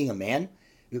 into being a man,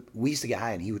 we used to get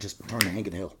high and he would just turn to Hank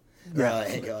of the Hill.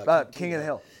 King of the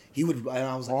Hill. He would, and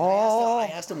I was like,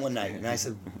 I asked him one night, and I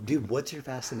said, "Dude, what's your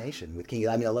fascination with King of the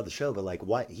Hill? I mean, I love the show, but like,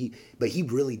 why But he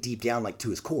really deep down, like to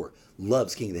his core,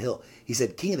 loves King of the Hill. He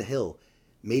said, King of the Hill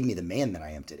made me the man that I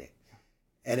am today.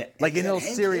 And Like, you know,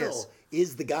 Hank serious. Hill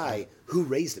is the guy who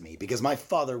raised me, because my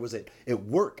father was at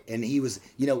work, and he was,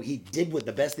 he did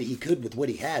the best that he could with what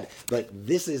he had. But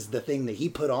this is the thing that he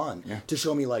put on to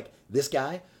show me, like, this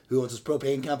guy who owns his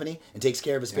propane company and takes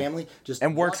care of his family, just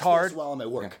and works watch hard this while I'm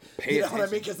at work. Pay You know what I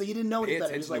attention. mean? Because he didn't know any Pay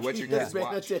better. He was attention to like, what your he kids was paying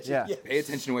watch. attention. Yeah. Pay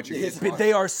attention to what you're getting. But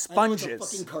they are I know it's a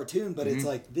sponges. fucking cartoon, but it's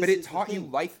like, this But is it the taught you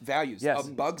thing. life values. Yes.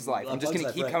 A Bug's Life. I'm just Bug's going to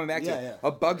Life, keep right. coming back to Yeah, it. yeah.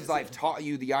 A Bug's Life taught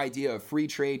you the idea of free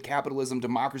trade, capitalism,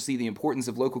 democracy, the importance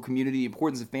of local community, the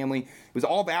importance of family. It was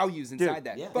all values inside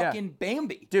that. yeah. Fucking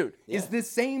Bambi. Dude. Is the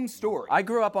same story. I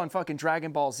grew up on fucking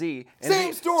Dragon Ball Z. And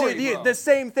Same story, bro. the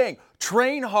same thing.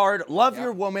 Train hard, love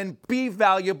your woman, be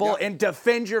valuable, and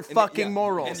defend your fucking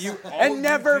morals. And all And you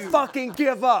never do- fucking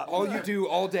give up. All you do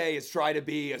all day is try to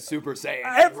be a Super Saiyan.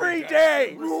 Every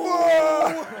day.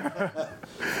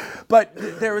 But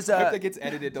there was I hope a... that gets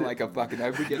edited to like a fucking.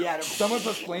 Someone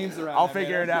put flames around. I'll that,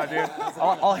 figure man. it out, dude.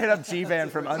 I'll hit up G-Van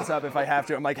from Unsub if I have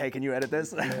to. I'm like, hey, can you edit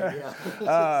this?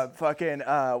 What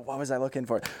was I looking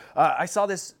for? I saw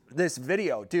this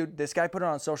video. Dude, this guy put it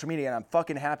on social media, and I'm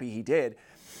fucking happy he did.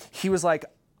 He was like,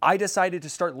 I decided to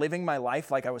start living my life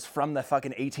like I was from the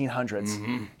fucking 1800s.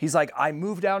 Mm-hmm. He's like, I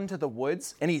moved out into the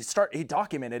woods, and he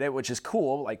documented it, which is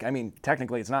cool. Like, I mean,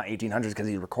 technically it's not 1800s because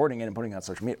he's recording it and putting it on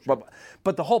social media.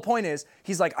 But the whole point is,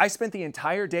 he's like, I spent the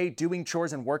entire day doing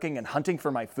chores and working and hunting for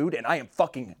my food, and I am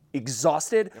fucking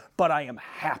exhausted, but I am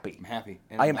happy. I'm happy.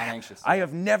 And I I'm am not anxious. I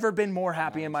have never been more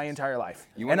happy in my entire life,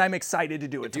 and I'm excited to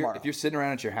do it tomorrow. If you're sitting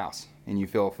around at your house and you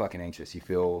feel fucking anxious, you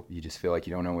just feel like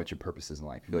you don't know what your purpose is in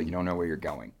life. You feel like you don't know where you're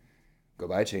going. Go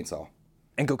buy a chainsaw.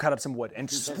 And go cut up some wood and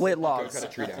split logs. Go cut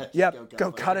a tree down. Yep,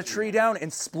 go cut a tree down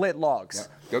and split logs.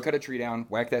 Go cut a tree down,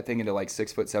 whack that thing into like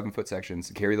 6 foot, 7 foot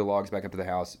sections, carry the logs back up to the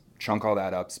house, chunk all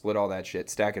that up, split all that shit,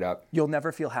 stack it up. You'll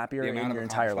never feel happier The in amount your of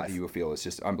entire accomplishment life. that you will feel is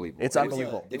just unbelievable. It's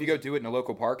unbelievable. If you go do it in a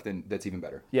local park, then that's even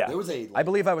better. Yeah, I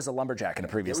believe I was a lumberjack in a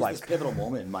previous There was life. this pivotal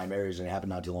moment in my marriage, and it happened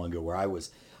not too long ago, where I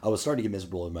was starting to get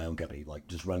miserable in my own company, like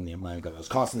just running my own company. I was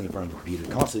constantly in front of the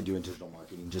computer, constantly doing digital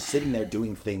marketing, just sitting there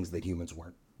doing things that humans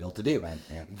weren't built to do.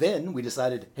 Then we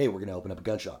decided, hey, we're going to open up a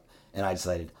gun shop. And I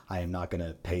decided I am not going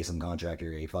to pay some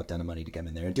contractor a fuck ton of money to come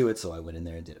in there and do it. So I went in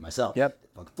there and did it myself. Yep. Did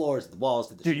the fucking floors, did the walls,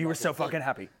 did the Dude, shit, you were like so that thing. fucking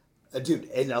happy. Dude,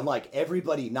 and I'm like,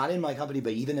 everybody, not in my company,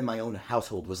 but even in my own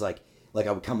household, was like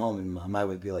I would come home and my mom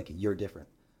would be like, you're different.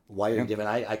 Why are you different?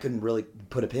 I couldn't really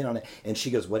put a pin on it. And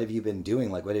she goes, what have you been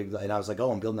doing? Like, and I was like,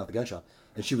 oh, I'm building out the gun shop.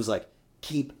 And she was like,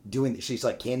 keep doing this. She's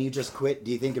like, can you just quit? Do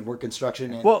you think in work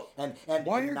construction and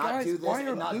Why are not guys? do this Why are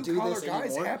and not do blue collar this guys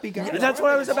anymore? happy guys? Yeah, that's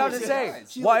what I was about to say.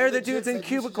 She Why are legit the dudes said, in you should just-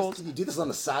 cubicles? Can you do this on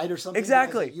the side or something?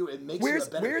 Exactly. Because it makes you a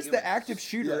better Where's human. the active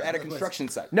shooter Yeah, at a but- construction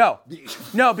site? No,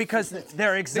 because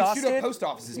they're They exhausted. shoot up post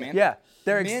offices, man. Yeah,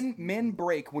 they're men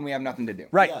break when we have nothing to do.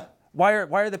 right. Yeah. Why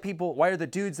are the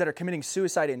dudes that are committing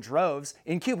suicide in droves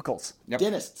in cubicles? Yep.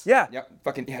 Dentists. Yeah. Yep.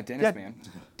 Fucking dentists, Yeah. man.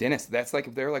 Dentists. That's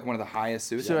like they're like one of the highest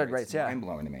suicide rates. rates, yeah. Mind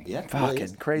blowing to me. Yeah, Fucking it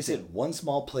is. crazy. You sit one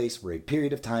small place for a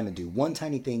period of time and do one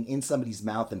tiny thing in somebody's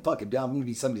mouth, and fuck it, I'm gonna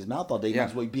be somebody's mouth all day. Yeah. Might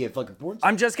as well be a fucking porn star.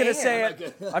 I'm just gonna say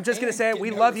it. I'm just gonna say it.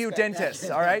 We love you, dentists.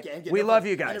 All right. And get We no love fucking-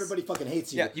 you and guys. everybody fucking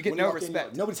hates you. Yeah, you get When no walk in,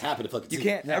 respect. nobody's happy to fucking You see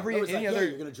can't. you. Every Nobody's any like, other yeah,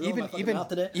 you're gonna drill in my fucking even mouth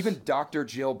today? even Dr.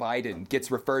 Jill Biden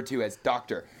gets referred to as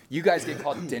doctor. You guys get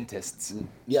called dentists.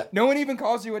 Yeah. No one even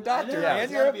calls you a doctor, know, man.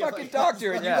 it's You're gotta a be a fucking fucking-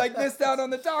 doctor, and you like missed out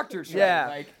on the doctor shit. Yeah.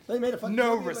 Like, They made a fucking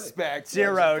no movie about it. respect.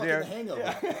 Zero, Fucking dude. The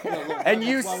Hangover. And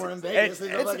you while we're in s- Vegas,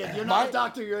 it- they're like, you're not a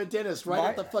doctor, you're a dentist, right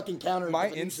at the fucking counter. at My the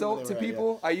Venetian insult where to they were at,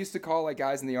 people, I used to call like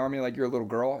guys in the army like, you're a little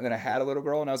girl, and then I had a little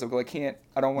girl, and I was like, well,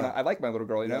 I don't want to. I like my little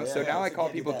girl, you know. Yeah, so yeah, now I so call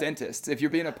can't do people that. dentists. If you're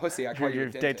being a pussy, I call you a You're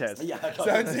dentist. dentist. Yeah, So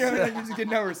it's, you just get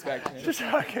no respect. Man. Just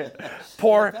fucking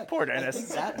poor I think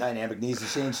dentist. that dynamic needs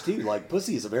to change too. Like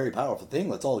pussy is a very powerful thing.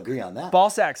 Let's all agree on that. Ball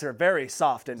sacks are very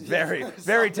soft and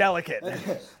very delicate.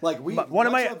 Like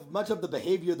much of the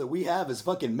behavior that we have as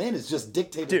fucking men is just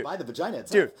dictated by the vagina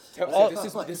itself. Dude,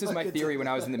 So this is my theory when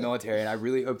I was in the military, and I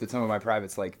really hope that some of my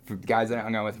privates, like for guys that I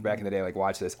hung out with back in the day, like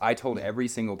watch this. I told every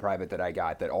single private that I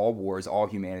got that all wars, all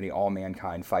humanity, all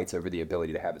mankind fights over the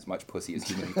ability to have as much pussy as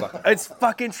humanly fucking. It's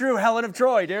fucking true. Helen of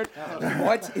Troy, dude.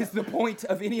 What is the point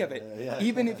of any of it?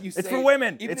 Even if you say, It's for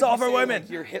women. even It's if all you for say, women.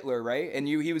 Like, you're Hitler, right? And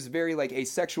he was very like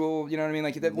asexual. You know what I mean?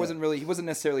 Like that wasn't really. He wasn't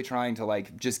necessarily trying to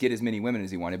like just get as many women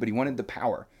as he wanted, but he wanted the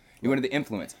power. He wanted the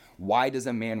influence. Why does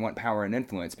a man want power and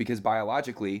influence? Because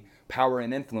biologically, power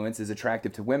and influence is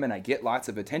attractive to women. I get lots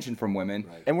of attention from women.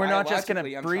 And we're not just going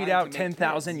Biologically, to I'm breed trying out to make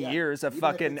 10,000 kids. years of Even if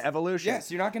fucking it's- evolution.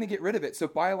 Yes, you're not going to get rid of it. So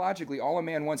biologically, all a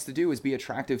man wants to do is be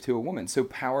attractive to a woman. So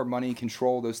power, money,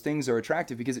 control, those things are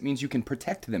attractive because it means you can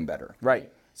protect them better.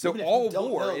 Right. So Even if all you don't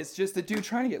war know- is just a dude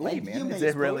trying to get laid, man. Humans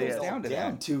It really boils is. Down to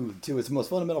down that. to its most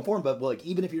fundamental form. But like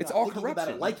even if you're It's not all thinking about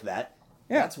corruption. it like that,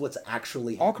 Yeah. that's what's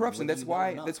actually All happening, corruption. whether That's you know it or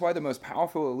why. not. That's why the most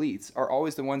powerful elites are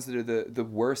always the ones that are the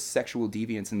worst sexual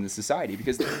deviants in the society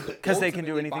because they can do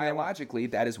ultimately, anything they want. biologically.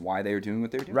 That is why they are doing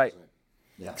what they're doing. Right.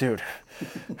 Yeah. Dude,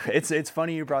 it's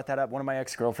funny you brought that up. One of my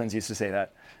ex-girlfriends used to say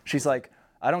that. She's like,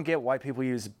 I don't get why people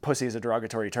use pussy as a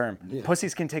derogatory term.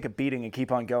 Pussies can take a beating and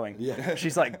keep on going. Yeah.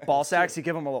 She's like, ball sacks, you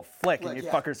give them a little flick and you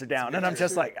fuckers are down. And I'm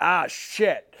just like,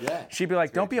 shit. Yeah. She'd be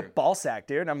like, don't be a ball sack,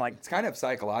 dude. And I'm like, It's kind of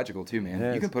psychological too,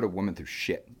 man. You can put a woman through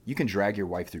shit. You can drag your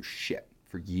wife through shit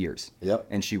for years. Yep.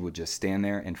 And she will just stand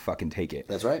there and fucking take it.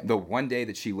 That's right. The one day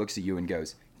that she looks at you and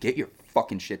goes, "Get your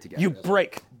fucking shit together." you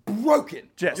break. broken.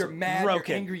 Just you're mad. broken.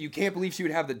 You're angry. You can't believe she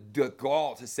would have the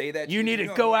gall to say that. You need to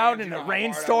know go who I out am, in you know a how hard I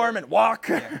rainstorm work. and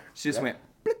walk. She just went.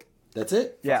 Blick. That's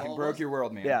it. Yeah. That's all it Broke was. your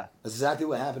world, man. Yeah. That's exactly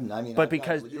what happened. I mean, But you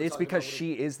because were it's talking because about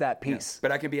she is that piece.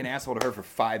 But I can be an asshole to her for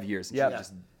 5 years. And Yep. she'll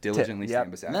just diligently Yep.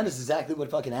 stand beside And me. that is exactly what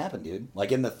fucking happened, dude.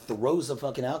 Like in the throes of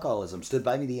fucking alcoholism, stood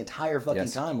by me the entire fucking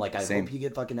Yes. time. Like, I Same. hope you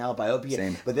get fucking help. I hope you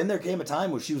Same. get. But then there came a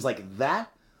time where she was like, that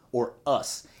or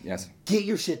us. Yes. Get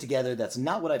your shit together. That's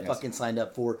not what I fucking signed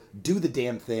up for. Do the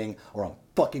damn thing, or I'm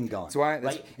fucking gone. That's why-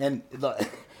 right?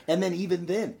 And then even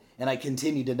then, and I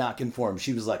continued to not conform.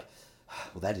 She was like,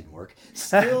 well, that didn't work.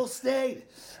 Still stayed.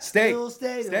 Stay. Still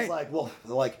stayed. And Stay. it's like, well,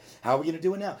 like, how are we gonna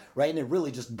do it now? Right? And it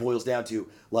really just boils down to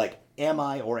like, am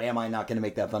I or am I not gonna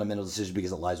make that fundamental decision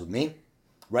because it lies with me?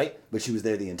 Right? But she was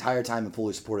there the entire time and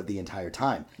fully supported the entire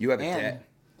time. You have a And- debt.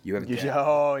 You have a debt.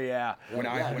 Oh yeah. When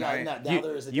I now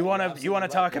there is a You debt. want to Absolutely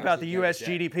talk right. about the Absolutely U.S. debt.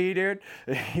 GDP, dude?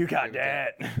 You got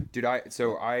that. Dude,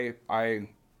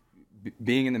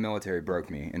 being in the military broke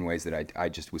me in ways that I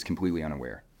just was completely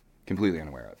unaware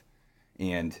of.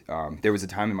 And there was a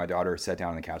time when my daughter sat down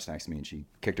on the couch next to me and she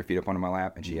kicked her feet up onto my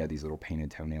lap and she had these little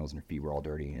painted toenails and her feet were all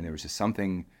dirty. And there was just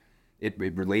something, it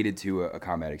related to a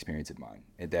combat experience of mine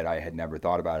that I had never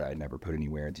thought about. I had never put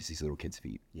anywhere, just these little kids'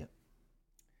 feet. Yep.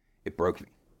 It broke me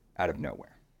out of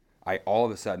nowhere. All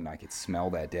of a sudden, I could smell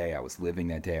that day. I was living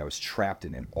that day. I was trapped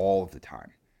in it all of the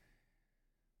time.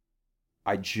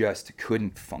 I just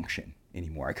couldn't function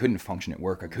anymore. I couldn't function at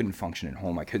work. I couldn't function at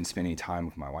home. I couldn't spend any time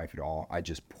with my wife at all. I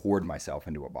just poured myself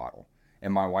into a bottle.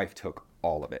 And my wife took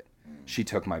all of it. She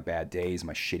took my bad days,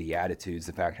 my shitty attitudes,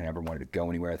 the fact I never wanted to go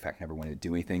anywhere, the fact I never wanted to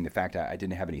do anything, the fact I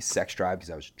didn't have any sex drive because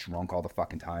I was drunk all the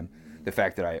fucking time, the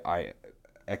fact that I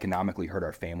economically hurt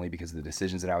our family because of the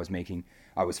decisions that I was making.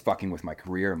 I was fucking with my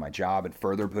career and my job and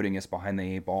further putting us behind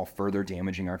the 8 ball, further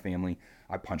damaging our family.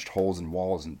 I punched holes in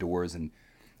walls and doors, and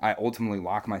I ultimately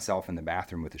locked myself in the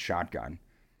bathroom with a shotgun.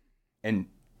 And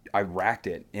I racked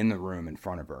it in the room in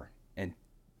front of her and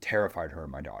terrified her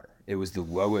and my daughter. It was the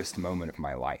lowest moment of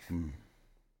my life.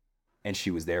 And she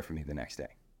was there for me the next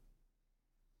day.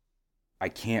 I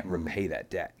can't repay that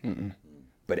debt.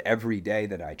 But every day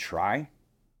that I try,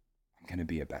 I'm going to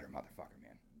be a better motherfucker,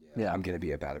 man. Yeah. I'm going to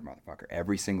be a better motherfucker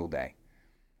every single day.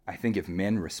 I think if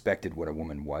men respected what a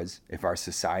woman was, if our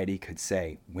society could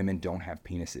say women don't have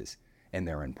penises and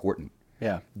they're important,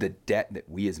 Yeah. the debt that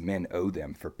we as men owe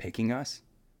them for picking us,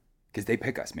 because they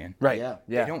pick us, man. Right. Yeah.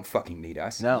 Yeah. They don't fucking need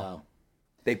us. No. No.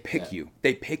 They pick you.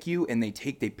 They pick you and they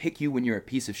pick you when you're a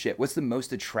piece of shit. What's the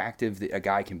most attractive that a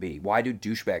guy can be? Why do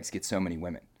douchebags get so many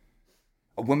women?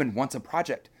 A woman wants a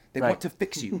project. They want to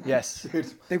fix you. Yes.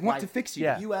 They want to fix you.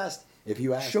 Yeah. If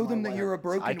you ask, Show them my that wife, you're a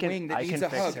broken wing that needs a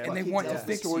hug, and they want to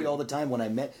fix story you. all the time. When I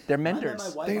met, They're when I met menders.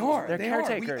 my wife, They I was- are. They're They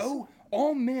caretakers. are.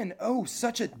 All men owe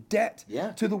such a debt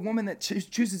to the woman that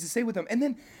chooses to stay with them. And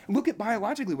then look at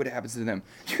biologically what happens to them.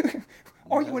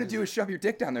 All you want to do is shove your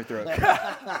dick down their throat.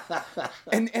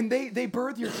 and they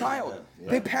birth your child.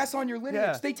 They pass on your lineage.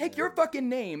 Yeah. They take your fucking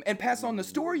name and pass on the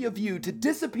story of you to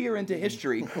disappear into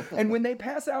history. And when they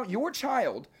pass out your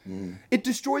child, it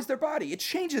destroys their body. It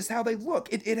changes how they look.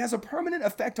 It has a permanent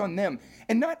effect on them.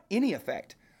 And not any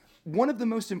effect. One of the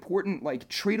most important, like,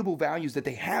 tradable values that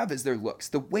they have is their looks.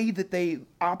 The way that they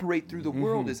operate through the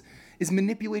world is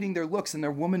manipulating their looks and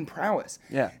their woman prowess.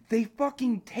 Yeah. They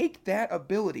fucking take that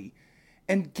ability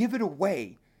and give it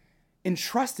away in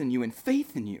trust in you and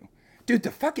faith in you. Dude,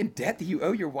 the fucking debt that you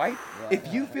owe your wife,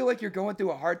 if you feel like you're going through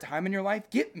a hard time in your life,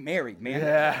 get married, man.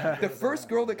 Yeah. The first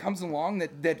girl that comes along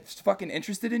that's fucking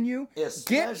interested in you,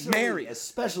 get married.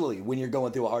 Especially when you're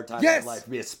going through a hard time Yes. in life.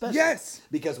 Especially. Yes.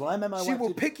 Because when I met my wife, She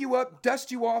will pick you up,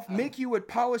 dust you off, make you a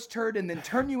polished turd, and then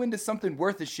turn you into something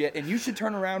worth a shit. And you should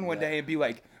turn around one day and be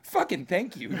like, fucking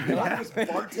thank you. When I was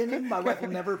bartending, my wife will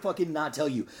never fucking not tell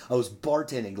you. I was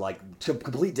bartending, like,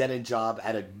 complete dead-end job,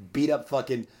 had a beat-up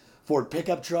fucking Ford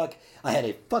pickup truck. I had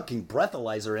a fucking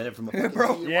breathalyzer in it from a fucking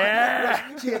Bro,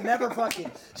 yeah. She had never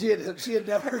fucking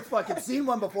seen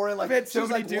one before. And like, I've had so she was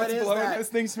many like, dudes what is blowing that? those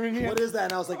things for me. What is that?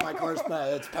 And I was like, my car's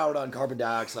it's powered on carbon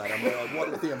dioxide. I'm like,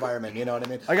 what with the environment? You know what I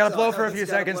mean? I gotta blow for a just few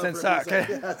gotta seconds blow and for a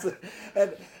few suck. seconds.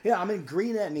 And yeah, I'm in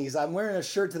green etnies. I'm wearing a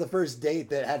shirt to the first date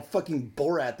that had fucking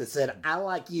Borat that said, I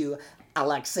like you, I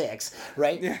like sex,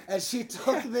 right? Yeah. And she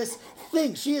took this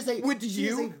thing. She is a Would she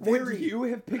is a you very,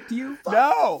 have picked you?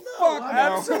 No. Fuck no.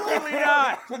 Absolutely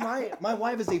not. So my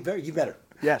wife is a very, you met her.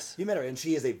 Yes. You met her, and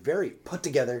she is a very put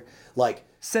together, like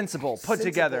Sensible, put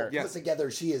together. Put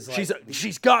together. She is like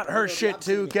She's got her the shit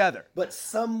opposite. together. But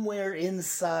somewhere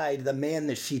inside the man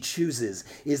that she chooses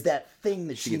is that thing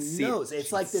that she can see it. knows. It's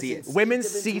She like can this see it. instinctive Women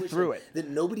see intuition through it. that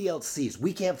nobody else sees.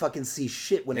 We can't fucking see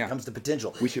shit when it Yeah. comes to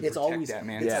potential. We should it's protect always that,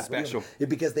 man. It's It's special.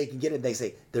 because they can get it. They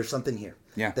say there's something here.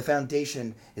 Yeah. The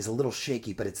foundation is a little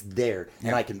shaky, but it's there,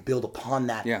 and I can build upon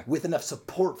that Yeah. with enough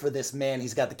support for this man.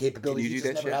 He's got the capability. Can you He's do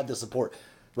just that never shit? had the support.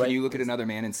 Right? Can you look at another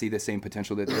man and see the same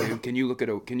potential that they do? Can you look at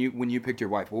when you picked your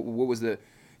wife? What was the?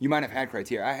 You might have had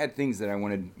criteria. I had things that I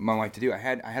wanted my wife to do. I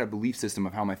had a belief system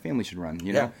of how my family should run.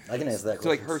 You know, I can answer that So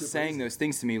like question. her Super saying easy. those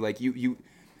things to me, like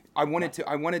I wanted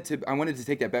to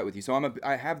take that bet with you. So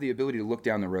I have the ability to look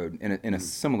down the road in a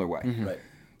similar way. Right.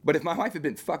 But if my wife had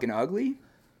been fucking ugly,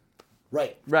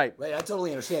 Right. Right. I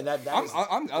totally understand that.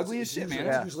 I'm ugly as shit, usually,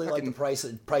 man. It's usually like the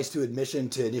price to admission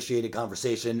to initiate a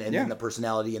conversation, and then the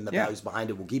personality and the values behind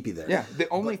it will keep you there. Yeah, the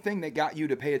only thing that got you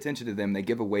to pay attention to them, they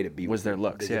give away to be Was with their you.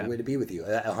 looks, There's yeah. a way to be with you,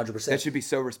 100%. That should be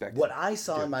so respected. What I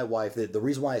saw in my wife, the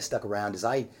reason why I stuck around is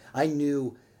I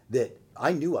knew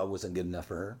I wasn't good enough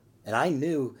for her, and I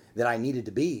knew that I needed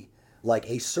to be like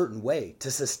a certain way to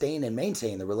sustain and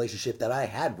maintain the relationship that I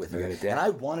had with her. And I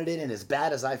wanted it, and as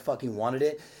bad as I fucking wanted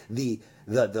it, the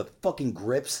fucking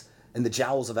grips and the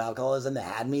jowls of alcoholism that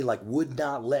had me, like, would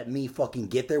not let me fucking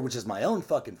get there, which is my own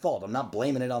fucking fault. I'm not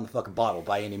blaming it on the fucking bottle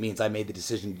by any means. I made the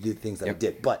decision to do the things that I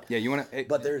did. But yeah, you want to.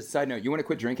 But there's Side note: you want to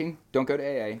quit drinking? Don't go to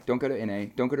AA. Don't go to NA.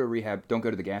 Don't go to rehab. Don't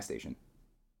go to the gas station.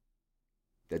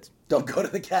 don't go to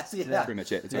the gas. Yeah. That's pretty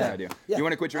much it. It's a good idea. Yeah. You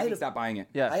want to quit drinking? I had a- Stop buying it.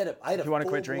 Yeah. I had a If you want to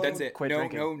quit drinking, full-blown- That's it. quit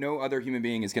drinking. No other human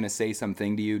being is going to say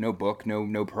something to you. No book,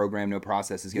 no program, no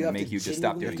process is going to have make you just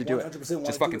stop doing genuinely it. 100% wanna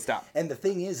Just do fucking it. stop. And the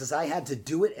thing is I had to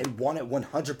do it and want it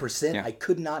 100%. Yeah. I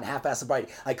could not half-ass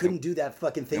sobriety. I couldn't do that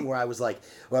fucking thing where I was like,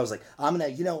 I'm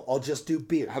gonna, I'll just do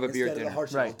beer. Have a beer instead of dinner. the hard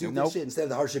shit. Right. I'll do Nope. this shit instead of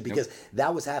the hard shit because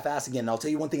that was half-assing it. And I'll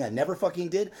tell you one thing I never fucking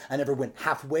did. I never went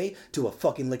halfway to a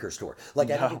fucking liquor store.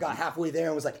 Like I never got halfway there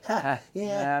and was like,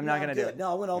 I'm not gonna do good. it.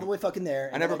 No, I went all the way fucking there.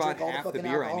 I never and bought drank all half the fucking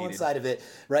beer I alcohol needed. inside of it,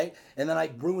 right? And then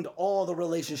I ruined all the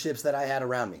relationships that I had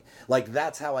around me. Like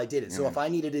that's how I did it. So if I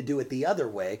needed to do it the other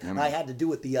way, I had to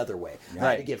do it the other way. I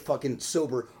had to get fucking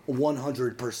sober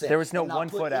 100%. There was no and not one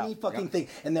put foot any out. fucking thing.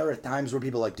 And there are times where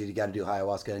people are like, dude, you got to do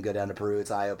ayahuasca and go down to Peru.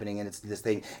 It's eye opening and it's this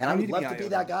thing. And I don't would need to love be to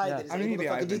be eye-open. that guy Yeah. that is I don't need able to to be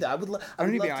fucking do eye-open. that. I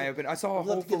don't need to be eye open. I saw a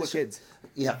whole full of kids.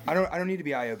 Yeah. I don't need to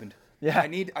be eye opened. Yeah. I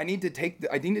need to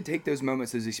take those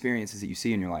moments, those experiences that you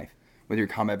see in your life, whether you're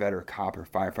a combat vet or a cop or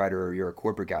firefighter or you're a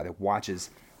corporate guy that watches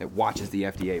the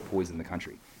FDA poison the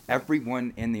country.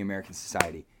 Everyone in the American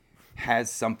society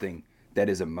has something that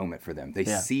is a moment for them. They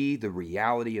see the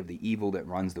reality of the evil that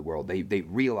runs the world. They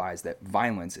realize that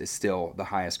violence is still the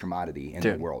highest commodity in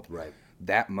the world. Right.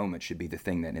 that moment should be the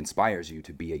thing that inspires you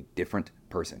to be a different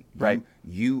person. Right.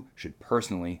 You should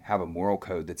personally have a moral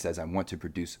code that says, I want to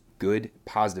produce good,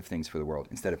 positive things for the world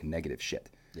instead of negative shit.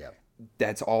 Yeah.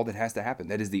 That's all that has to happen.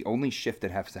 That is the only shift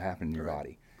that has to happen in your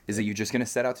body. Is that you're just going to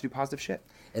set out to do positive shit.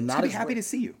 And I'd be happy to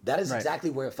see you. That is exactly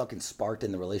where it fucking sparked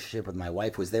in the relationship with my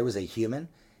wife. Was there was a human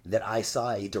that I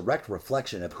saw a direct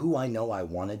reflection of who I know I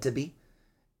wanted to be,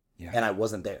 and I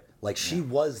wasn't there. Like she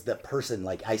was the person.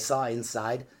 Like I saw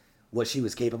inside what she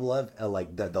was capable of,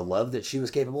 like the love that she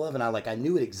was capable of, and I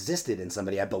knew it existed in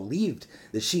somebody. I believed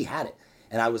that she had it,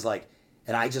 and I was like,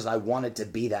 and I wanted to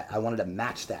be that. I wanted to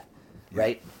match that,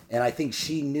 right? And I think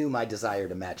she knew my desire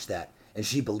to match that, and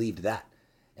she believed that.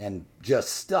 And just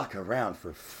stuck around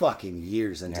for fucking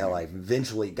years until I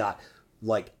eventually got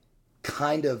like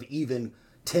kind of even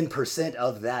 10%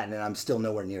 of that, and I'm still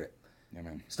nowhere near it. Yeah,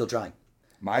 man. Still trying.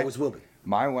 Always will be.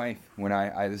 My wife, when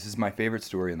I this is my favorite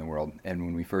story in the world, and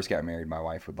when we first got married, my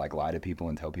wife would like lie to people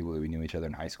and tell people that we knew each other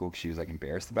in high school because she was like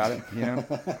embarrassed about it, you know.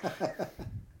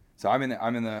 So I'm in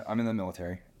the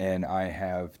military, and I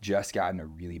have just gotten a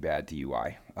really bad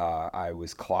DUI. I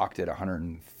was clocked at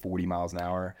 140 miles an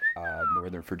hour,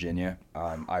 Northern Virginia.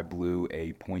 I blew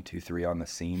a .23 on the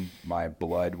scene. My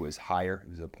blood was higher;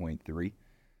 it was a .3.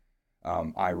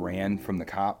 I ran from the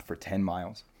cop for 10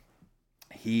 miles.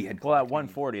 He had at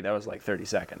 140, that was like 30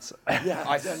 seconds. Yeah,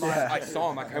 I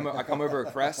saw him. I come over a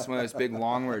crest, one of those big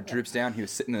long where it drips down. He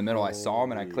was sitting in the middle. I saw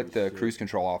him, and I clicked the cruise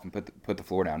control off and put the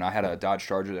floor down. I had a Dodge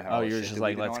Charger that had all you were shit just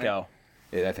like, deleted let's on go.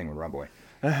 it. Yeah, that thing would run, boy.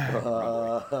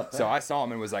 So I saw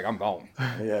him and was like, I'm going.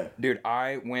 Yeah. Dude,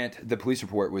 the police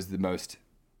report was the most,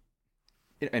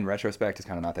 in retrospect, it's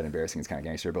kind of not that embarrassing. It's kind of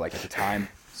gangster, but like at the time,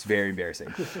 it's very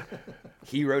embarrassing.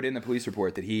 He wrote in the police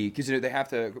report that because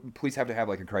police have to have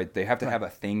like they have to have a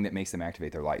thing that makes them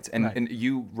activate their lights. And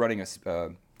you running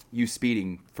you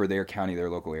speeding for their county,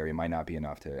 their local area might not be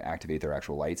enough to activate their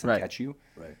actual lights and catch you.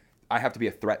 Right. I have to be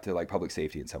a threat to like public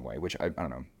safety in some way, which I don't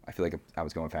know. I feel like I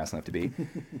was going fast enough to be.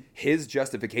 His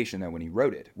justification though, when he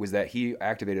wrote it, was that he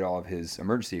activated all of his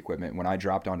emergency equipment when I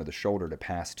dropped onto the shoulder to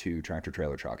pass 2 tractor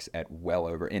trailer trucks at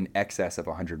in excess of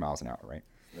 100 miles an hour, right?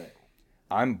 Right.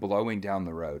 I'm blowing down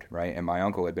the road, right? And my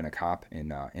uncle had been a cop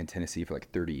in Tennessee for like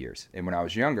 30 years. And when I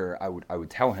was younger, I would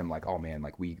tell him like, oh man,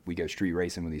 like we go street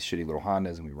racing with these shitty little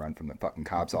Hondas and we run from the fucking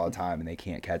cops all the time and they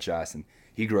can't catch us. And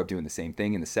he grew up doing the same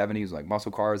thing in the 70s, like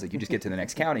muscle cars. Like you just get to the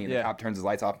next county and the cop turns his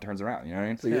lights off and turns around. You know what I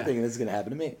mean? So you're thinking this is gonna happen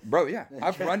to me, bro? Yeah,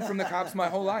 I've run from the cops my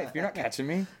whole life. You're not catching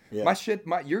me. Yeah.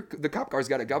 The cop car's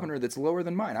got a governor that's lower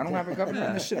than mine. I don't have a governor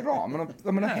in this shit at all. I'm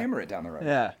gonna hammer it down the road.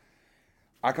 Yeah.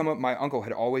 I come up. My uncle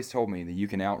had always told me that you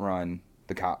can outrun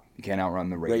the cop. You can't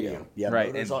outrun the radio. Yeah,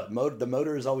 right. The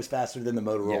motor is always faster than the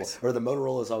Motorola, or the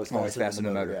Motorola is always faster than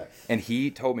the motor. Yeah. And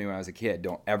he told me when I was a kid,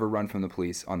 don't ever run from the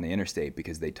police on the interstate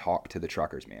because they talk to the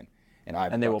truckers, man.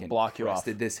 And they will block you off.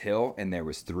 This hill, and there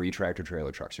was 3 tractor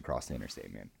trailer trucks across the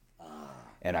interstate, man.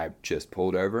 And I just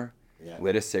pulled over,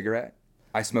 lit a cigarette.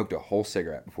 I smoked a whole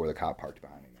cigarette before the cop parked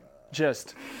behind me.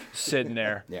 Just sitting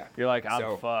there. Yeah. You're like,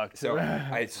 I'm fucked. So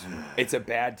it's a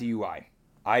bad DUI.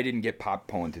 I didn't get popped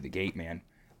pulling to the gate, man.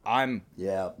 I'm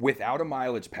without a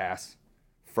mileage pass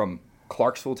from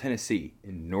Clarksville, Tennessee,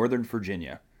 in Northern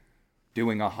Virginia,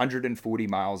 doing 140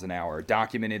 miles an hour,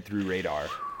 documented through radar,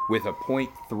 with a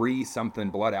 .3 something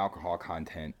blood alcohol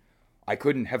content. I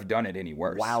couldn't have done it any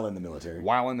worse. While in the military.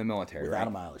 Without a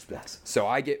mileage pass. So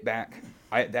I get back.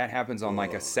 That happens on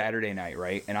like a Saturday night,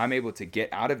 right? And I'm able to get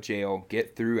out of jail,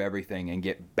 get through everything, and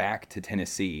get back to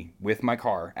Tennessee with my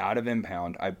car, out of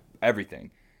impound,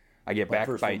 everything. I get back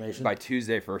by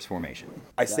Tuesday, first formation.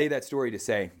 I say that story to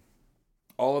say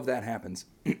all of that happens,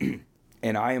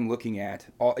 and I am looking at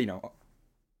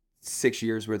 6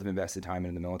 years worth of invested time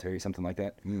in the military, something like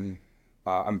that. Mm-hmm.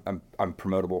 I'm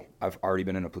promotable. I've already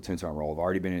been in a platoon sergeant role. I've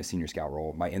already been in a senior scout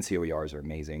role. My NCOERs are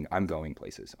amazing. I'm going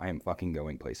places. I am fucking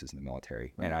going places in the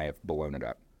military, and I have blown it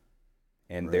up.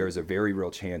 And there's a very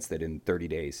real chance that in 30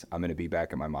 days, I'm going to be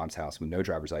back at my mom's house with no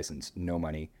driver's license, no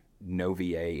money, no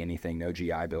VA, anything, no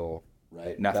GI Bill,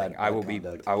 nothing. I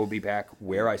will be back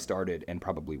where I started and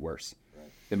probably worse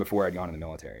than before I'd gone in the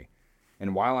military.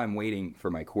 And while I'm waiting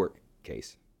for my court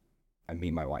case, I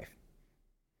meet my wife.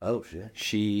 Oh, shit.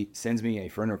 She sends me a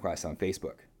friend request on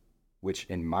Facebook, which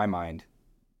in my mind,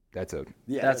 that's an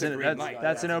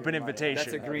open invitation.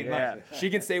 That's a green light.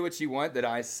 She can say what she wants that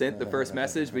I sent the first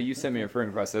message, but you sent me a friend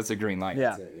request. That's a green light.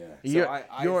 Yeah.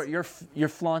 So you're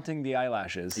flaunting the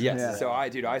eyelashes. Yes. Yeah. So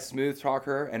I smooth talk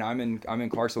her, and I'm in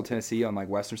Clarksville, Tennessee, on like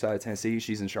western side of Tennessee.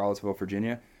 She's in Charlottesville,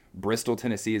 Virginia. Bristol,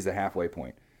 Tennessee is the halfway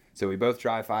point. So we both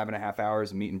drive 5.5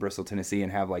 hours, meet in Bristol, Tennessee,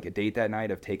 and have like a date that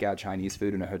night of takeout Chinese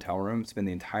food in a hotel room, spend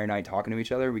the entire night talking to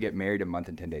each other. We get married a month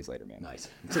and 10 days later, man. Nice.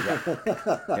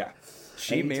 Yeah.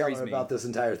 She marries me about this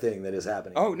entire thing that is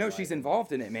happening. Oh no, she's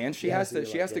involved in it, man. She has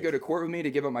to go to court with me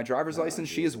to give up my driver's license.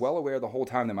 She is well aware the whole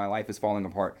time that my life is falling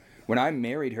apart. When I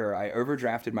married her, I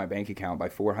overdrafted my bank account by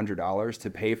 $400 to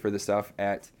pay for the stuff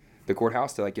at the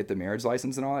courthouse to like get the marriage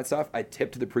license and all that stuff. I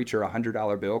tipped the preacher a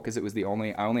 $100 bill because it was I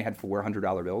only had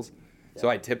 $400 bills. So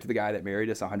I tipped the guy that married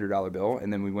us a $100 bill,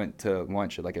 and then we went to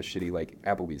lunch at like a shitty like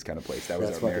Applebee's kind of place. That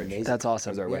was our marriage. Amazing. That's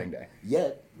awesome. That was our wedding day.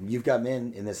 Yet you've got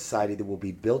men in this society that will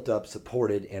be built up,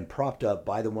 supported, and propped up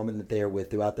by the woman that they are with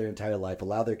throughout their entire life.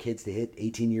 Allow their kids to hit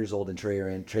 18 years old and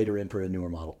trade her in for a newer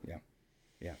model. Yeah.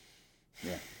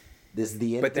 This is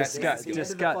the end. But that's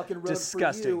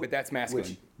disgusting. But that's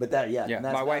masculine.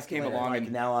 My wife came along and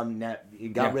now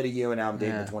got rid of you, and now I'm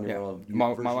dating a 20-year-old.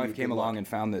 My wife came along and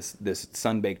found this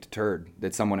sun-baked turd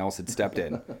that someone else had stepped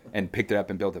in and picked it up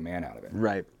and built a man out of it.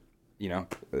 Right. You know,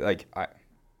 like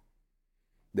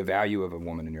the value of a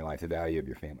woman in your life, the value of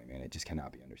your family, man, it just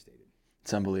cannot be understated.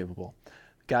 It's unbelievable.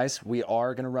 Guys, we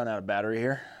are going to run out of battery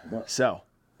here. So,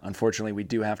 unfortunately, we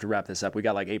do have to wrap this up. We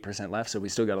got like 8% left, so we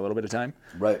still got a little bit of time.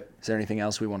 Right. Is there anything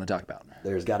else we want to talk about?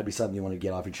 There's got to be something you want to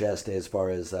get off your chest as far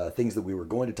as things that we were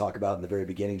going to talk about in the very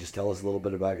beginning. Just tell us a little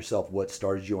bit about yourself. What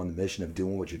started you on the mission of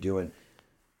doing what you're doing?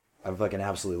 I fucking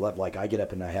absolutely love. Like, I get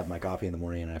up and I have my coffee in the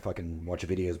morning and I fucking watch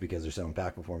videos because they're so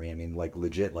impactful for me. I mean, like,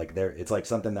 legit, like, it's like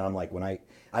something that I'm like, when I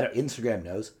don't, Instagram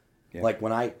knows. Yeah. Like,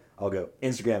 when I'll go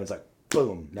Instagram, it's like,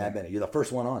 boom, Mad Minute. You're the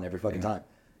first one on every fucking time.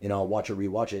 You know, I'll watch or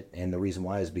rewatch it, and the reason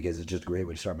why is because it's just a great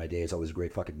way to start my day. It's always a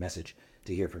great fucking message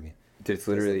to hear from you. It's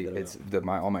literally,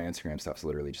 all my Instagram stuff's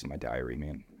literally just my diary,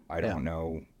 man. I don't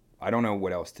know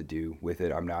what else to do with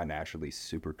it. I'm not naturally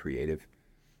super creative.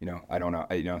 You know, I don't know.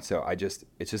 So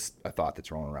it's just a thought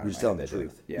that's rolling around. You're just telling the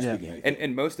truth. Yeah.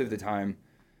 And most of the time,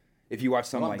 if you watch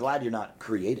something I'm glad you're not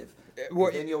creative.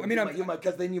 Well,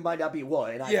 because then you might not be. Well,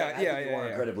 and I think you are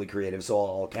incredibly creative, so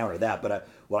I'll counter that. But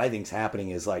what I think's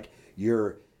happening is like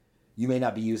you may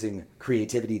not be using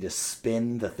creativity to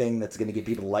spin the thing that's going to get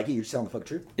people to like it. You're just telling the fucking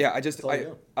truth. Yeah,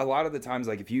 a lot of the times,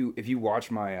 like if you watch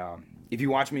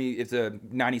me, it's a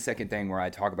 90-second thing where I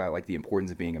talk about like the importance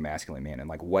of being a masculine man and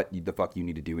like what the fuck you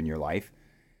need to do in your life.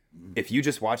 If you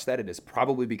just watch that, it is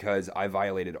probably because I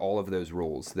violated all of those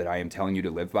rules that I am telling you to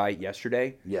live by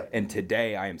yesterday. Yep. And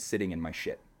today I am sitting in my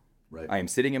shit. Right. I am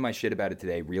sitting in my shit about it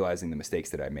today, realizing the mistakes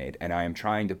that I made. And I am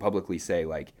trying to publicly say,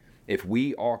 like, if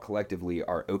we all collectively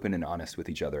are open and honest with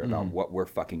each other about what we're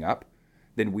fucking up,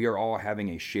 then we are all having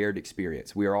a shared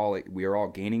experience. We are all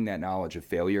gaining that knowledge of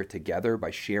failure together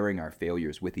by sharing our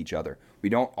failures with each other. We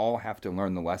don't all have to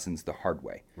learn the lessons the hard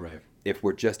way. Right. If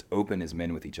we're just open as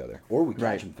men with each other. Or we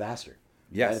catch them faster.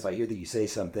 Yes. Right? If I hear that you say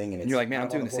something and you're like, man, I'm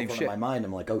doing the same shit. In my mind,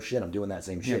 I'm like, oh shit, I'm doing that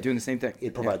same shit. Yeah, doing the same thing.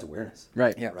 It provides awareness.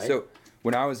 Right. Yeah. Right? So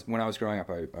when I was growing up,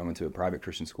 I went to a private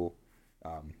Christian school.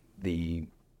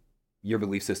 Your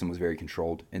belief system was very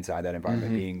controlled inside that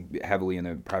environment, being heavily in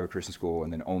a private Christian school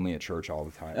and then only at church all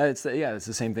the time. It's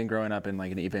the same thing growing up in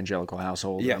like an evangelical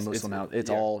household, a Muslim house. It's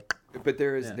all. But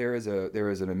there is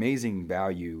an amazing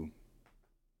value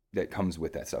that comes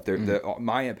with that stuff.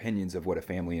 My opinions of what a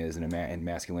family is and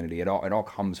masculinity, it all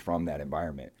comes from that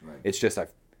environment. Right. It's just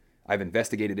I've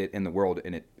investigated it in the world,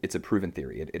 and it's a proven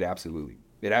theory. It absolutely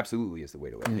is the way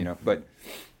to live. You know, but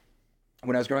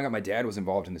when I was growing up, my dad was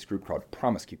involved in this group called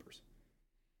Promise Keepers.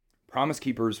 Promise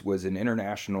Keepers was an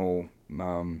international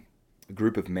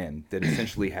group of men that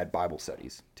essentially had Bible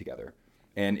studies together.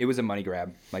 And it was a money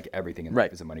grab, like everything in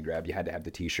life is a money grab. You had to have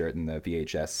the T-shirt and the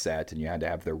VHS set, and you had to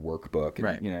have their workbook.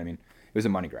 And, you know what I mean? It was a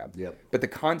money grab. Yep. But the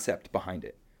concept behind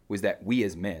it was that we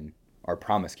as men are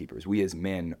promise keepers. We as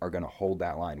men are going to hold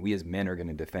that line. We as men are going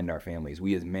to defend our families.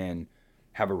 We as men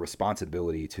have a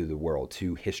responsibility to the world,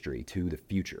 to history, to the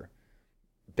future.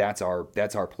 That's our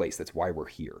place. That's why we're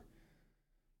here.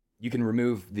 You can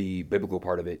remove the biblical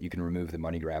part of it. You can remove the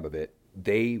money grab of it.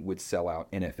 They would sell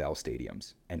out NFL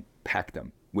stadiums and pack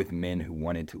them with men who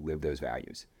wanted to live those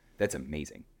values. That's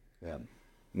amazing. Yeah.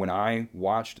 When I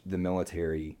watched the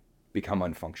military become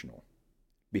unfunctional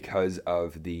because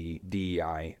of the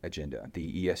DEI agenda,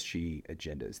 the ESG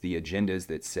agendas, the agendas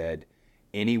that said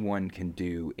anyone can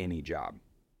do any job,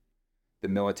 the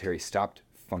military stopped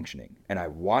functioning, and I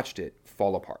watched it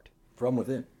fall apart. From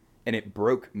within. And it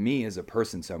broke me as a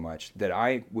person so much that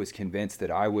I was convinced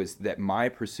that my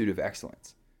pursuit of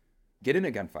excellence, get in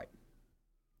a gunfight,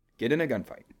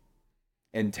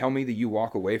 and tell me that you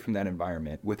walk away from that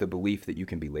environment with a belief that you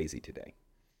can be lazy today.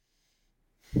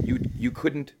 You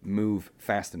couldn't move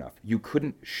fast enough. You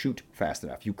couldn't shoot fast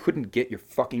enough. You couldn't get your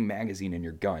fucking magazine in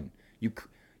your gun. You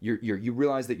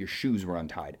realized that your shoes were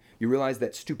untied. You realized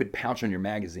that stupid pouch on your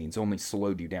magazines only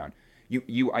slowed you down.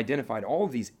 You identified all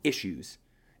of these issues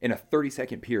in a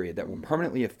 30-second period that will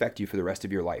permanently affect you for the rest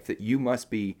of your life, that you must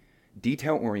be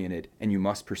detail-oriented and you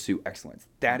must pursue excellence.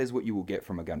 That is what you will get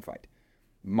from a gunfight.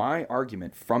 My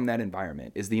argument from that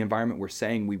environment is the environment we're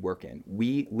saying we work in.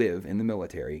 We live in the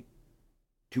military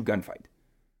to gunfight.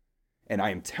 And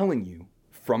I am telling you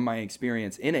from my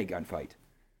experience in a gunfight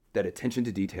that attention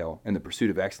to detail and the pursuit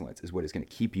of excellence is what is going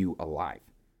to keep you alive.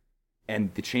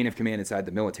 And the chain of command inside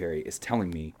the military is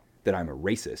telling me that I'm a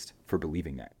racist for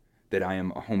believing that I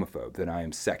am a homophobe, that I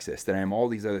am sexist, that I am all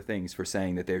these other things for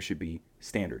saying that there should be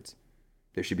standards.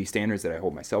 There should be standards that I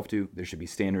hold myself to. There should be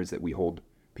standards that we hold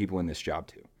people in this job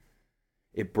to.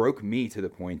 It broke me to the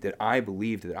point that I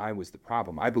believed that I was the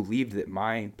problem. I believed that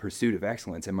my pursuit of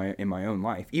excellence in my own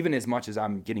life, even as much as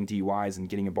I'm getting DUIs and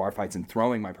getting in bar fights and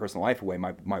throwing my personal life away,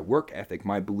 my work ethic,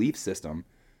 my belief system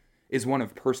is one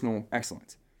of personal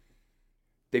excellence.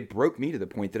 They broke me to the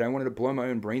point that I wanted to blow my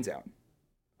own brains out.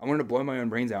 I wanted to blow my own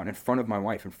brains out in front of my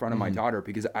wife, in front of my daughter,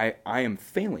 because I am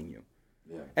failing you.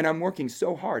 Yeah. And I'm working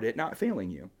so hard at not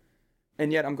failing you.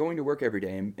 And yet I'm going to work every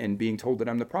day and being told that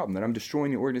I'm the problem, that I'm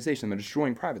destroying the organization, I'm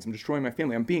destroying privates, I'm destroying my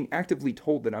family. I'm being actively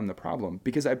told that I'm the problem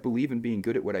because I believe in being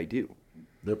good at what I do.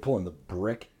 They're pulling the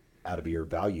brick out of your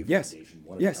value yes. foundation.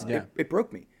 Yes, it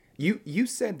broke me. You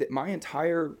said that my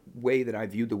entire way that I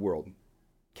viewed the world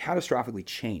catastrophically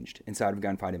changed inside of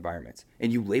gunfight environments,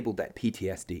 and you labeled that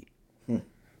PTSD.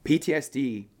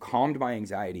 PTSD calmed my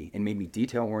anxiety and made me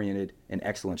detail-oriented and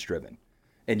excellence-driven.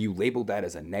 And you labeled that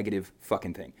as a negative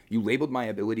fucking thing. You labeled my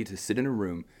ability to sit in a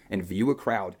room and view a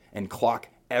crowd and clock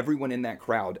everyone in that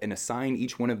crowd and assign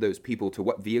each one of those people to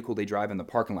what vehicle they drive in the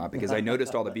parking lot, because I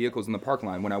noticed all the vehicles in the parking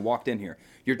lot when I walked in here.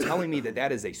 You're telling me that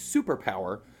that is a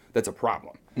superpower that's a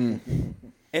problem.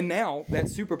 And now that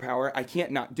superpower, I can't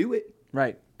not do it.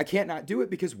 Right. I can't not do it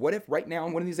because what if right now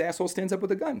one of these assholes stands up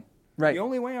with a gun? Right. The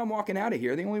only way I'm walking out of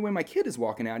here, the only way my kid is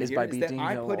walking out of here is that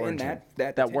I put in that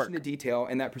attention to detail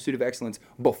and that pursuit of excellence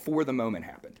before the moment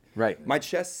happened. Right. My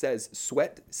chest says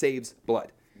sweat saves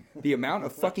blood. The amount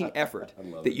of fucking effort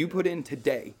that you put in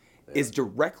today is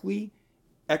directly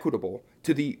equitable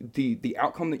to the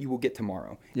outcome that you will get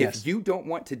tomorrow. Yes. If you don't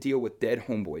want to deal with dead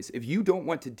homeboys, if you don't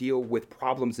want to deal with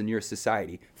problems in your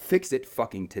society, fix it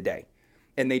fucking today.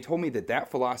 And they told me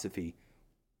that philosophy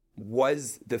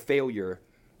was the failure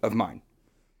of mine.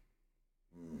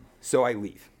 So I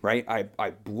leave, right? I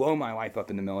blow my life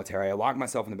up in the military. I lock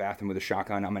myself in the bathroom with a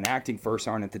shotgun. I'm an acting first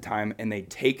sergeant at the time, and they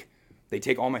take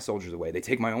all my soldiers away. They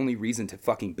take my only reason to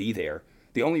fucking be there.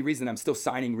 The only reason I'm still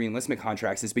signing re-enlistment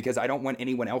contracts is because I don't want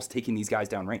anyone else taking these guys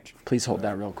down range. Please hold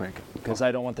that real quick, because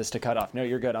I don't want this to cut off. No,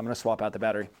 you're good. I'm going to swap out the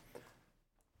battery.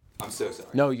 I'm so sorry.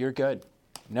 No, you're good.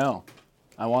 No,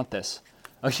 I want this.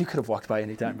 Oh, you could have walked by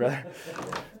any time, brother.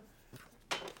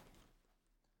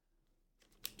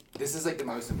 This is like the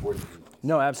most important thing.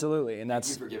 No, absolutely. And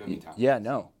that's... Thank you for giving me time. Yeah,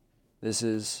 no. This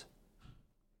is...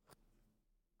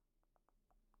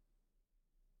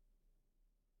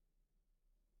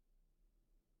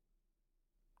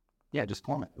 Yeah, just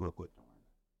comment real quick.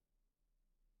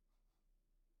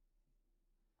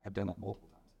 I've done that multiple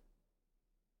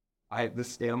times.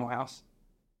 This Animal House,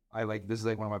 this is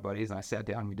like one of my buddies, and I sat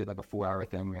down and we did like a 4-hour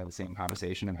thing. We had the same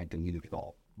conversation, and I deleted it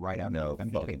all right out. No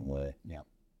fucking way. Yeah.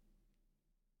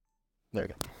 There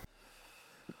you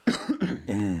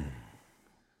go.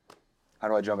 How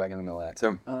do I jump back in the middle of that?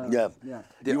 So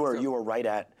you were right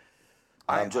at.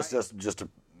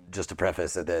 Just to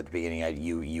preface at the beginning,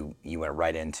 you went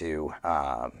right into.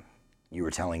 You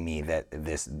were telling me that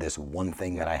this one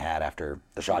thing that I had after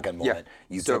the shotgun moment,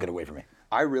 you took it away from me.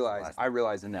 I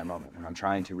realized in that moment when I'm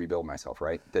trying to rebuild myself,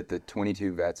 right, that the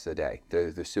 22 vets a day,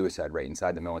 the suicide rate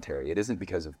inside the military, it isn't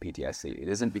because of PTSD. It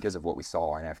isn't because of what we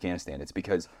saw in Afghanistan. It's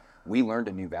because we learned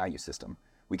a new value system.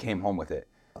 We came home with it.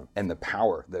 And the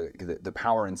power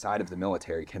inside of the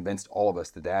military convinced all of us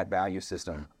that value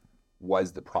system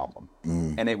was the problem.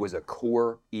 And it was a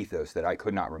core ethos that I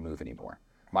could not remove anymore.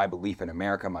 My belief in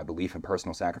America, my belief in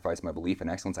personal sacrifice, my belief in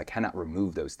excellence, I cannot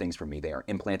remove those things from me. They are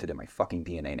implanted in my fucking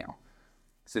DNA now.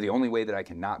 So the only way that I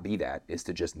can not be that is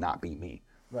to just not be me.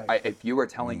 Right. If you are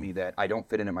telling me that I don't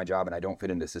fit into my job and I don't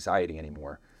fit into society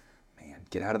anymore, man,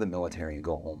 get out of the military and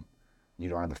go home. You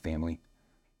don't have a family.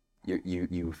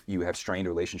 You have strained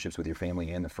relationships with your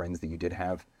family and the friends that you did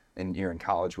have, and you're in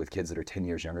college with kids that are 10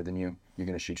 years younger than you. You're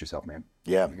gonna shoot yourself, man.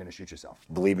 Yeah. You're gonna shoot yourself.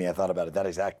 Believe me, I thought about it. That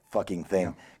exact fucking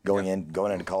thing. Going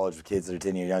into college with kids that are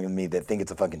 10 years younger than me that think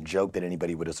it's a fucking joke that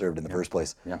anybody would have served in the first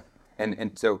place. Yeah.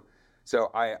 And so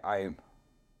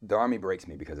the Army breaks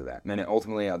me because of that. And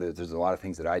ultimately, there's a lot of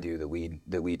things that I do that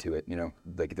lead to it. You know,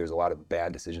 like there's a lot of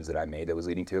bad decisions that I made that was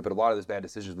leading to it. But a lot of those bad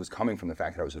decisions was coming from the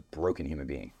fact that I was a broken human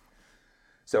being.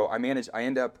 So I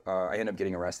end up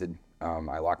getting arrested.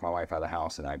 I lock my wife out of the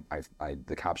house, and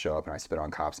the cops show up, and I spit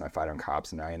on cops, and I fight on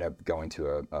cops, and I end up going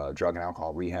to a drug and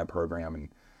alcohol rehab program. And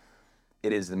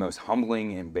it is the most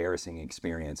humbling, embarrassing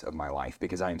experience of my life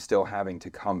because I am still having to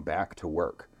come back to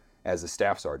work as a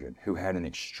staff sergeant who had an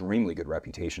extremely good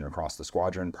reputation across the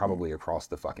squadron, probably across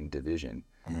the fucking division.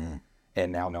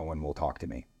 And now no one will talk to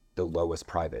me. The lowest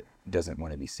private doesn't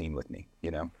want to be seen with me, you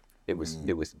know? It was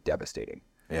devastating.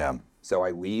 Yeah. So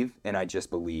I leave, and I just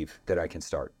believe that I can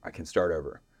start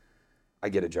over. I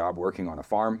get a job working on a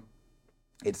farm.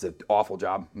 It's an awful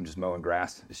job. I'm just mowing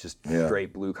grass. It's just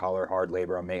straight blue collar, hard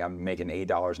labor. I'm making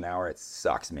 $8 an hour. It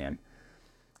sucks, man.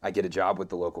 I get a job with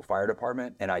the local fire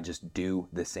department, and I just do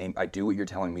the same. I do what you're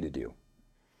telling me to do.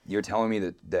 You're telling me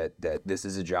that this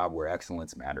is a job where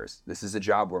excellence matters. This is a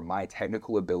job where my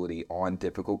technical ability on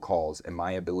difficult calls and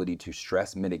my ability to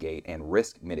stress mitigate and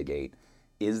risk mitigate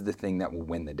is the thing that will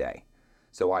win the day.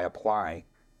 So I apply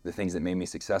the things that made me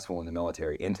successful in the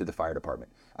military into the fire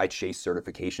department. I chase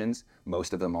certifications,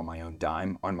 most of them on my own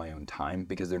dime, on my own time,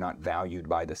 because they're not valued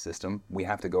by the system. We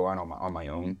have to go out on my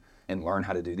own and learn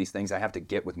how to do these things. I have to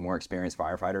get with more experienced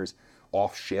firefighters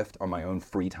off shift on my own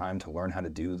free time to learn how to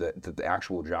do the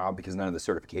actual job, because none of the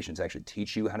certifications actually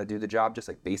teach you how to do the job, just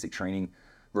like basic training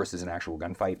versus an actual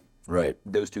gunfight. Right.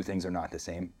 Those two things are not the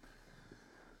same.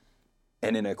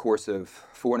 And in a course of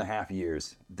 4.5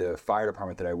 years, the fire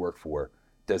department that I work for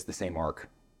does the same arc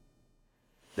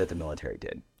that the military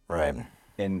did. Right.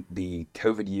 In the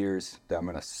COVID years that I'm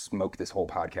going to smoke this whole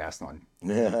podcast on.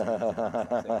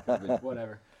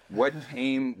 Whatever. What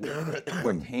came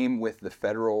with the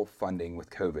federal funding with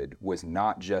COVID was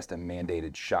not just a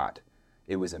mandated shot.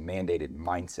 It was a mandated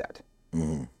mindset.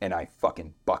 And I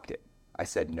fucking bucked it. I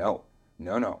said, no.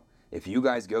 If you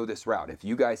guys go this route, if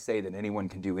you guys say that anyone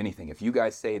can do anything, if you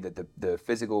guys say that the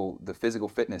physical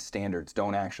fitness standards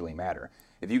don't actually matter,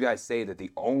 if you guys say that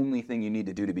the only thing you need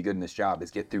to do to be good in this job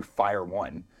is get through Fire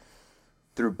 1,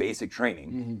 through basic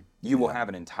training, you will have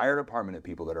an entire department of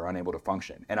people that are unable to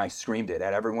function. And I screamed it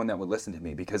at everyone that would listen to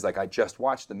me, because like I just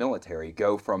watched the military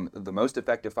go from the most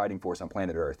effective fighting force on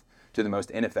planet Earth to the most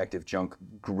ineffective junk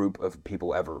group of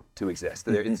people ever to exist.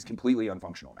 It's completely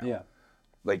unfunctional now. Yeah.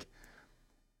 Like,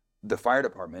 the fire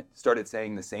department started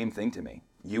saying the same thing to me.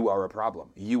 You are a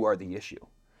problem. You are the issue.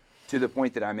 To the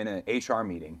point that I'm in an HR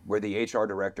meeting where the HR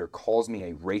director calls me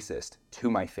a racist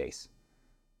to my face.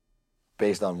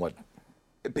 Based on what?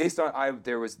 Based on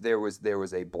there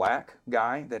was a black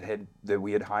guy that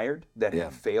we had hired that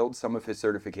had failed some of his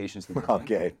certifications.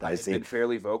 Okay, I see. Been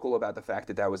fairly vocal about the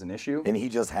fact that was an issue. And he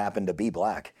just happened to be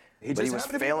black. He was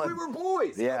failing. We were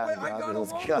boys. Yeah, I got along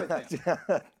with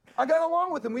him. I got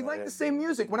along with him. We liked the same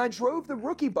music. When I drove the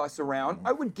rookie bus around,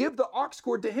 I would give the aux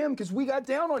cord to him because we got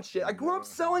down on shit. I grew up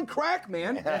selling crack,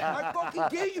 man. I fucking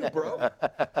get you, bro.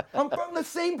 I'm from the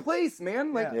same place,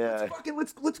 man. Like,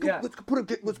 let's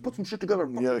put some shit together.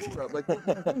 Like,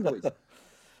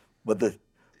 But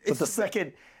the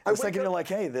second you're like,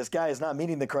 hey, this guy is not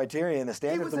meeting the criteria and the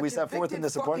standards that we set forth in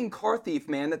this department. He was a fucking car thief,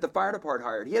 man, that the fire department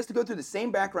hired. He has to go through the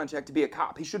same background check to be a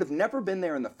cop. He should have never been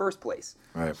there in the first place.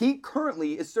 Right. He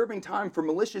currently is serving time for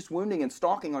malicious wounding and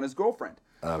stalking on his girlfriend.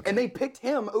 Okay. And they picked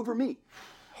him over me.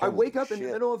 I wake up in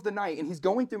the middle of the night, and he's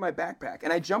going through my backpack.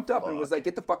 And I jumped up and was like,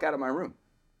 get the fuck out of my room.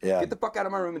 Yeah. Get the fuck out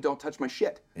of my room and don't touch my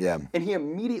shit. Yeah. And he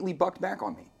immediately bucked back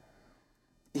on me.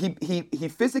 He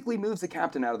physically moves the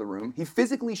captain out of the room. He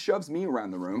physically shoves me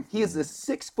around the room. He is a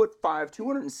 6'5",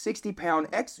 260-pound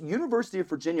ex-University of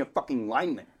Virginia fucking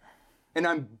lineman. And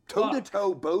I'm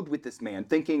toe-to-toe bowed with this man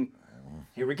thinking,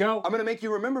 here we go. I'm going to make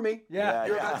you remember me. Yeah.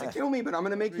 You're about to kill me, but I'm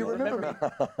going to make you remember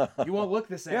me. You won't look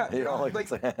the same. Yeah,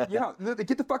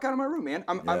 get the fuck out of my room, man.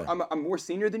 I'm more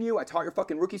senior than you. I taught your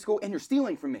fucking rookie school, and you're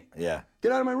stealing from me. Yeah.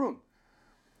 Get out of my room.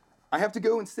 I have to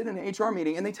go and sit in an HR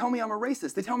meeting, and they tell me I'm a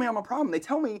racist. They tell me I'm a problem. They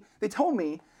told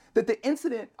me that the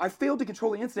incident, I failed to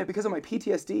control the incident because of my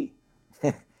PTSD.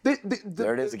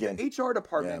 There it is again. The HR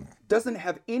department doesn't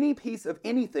have any piece of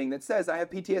anything that says I have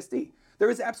PTSD. There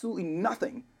is absolutely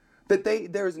nothing.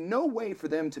 There is no way for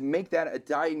them to make that a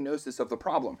diagnosis of the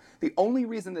problem. The only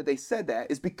reason that they said that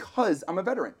is because I'm a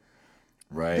veteran.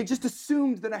 Right. They just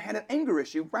assumed that I had an anger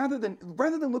issue rather than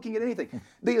looking at anything.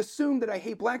 They assumed that I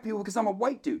hate black people because I'm a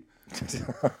white dude.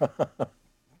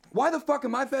 Why the fuck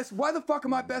am I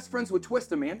best friends with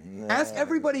Twista, man? Ask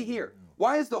everybody here.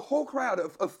 Why is the whole crowd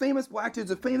of famous black dudes,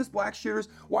 of famous black shooters,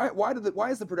 why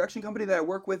is the production company that I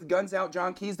work with, Guns Out,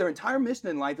 John Keys, their entire mission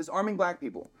in life is arming black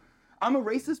people? I'm a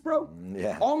racist, bro?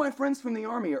 Yeah. All my friends from the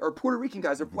army are Puerto Rican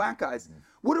guys, or black guys.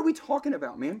 What are we talking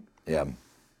about, man? Yeah.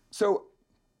 So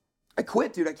I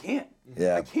quit, dude. I can't.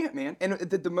 Yeah. I can't, man. And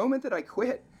the moment that I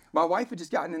quit, my wife had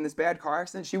just gotten in this bad car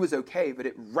accident. She was okay, but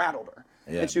it rattled her.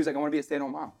 Yeah. And she was like, I want to be a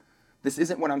stay-at-home mom. This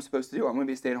isn't what I'm supposed to do. I want to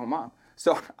be a stay-at-home mom.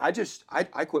 So I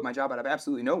quit my job out of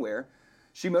absolutely nowhere.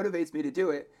 She motivates me to do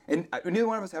it. And neither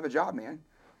one of us have a job, man.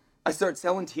 I started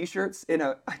selling T-shirts in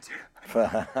a...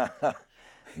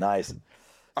 Nice.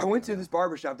 I went to this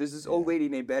barbershop. There's this old lady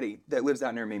named Betty that lives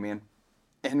out near me, man.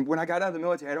 And when I got out of the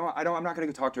military, I'm not going to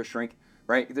go talk to a shrink,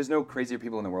 right? There's no crazier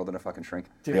people in the world than a fucking shrink.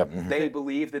 Dude, Yep. They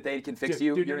believe that they can fix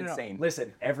you. Dude, You're no. insane.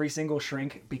 Listen, every single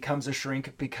shrink becomes a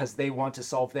shrink because they want to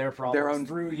solve their problems Their own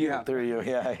through you. yeah. Through you,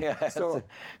 yeah. So, it's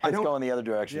I don't- going the other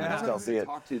direction. Yeah. I just don't see it.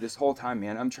 Talk to this whole time,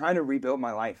 man. I'm trying to rebuild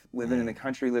my life, living in the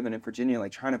country, living in Virginia,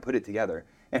 like trying to put it together.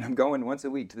 And I'm going once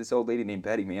a week to this old lady named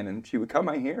Betty, man, and she would come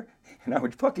my here, and I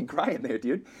would fucking cry in there,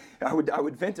 dude. I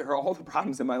would vent to her all the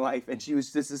problems in my life, and she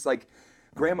was just this like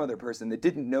grandmother person that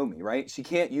didn't know me, right? She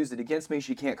can't use it against me.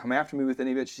 She can't come after me with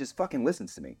any of it. She just fucking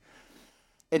listens to me,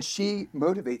 and she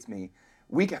motivates me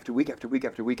week after week after week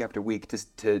after week after week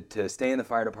to stay in the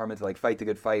fire department, to like fight the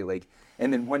good fight, like.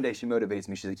 And then one day she motivates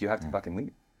me. She's like, "You have to fucking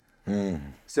leave."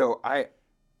 So I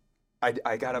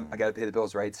gotta pay the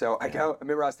bills, right? So I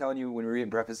remember I was telling you when we were eating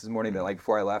breakfast this morning that like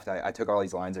before I left, I took all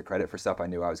these lines of credit for stuff I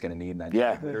knew I was gonna need, and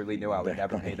I literally knew I would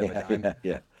never pay them a dime.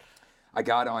 Yeah. I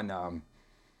got on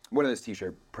one of those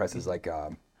T-shirt presses, like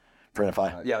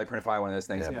Printify. like Printify, one of those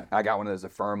things. Yeah. I got one of those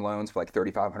Affirm loans for like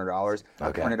 $3,500. I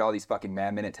Okay. printed all these fucking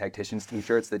Mad Minute Tacticians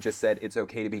T-shirts that just said it's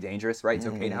okay to be dangerous, right? It's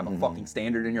okay to have a fucking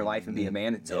standard in your life and be a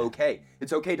man. It's okay.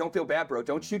 It's okay. Don't feel bad, bro.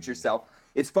 Don't shoot yourself.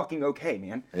 It's fucking okay,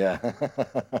 man. Yeah.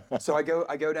 So I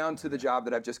go down to the job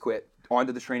that I've just quit,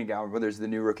 onto the training ground where there's the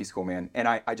new rookie school, man. And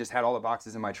I just had all the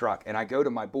boxes in my truck. And I go to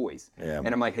my boys. Yeah. And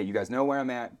I'm like, hey, you guys know where I'm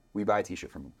at? We buy a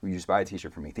T-shirt from me. We just buy a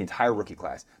T-shirt from me. The entire rookie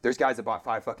class. There's guys that bought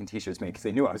 5 fucking T-shirts, man, because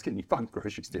they knew I was getting these fucking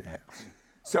groceries, dude.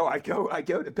 So I go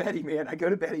to Betty, man. I go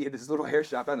to Betty at this little hair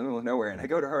shop out in the middle of nowhere. And I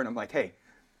go to her and I'm like, hey,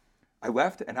 I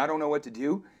left and I don't know what to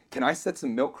do. Can I set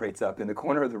some milk crates up in the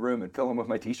corner of the room and fill them with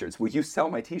my T-shirts? Will you sell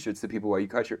my T-shirts to people while you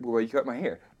cut my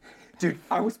hair? Dude,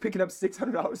 I was picking up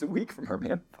 $600 a week from her,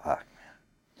 man. Fuck.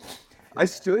 I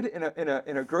stood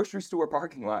in a grocery store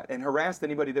parking lot and harassed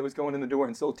anybody that was going in the door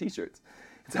and sold T-shirts.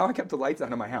 It's how I kept the lights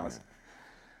on in my house.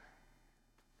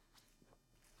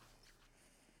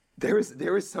 There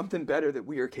is something better that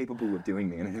we are capable of doing,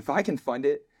 man. And if I can fund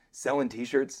it, selling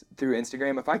T-shirts through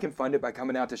Instagram, if I can fund it by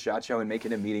coming out to SHOT Show and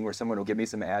making a meeting where someone will give me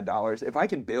some ad dollars, if I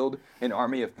can build an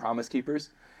army of promise keepers,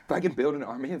 if I can build an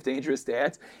army of dangerous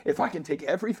dads, if I can take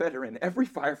every veteran, every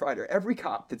firefighter, every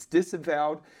cop that's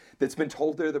disavowed, that's been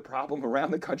told they're the problem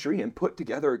around the country and put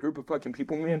together a group of fucking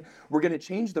people, man, we're going to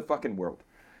change the fucking world.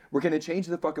 We're going to change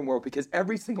the fucking world because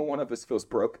every single one of us feels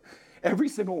broke. Every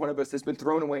single one of us has been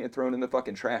thrown away and thrown in the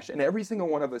fucking trash. And every single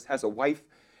one of us has a wife,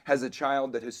 has a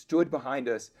child that has stood behind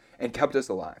us and kept us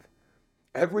alive.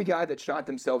 Every guy that shot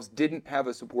themselves didn't have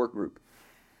a support group.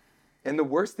 And the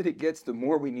worse that it gets, the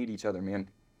more we need each other, man.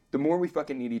 The more we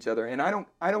fucking need each other. And I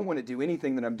don't want to do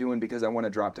anything that I'm doing because I want a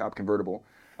drop top convertible.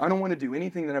 I don't want to do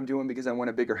anything that I'm doing because I want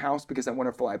a bigger house, because I want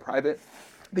to fly private,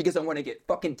 because I want to get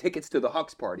fucking tickets to the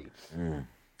Hux party.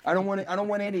 I don't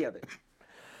want any of it.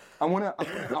 I want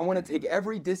to take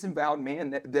every disavowed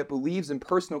man that believes in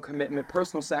personal commitment,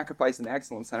 personal sacrifice, and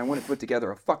excellence, and I want to put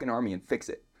together a fucking army and fix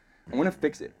it. I want to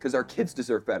fix it because our kids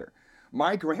deserve better.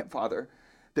 My grandfather,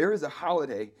 there is a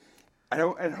holiday, I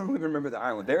don't even remember the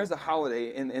island. There is a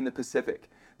holiday in the Pacific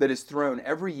that is thrown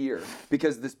every year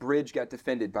because this bridge got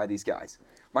defended by these guys.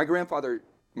 My grandfather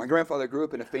grew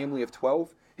up in a family of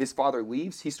 12. His father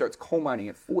leaves. He starts coal mining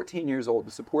at 14 years old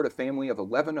to support a family of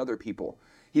 11 other people.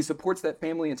 He supports that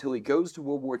family until he goes to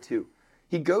World War II.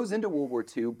 He goes into World War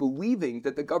II believing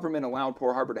that the government allowed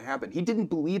Pearl Harbor to happen. He didn't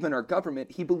believe in our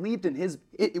government. He believed in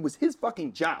it was his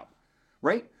fucking job,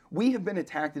 right? We have been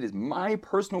attacked. It is my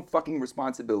personal fucking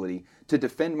responsibility to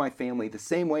defend my family the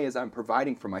same way as I'm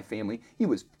providing for my family. He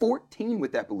was 14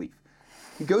 with that belief.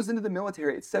 He goes into the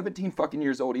military at 17 fucking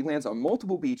years old. He lands on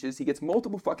multiple beaches. He gets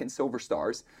multiple fucking silver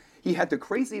stars. He had the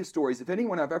craziest stories of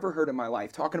anyone I've ever heard in my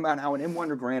life, talking about how an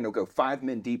M1 Garand will go 5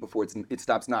 men deep before it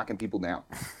stops knocking people down.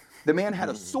 The man had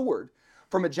a sword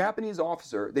from a Japanese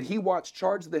officer that he watched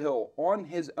charge the hill on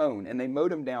his own, and they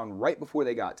mowed him down right before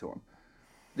they got to him.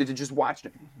 They just watched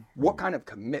him. What kind of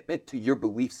commitment to your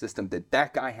belief system did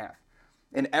that guy have?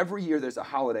 And every year there's a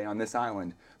holiday on this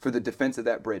island for the defense of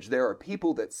that bridge. There are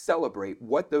people that celebrate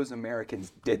what those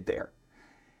Americans did there.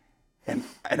 And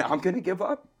I'm going to give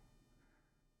up.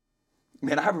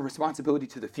 Man, I have a responsibility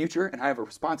to the future, and I have a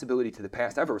responsibility to the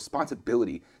past. I have a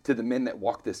responsibility to the men that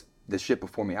walked this ship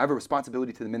before me. I have a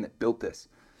responsibility to the men that built this.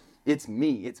 It's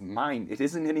me. It's mine. It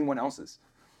isn't anyone else's.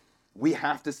 We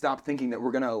have to stop thinking that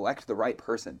we're going to elect the right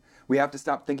person. We have to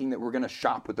stop thinking that we're going to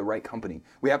shop with the right company.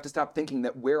 We have to stop thinking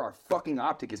that where our fucking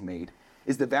optic is made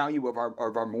is the value of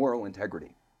our moral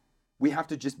integrity. We have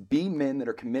to just be men that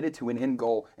are committed to an end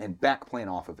goal and back plan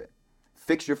off of it.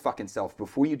 Fix your fucking self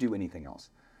before you do anything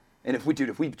else. And if we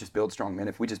just build strong men,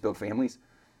 if we just build families,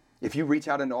 if you reach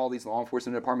out into all these law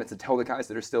enforcement departments and tell the guys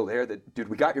that are still there that, dude,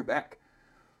 we got your back.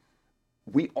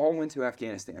 We all went to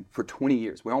Afghanistan for 20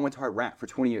 years. We all went to Iraq for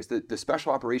 20 years. The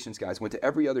special operations guys went to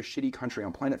every other shitty country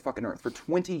on planet fucking Earth for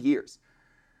 20 years.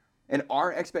 And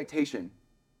our expectation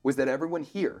was that everyone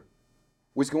here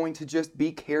was going to just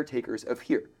be caretakers of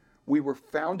here. We were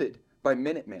founded by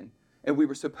Minutemen, and we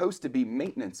were supposed to be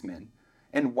maintenance men.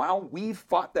 And while we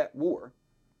fought that war,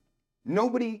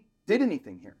 nobody did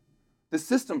anything here. The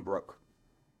system broke.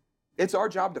 It's our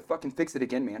job to fucking fix it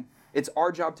again, man. It's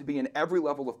our job to be in every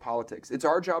level of politics. It's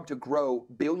our job to grow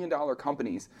billion-dollar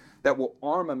companies that will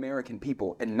arm American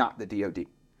people and not the DOD.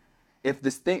 If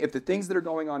the things that are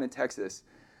going on in Texas,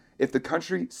 if the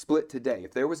country split today,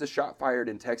 if there was a shot fired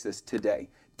in Texas today,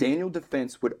 Daniel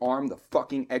Defense would arm the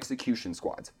fucking execution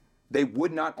squads. They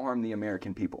would not arm the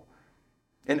American people.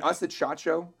 And us at SHOT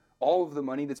Show, all of the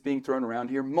money that's being thrown around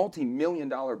here,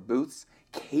 multi-million-dollar booths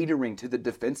catering to the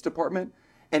Defense Department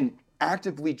and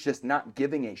actively just not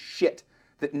giving a shit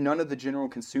that none of the general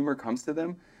consumer comes to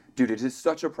them, dude, it is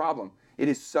such a problem. It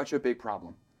is such a big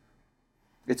problem.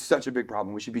 It's such a big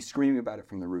problem. We should be screaming about it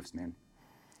from the roofs, man.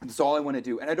 That's all I want to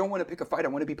do. And I don't want to pick a fight. I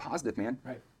want to be positive, man.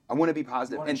 Right. I want to be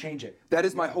positive. I want to change it. That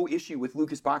is my whole issue with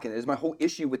Lucas Bakken. That is my whole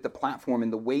issue with the platform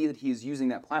and the way that he is using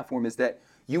that platform is that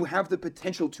you have the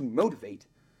potential to motivate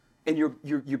and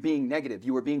you're being negative.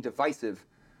 You are being divisive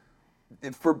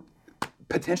for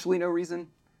potentially no reason.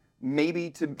 Maybe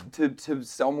to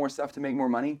sell more stuff to make more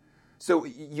money. So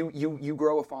you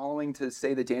grow a following to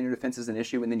say that Daniel Defense is an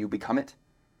issue and then you become it.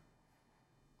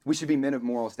 We should be men of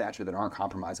moral stature that aren't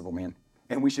compromisable, man.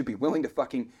 And we should be willing to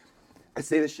fucking, I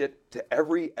say this shit to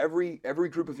every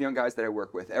group of young guys that I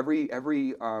work with, every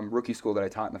rookie school that I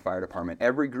taught in the fire department,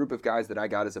 every group of guys that I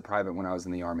got as a private when I was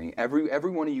in the Army, every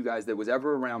one of you guys that was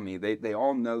ever around me, they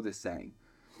all know this saying.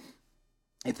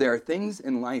 If there are things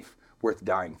in life worth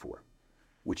dying for,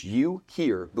 which you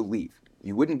here believe,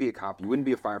 you wouldn't be a cop, you wouldn't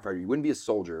be a firefighter, you wouldn't be a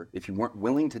soldier if you weren't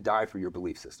willing to die for your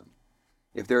belief system.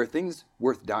 If there are things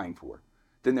worth dying for,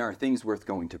 then there are things worth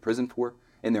going to prison for,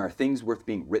 and there are things worth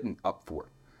being written up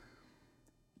for.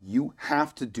 You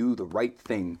have to do the right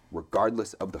thing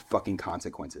regardless of the fucking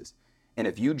consequences. And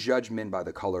if you judge men by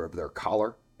the color of their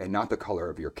collar and not the color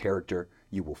of your character,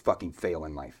 you will fucking fail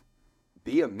in life.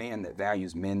 Be a man that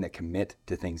values men that commit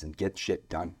to things and get shit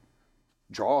done.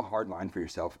 Draw a hard line for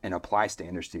yourself and apply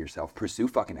standards to yourself. Pursue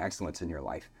fucking excellence in your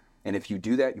life. And if you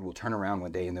do that, you will turn around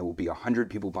one day and there will be 100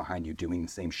 people behind you doing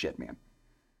the same shit, man.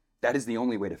 That is the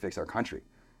only way to fix our country.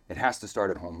 It has to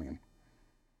start at home, man.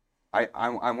 I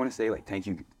want to say, like, thank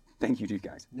you to you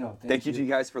guys. No, thank you to you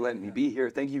guys for letting me be here.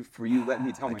 Thank you for you letting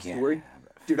me tell my story.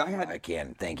 Dude, I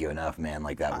can't thank you enough, man.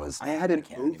 Like that was. I had an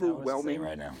overwhelming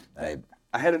right now.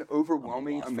 I had an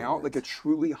overwhelming amount, like a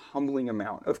truly humbling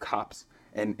amount of cops.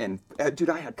 And dude,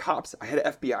 I had cops, I had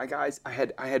FBI guys, I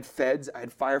had feds, I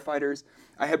had firefighters,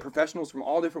 I had professionals from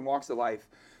all different walks of life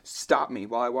stop me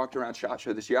while I walked around SHOT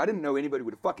Show this year. I didn't know anybody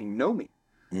would fucking know me.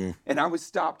 And I was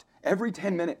stopped every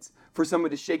 10 minutes for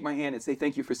someone to shake my hand and say,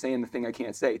 thank you for saying the thing I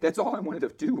can't say. That's all I wanted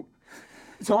to do.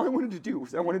 That's all I wanted to do.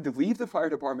 Was I wanted to leave the fire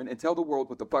department and tell the world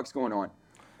what the fuck's going on.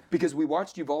 Because we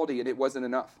watched Uvalde and it wasn't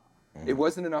enough. It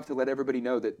wasn't enough to let everybody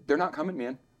know that they're not coming,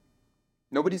 man.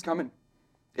 Nobody's coming.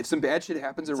 If some bad shit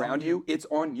happens around you, it's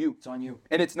on you. It's on you.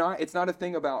 And it's not a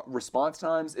thing about response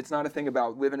times. It's not a thing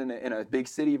about living in a big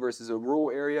city versus a rural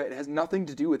area. It has nothing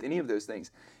to do with any of those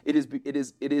things. It is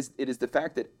the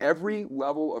fact that every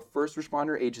level of first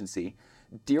responder agency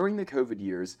during the COVID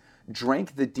years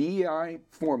drank the DEI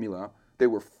formula. They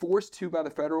were forced to by the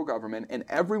federal government, and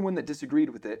everyone that disagreed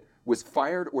with it was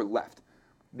fired or left.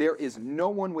 There is no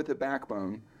one with a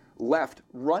backbone left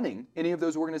running any of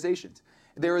those organizations.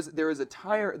 There's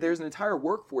an entire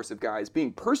workforce of guys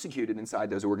being persecuted inside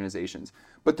those organizations.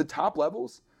 But the top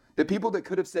levels, the people that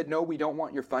could have said, no, we don't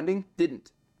want your funding,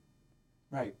 didn't.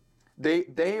 Right.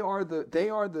 They are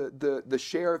the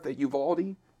sheriff at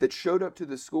Uvalde that showed up to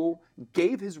the school,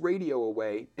 gave his radio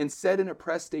away, and said in a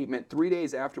press statement 3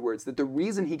 days afterwards that the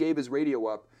reason he gave his radio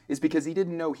up is because he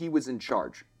didn't know he was in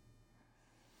charge.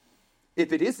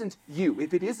 If it isn't you,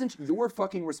 if it isn't your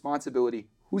fucking responsibility,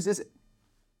 whose is it?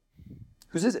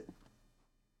 Whose is it?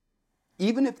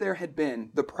 Even if there had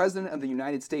been the president of the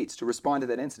United States to respond to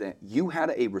that incident, you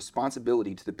had a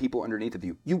responsibility to the people underneath of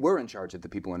you. You were in charge of the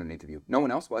people underneath of you. No one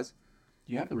else was.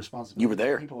 You have the responsibility. You were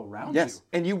there. For people around Yes, you.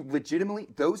 and you legitimately,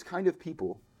 those kind of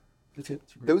people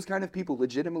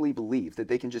legitimately believe that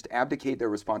they can just abdicate their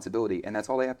responsibility, and that's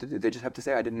all they have to do. They just have to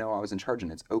say, I didn't know I was in charge,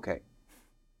 and it's okay.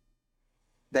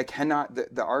 That cannot,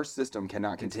 our system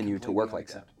cannot continue to work like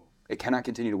that. It cannot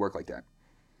continue to work like that.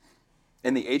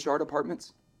 In the HR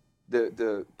departments,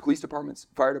 the police departments,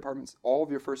 fire departments, all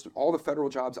the federal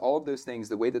jobs, all of those things,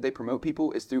 the way that they promote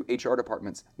people is through HR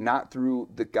departments, not through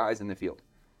the guys in the field.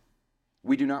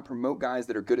 We do not promote guys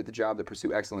that are good at the job that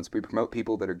pursue excellence. We promote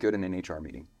people that are good in an HR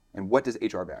meeting. And what does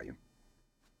HR value?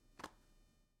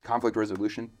 Conflict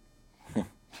resolution.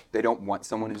 They don't want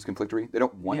someone who's conflictory. They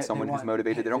don't want someone who's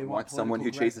motivated. They don't want someone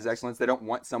who chases excellence. They don't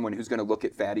want someone who's going to look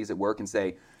at fatties at work and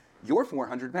say, you're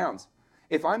 400 pounds.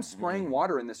 If I'm spraying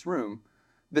water in this room,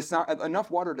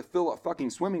 enough water to fill a fucking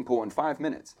swimming pool in 5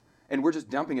 minutes, and we're just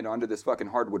dumping it onto this fucking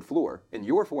hardwood floor, and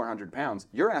you're 400 pounds,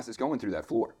 your ass is going through that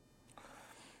floor.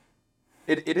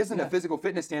 It isn't a physical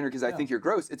fitness standard because I think you're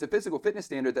gross. It's a physical fitness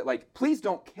standard that, like, please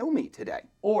don't kill me today.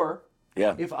 Or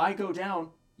if I go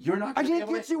down, you're not going to be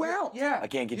able to get you out. Yeah. I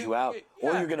can't get you out.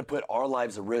 Or you're going to put our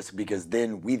lives at risk because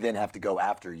we then have to go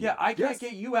after you. Yeah, I can't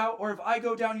get you out, or if I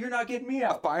go down, you're not getting me A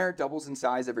out. fire doubles in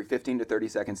size every 15 to 30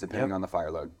 seconds depending on the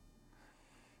fire load.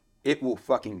 It will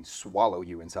fucking swallow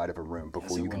you inside of a room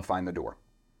before you can find the door.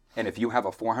 And if you have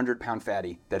a 400-pound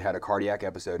fatty that had a cardiac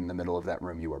episode in the middle of that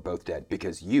room, you are both dead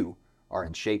because you are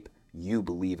in shape. You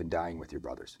believe in dying with your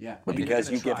brothers. Yeah. But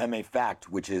because you give him a fact,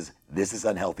 which is, this is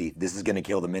unhealthy, this is going to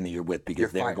kill the men that you're with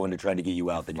because they're going to try to get you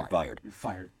out, then you're fired. You're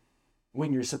fired.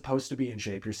 When you're supposed to be in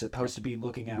shape, you're supposed to be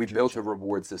looking after. We built a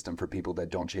reward system for people that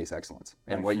don't chase excellence.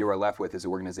 And what you are left with is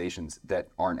organizations that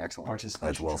aren't excellent.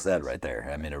 That's well said right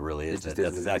there. I mean, it really is. That's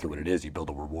exactly what it is. You build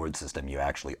a reward system. You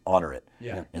actually honor it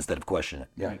instead of question it.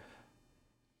 Yeah. Right.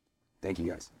 Thank you,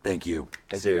 guys. Thank you.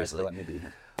 Seriously. For letting me be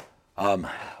here.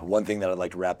 One thing that I'd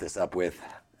like to wrap this up with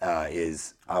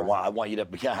is I want you to.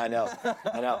 Yeah, I know.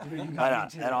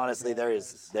 And honestly, there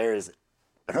is.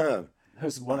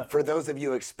 For those of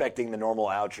you expecting the normal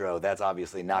outro, that's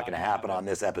obviously not going to happen on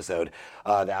this episode.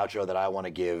 The outro that I want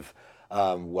to give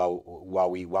while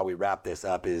we wrap this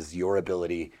up is your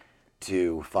ability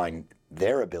to find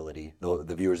their ability, the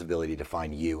viewer's ability to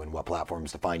find you and what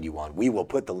platforms to find you on. We will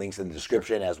put the links in the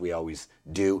description as we always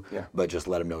do, but just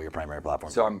let them know your primary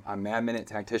platform. So I'm Mad Minute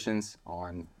Tacticians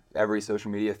on every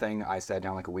social media thing. I sat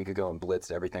down like a week ago and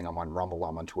blitzed everything. I'm on Rumble,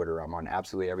 I'm on Twitter, I'm on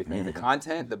absolutely everything.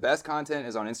 The best content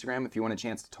is on Instagram. If you want a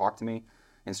chance to talk to me,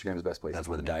 Instagram is the best place. That's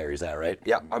where the diary's at, right?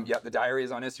 Yeah, the diary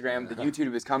is on Instagram. The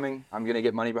YouTube is coming. I'm gonna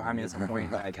get money behind me at some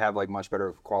point. I have like much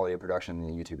better quality of production.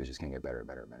 And the YouTube is just gonna get better and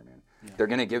better and better, man. Yeah. They're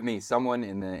gonna give me someone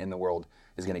in the world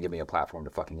is gonna give me a platform to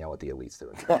fucking yell at the elites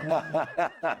through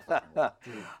it.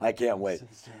 I can't wait.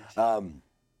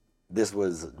 This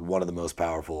was one of the most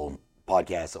powerful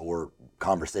podcasts or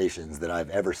conversations that I've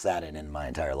ever sat in my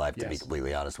entire life, to be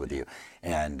completely honest with you.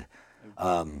 And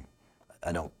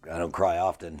I don't cry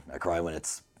often. I cry when I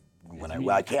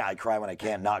cry when I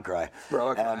can't not cry.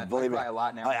 Bro, I cry a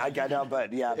lot now. I know,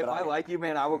 but yeah. If I like you,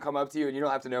 man, I will come up to you, and you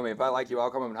don't have to know me. If I like you, I'll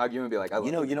come up and hug you and be like, I love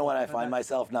you. You know what I find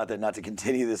myself, not to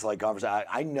continue this like conversation.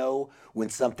 I know when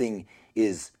something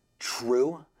is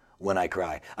true when I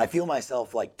cry. I feel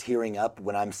myself like tearing up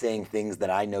when I'm saying things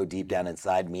that I know deep down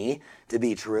inside me to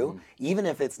be true, even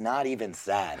if it's not even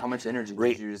sad. How much energy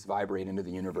did you just vibrate into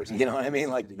the universe? You know what I mean?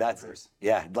 Like that's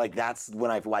when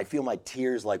I feel my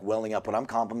tears like welling up when I'm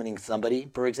complimenting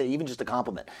somebody, for example, even just a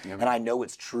compliment, and I know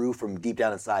it's true from deep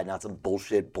down inside, not some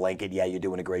bullshit blanket. Yeah, you're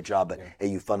doing a great job, but hey,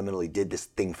 you fundamentally did this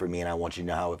thing for me, and I want you to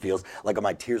know how it feels. Like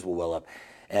my tears will well up.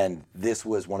 And this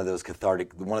was one of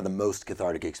the most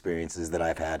cathartic experiences that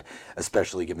I've had,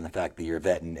 especially given the fact that you're a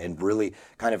vet, and really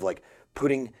kind of like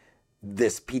putting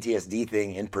this PTSD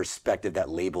thing in perspective. That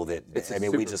label that it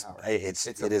is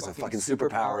a fucking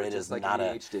superpower. It is like not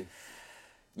ADHD.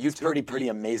 It's a pretty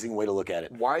amazing way to look at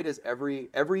it. Why does every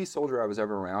soldier I was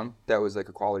ever around that was like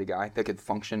a quality guy that could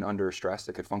function under stress,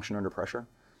 that could function under pressure?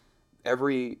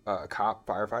 Every cop,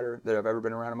 firefighter that I've ever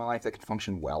been around in my life that could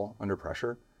function well under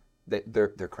pressure. They're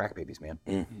crack babies, man.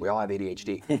 We all have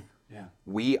ADHD.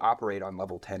 We operate on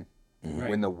level 10.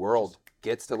 When the world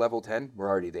gets to level 10, we're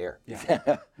already there.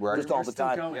 Yeah. We're Just all the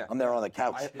time. going. I'm there on the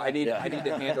couch. I need to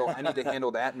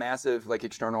handle that massive like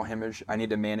external hemorrhage. I need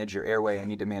to manage your airway. I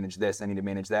need to manage this. I need to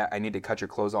manage that. I need to cut your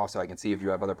clothes off so I can see if you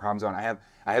have other problems on. I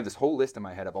have this whole list in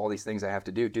my head of all these things I have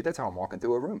to do. Dude, that's how I'm walking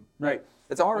through a room. Right.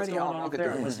 It's already how What's I'm going on up walking there?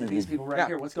 through a room. Listen to these people right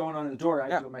here. What's going on in the door? I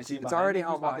do it myself. It's already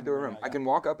how I'm walking through a room. I can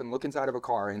walk up and look inside of a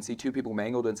car and see 2 people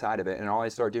mangled inside of it, and all I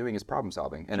start doing is problem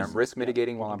solving. And I'm risk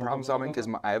mitigating while I'm problem solving because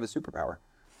I have a superpower.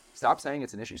 Stop saying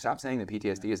it's an issue. Stop saying that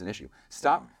PTSD is an issue.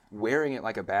 Stop wearing it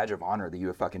like a badge of honor that you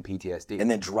have fucking PTSD.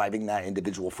 And then driving that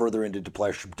individual further into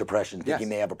depression, thinking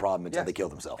they have a problem until they kill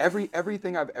themselves.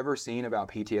 Everything I've ever seen about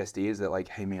PTSD is that like,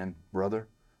 hey man, brother,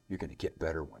 you're gonna get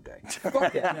better one day.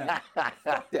 Fuck that.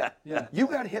 Fuck that. Yeah. You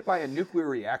got hit by a nuclear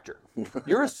reactor.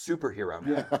 You're a superhero,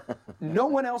 man. No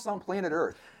one else on planet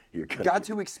Earth got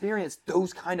to experience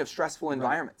those kind of stressful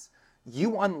environments.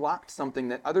 You unlocked something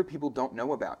that other people don't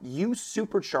know about. You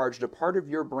supercharged a part of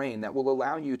your brain that will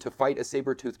allow you to fight a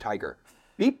saber-toothed tiger.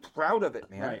 Be proud of it,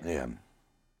 man. Right. Yeah.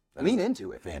 Lean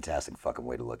into it. Fantastic fucking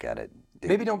way to look at it. Dude.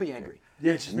 Maybe don't be angry.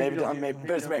 Yeah, just Maybe don't be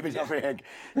angry. Maybe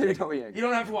don't be angry. You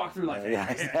don't have to walk through life.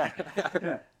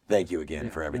 Yeah. Thank you again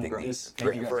for everything.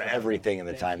 For everything and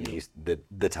the time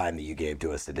that you gave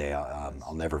to us today.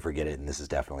 I'll never forget it, and this is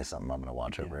definitely something I'm going to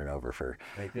watch over and over for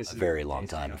a very long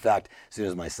time. In fact, as soon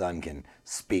as my son can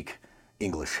speak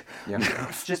English,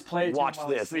 Just play it. watch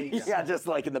this. Yeah, just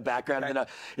like in the background.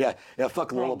 And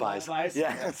fuck lullabies.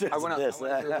 Yeah, I want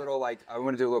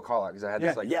to do a little call out because I had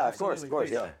this like. Yeah, of course,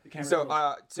 yeah. So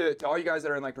to all you guys that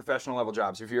are in like professional level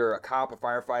jobs, if you're a cop, a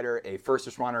firefighter, a first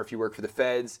responder, if you work for the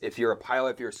feds, if you're a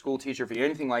pilot, if you're a school teacher, if you're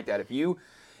anything like that, if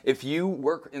you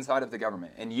work inside of the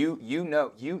government and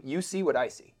you see what I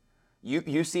see.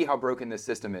 You see how broken this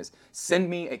system is. Send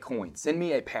me a coin, send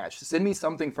me a patch, send me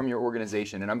something from your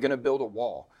organization, and I'm gonna build a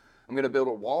wall. I'm gonna build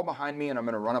a wall behind me, and I'm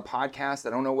gonna run a podcast. I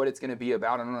don't know what it's gonna be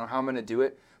about. I don't know how I'm gonna do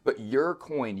it, but your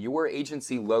coin, your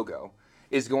agency logo,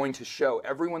 is going to show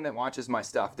everyone that watches my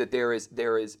stuff that there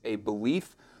is a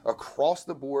belief across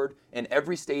the board in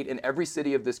every state and every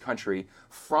city of this country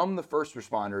from the first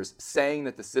responders saying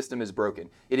that the system is broken.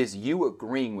 It is you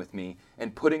agreeing with me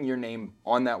and putting your name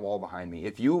on that wall behind me.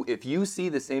 If you see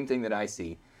the same thing that I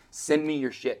see, send me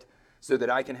your shit so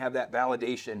that I can have that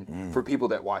validation for people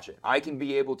that watch it. I can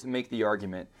be able to make the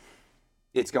argument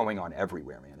it's going on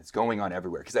everywhere, man. It's going on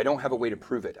everywhere because I don't have a way to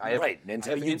prove it. I have,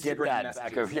 until you get that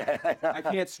back of I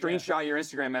can't screenshot your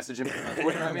Instagram message and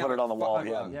put it on the wall.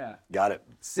 Yeah. Got it.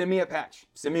 Send me a patch.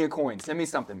 Send me a coin. Send me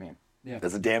something, man. Yeah.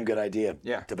 That's a damn good idea.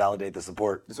 Yeah. To validate the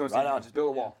support. That's what I'm saying. Right on. Just build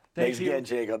a wall. Thanks again,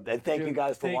 Jacob. And thank you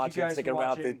guys for watching, sticking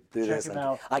around through this.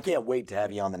 I can't wait to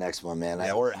have you on the next one, man.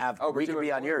 We can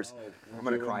be on yours. I'm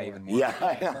going to cry even more.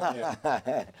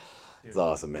 Yeah. It's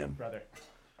awesome, man. Brother.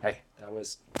 Hey. That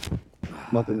was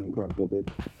Nothing incredible,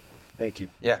 dude. Thank you.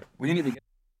 Yeah. We didn't even get